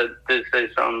she did say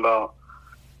something about,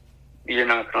 you're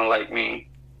not going to like me.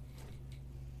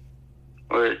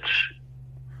 Which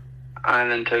I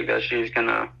then took that she was going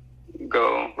to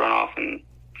go run off and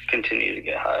continue to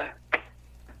get high.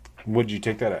 What did you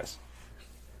take that as?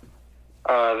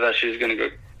 That she was going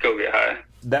to go get high.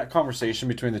 That conversation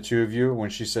between the two of you,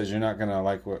 when she says you're not gonna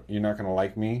like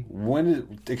me.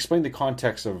 Explain the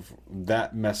context of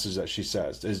that message that she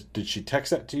says. Did she text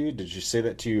that to you? Did she say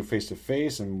that to you face to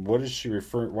face? And what does she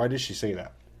refer? Why did she say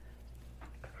that?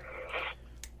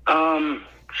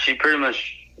 She pretty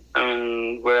much. I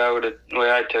mean, way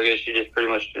I took it, she just pretty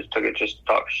much just took it just to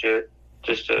talk shit,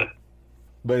 just to.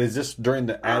 But is this during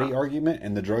the Addy argument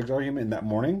and the drugs argument in that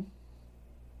morning?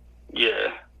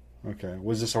 Yeah. Okay.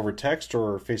 Was this over text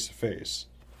or face to face?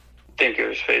 I think it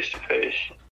was face to face.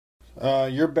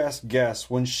 Your best guess,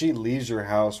 when she leaves your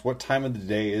house, what time of the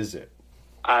day is it?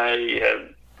 I have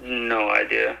no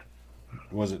idea.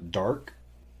 Was it dark?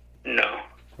 No.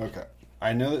 Okay.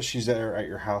 I know that she's there at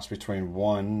your house between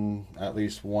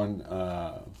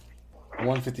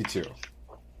 1:52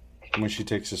 when she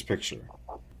takes this picture.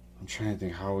 I'm trying to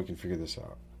think how we can figure this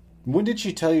out. When did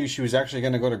she tell you she was actually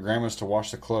going to go to Grandma's to wash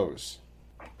the clothes?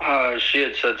 She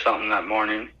had said something that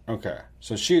morning. Okay.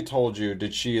 So she had told you,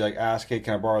 did she like ask, hey,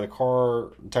 can I borrow the car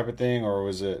type of thing? Or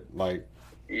was it like...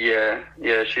 Yeah.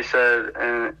 She said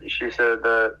that she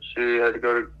had to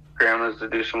go to Grandma's to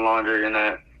do some laundry and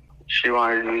that she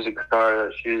wanted to use a car,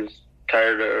 that she's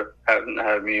tired of having to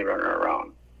have me running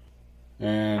around.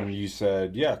 And you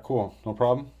said, yeah, cool. No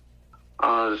problem?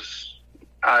 I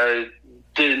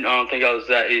don't think I was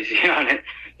that easy on it,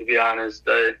 to be honest.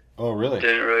 Oh, really?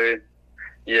 Didn't really.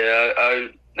 Yeah,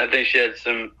 I think she had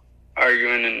some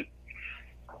arguing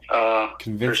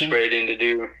and persuading to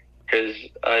do, because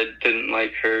I didn't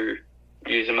like her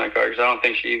using my car, because I don't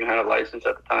think she even had a license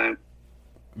at the time.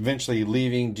 Eventually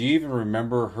leaving, do you even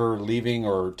remember her leaving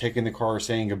or taking the car or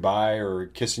saying goodbye or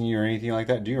kissing you or anything like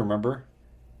that? Do you remember?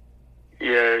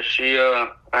 Yeah,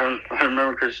 I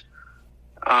remember because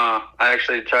I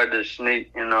actually tried to sneak,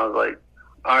 and I was like,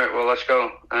 all right, well, let's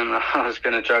go. And I was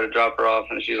going to try to drop her off,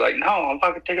 and she's like, no, I'm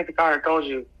fucking taking the car, I told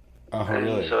you. Oh,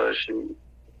 really? So she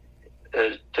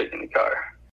is taking the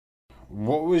car.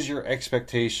 What was your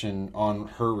expectation on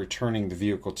her returning the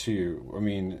vehicle to you? I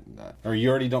mean, or you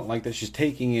already don't like that she's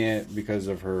taking it because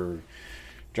of her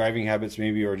driving habits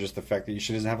maybe, or just the fact that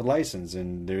she doesn't have a license,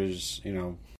 and there's,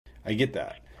 I get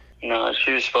that. No,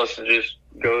 she was supposed to just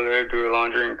go there, do her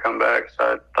laundry, and come back,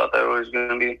 so I thought that was going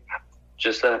to be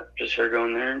just that, just her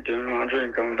going there, doing laundry,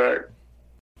 and coming back.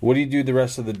 What do you do the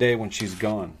rest of the day when she's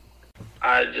gone?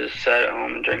 I just sat at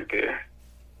home and drank beer.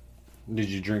 Did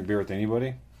you drink beer with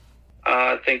anybody?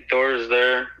 I think Thor's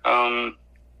there.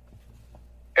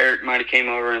 Eric might have came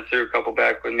over and threw a couple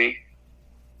back with me.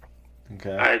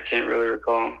 Okay. I can't really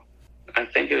recall. I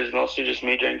think it was mostly just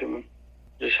me drinking,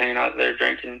 just hanging out there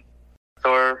drinking.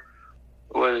 Thor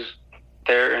was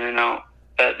there in and out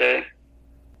that day,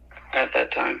 at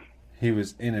that time. He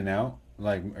was in and out?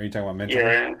 Like, are you talking about mentally?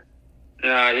 Yeah.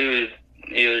 No, he would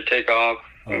either take off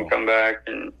and come back.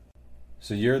 And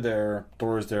so you're there,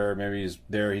 Thor's there, maybe he's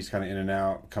there, he's kind of in and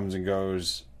out, comes and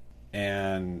goes.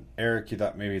 And Eric, you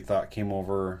thought came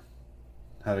over,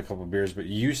 had a couple of beers, but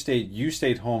you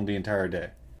stayed home the entire day.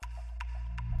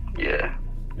 Yeah.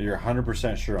 You're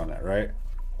 100% sure on that, right?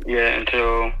 Yeah,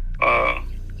 until I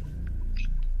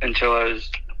was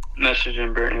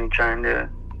messaging Brittany trying to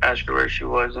ask her where she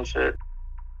was and shit.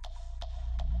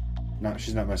 No,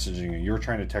 she's not messaging you. You were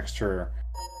trying to text her,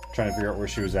 trying to figure out where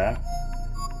she was at?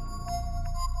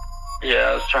 Yeah,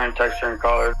 I was trying to text her and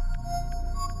call her.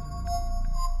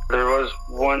 There was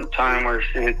one time where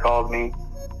she had called me.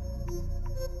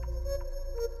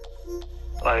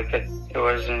 Like, it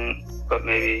wasn't but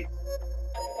maybe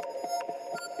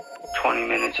 20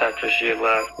 minutes after she had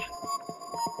left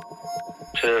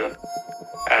to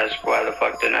ask why the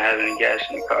fuck didn't I have any gas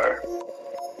in the car.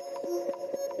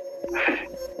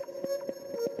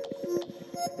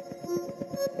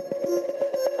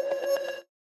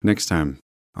 Next time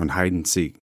on Hide and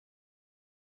Seek.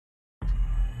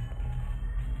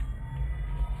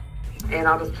 And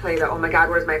I'll just tell you that, oh my God,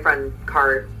 where's my friend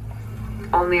card?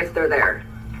 Only if they're there.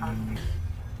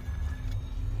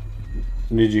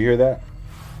 Did you hear that?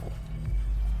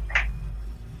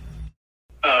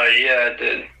 Yeah, I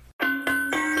did.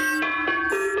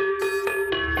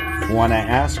 When I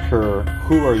ask her,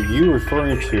 who are you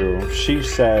referring to, she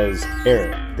says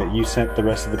Eric, that you sent the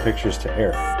rest of the pictures to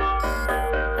Eric.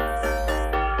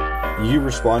 You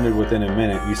responded within a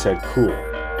minute, you said, cool.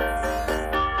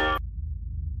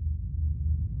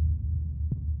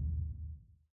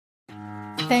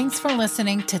 Thanks for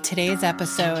listening to today's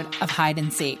episode of Hide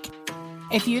and Seek.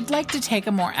 If you'd like to take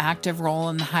a more active role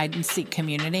in the Hide and Seek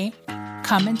community,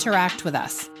 come interact with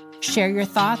us. Share your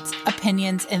thoughts,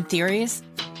 opinions, and theories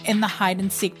in the Hide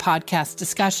and Seek Podcast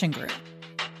Discussion Group.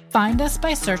 Find us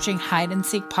by searching Hide and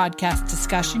Seek Podcast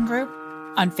Discussion Group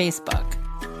on Facebook.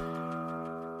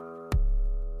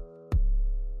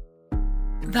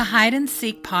 The Hide and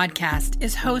Seek Podcast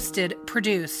is hosted,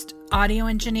 produced, audio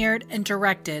engineered, and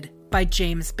directed by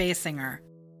James Basinger.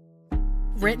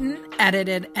 Written,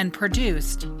 edited, and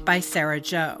produced by Sarah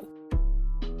Joe.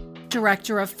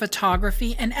 Director of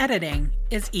Photography and Editing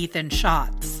is Ethan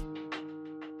Schatz.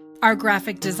 Our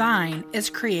graphic design is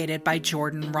created by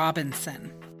Jordan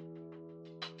Robinson.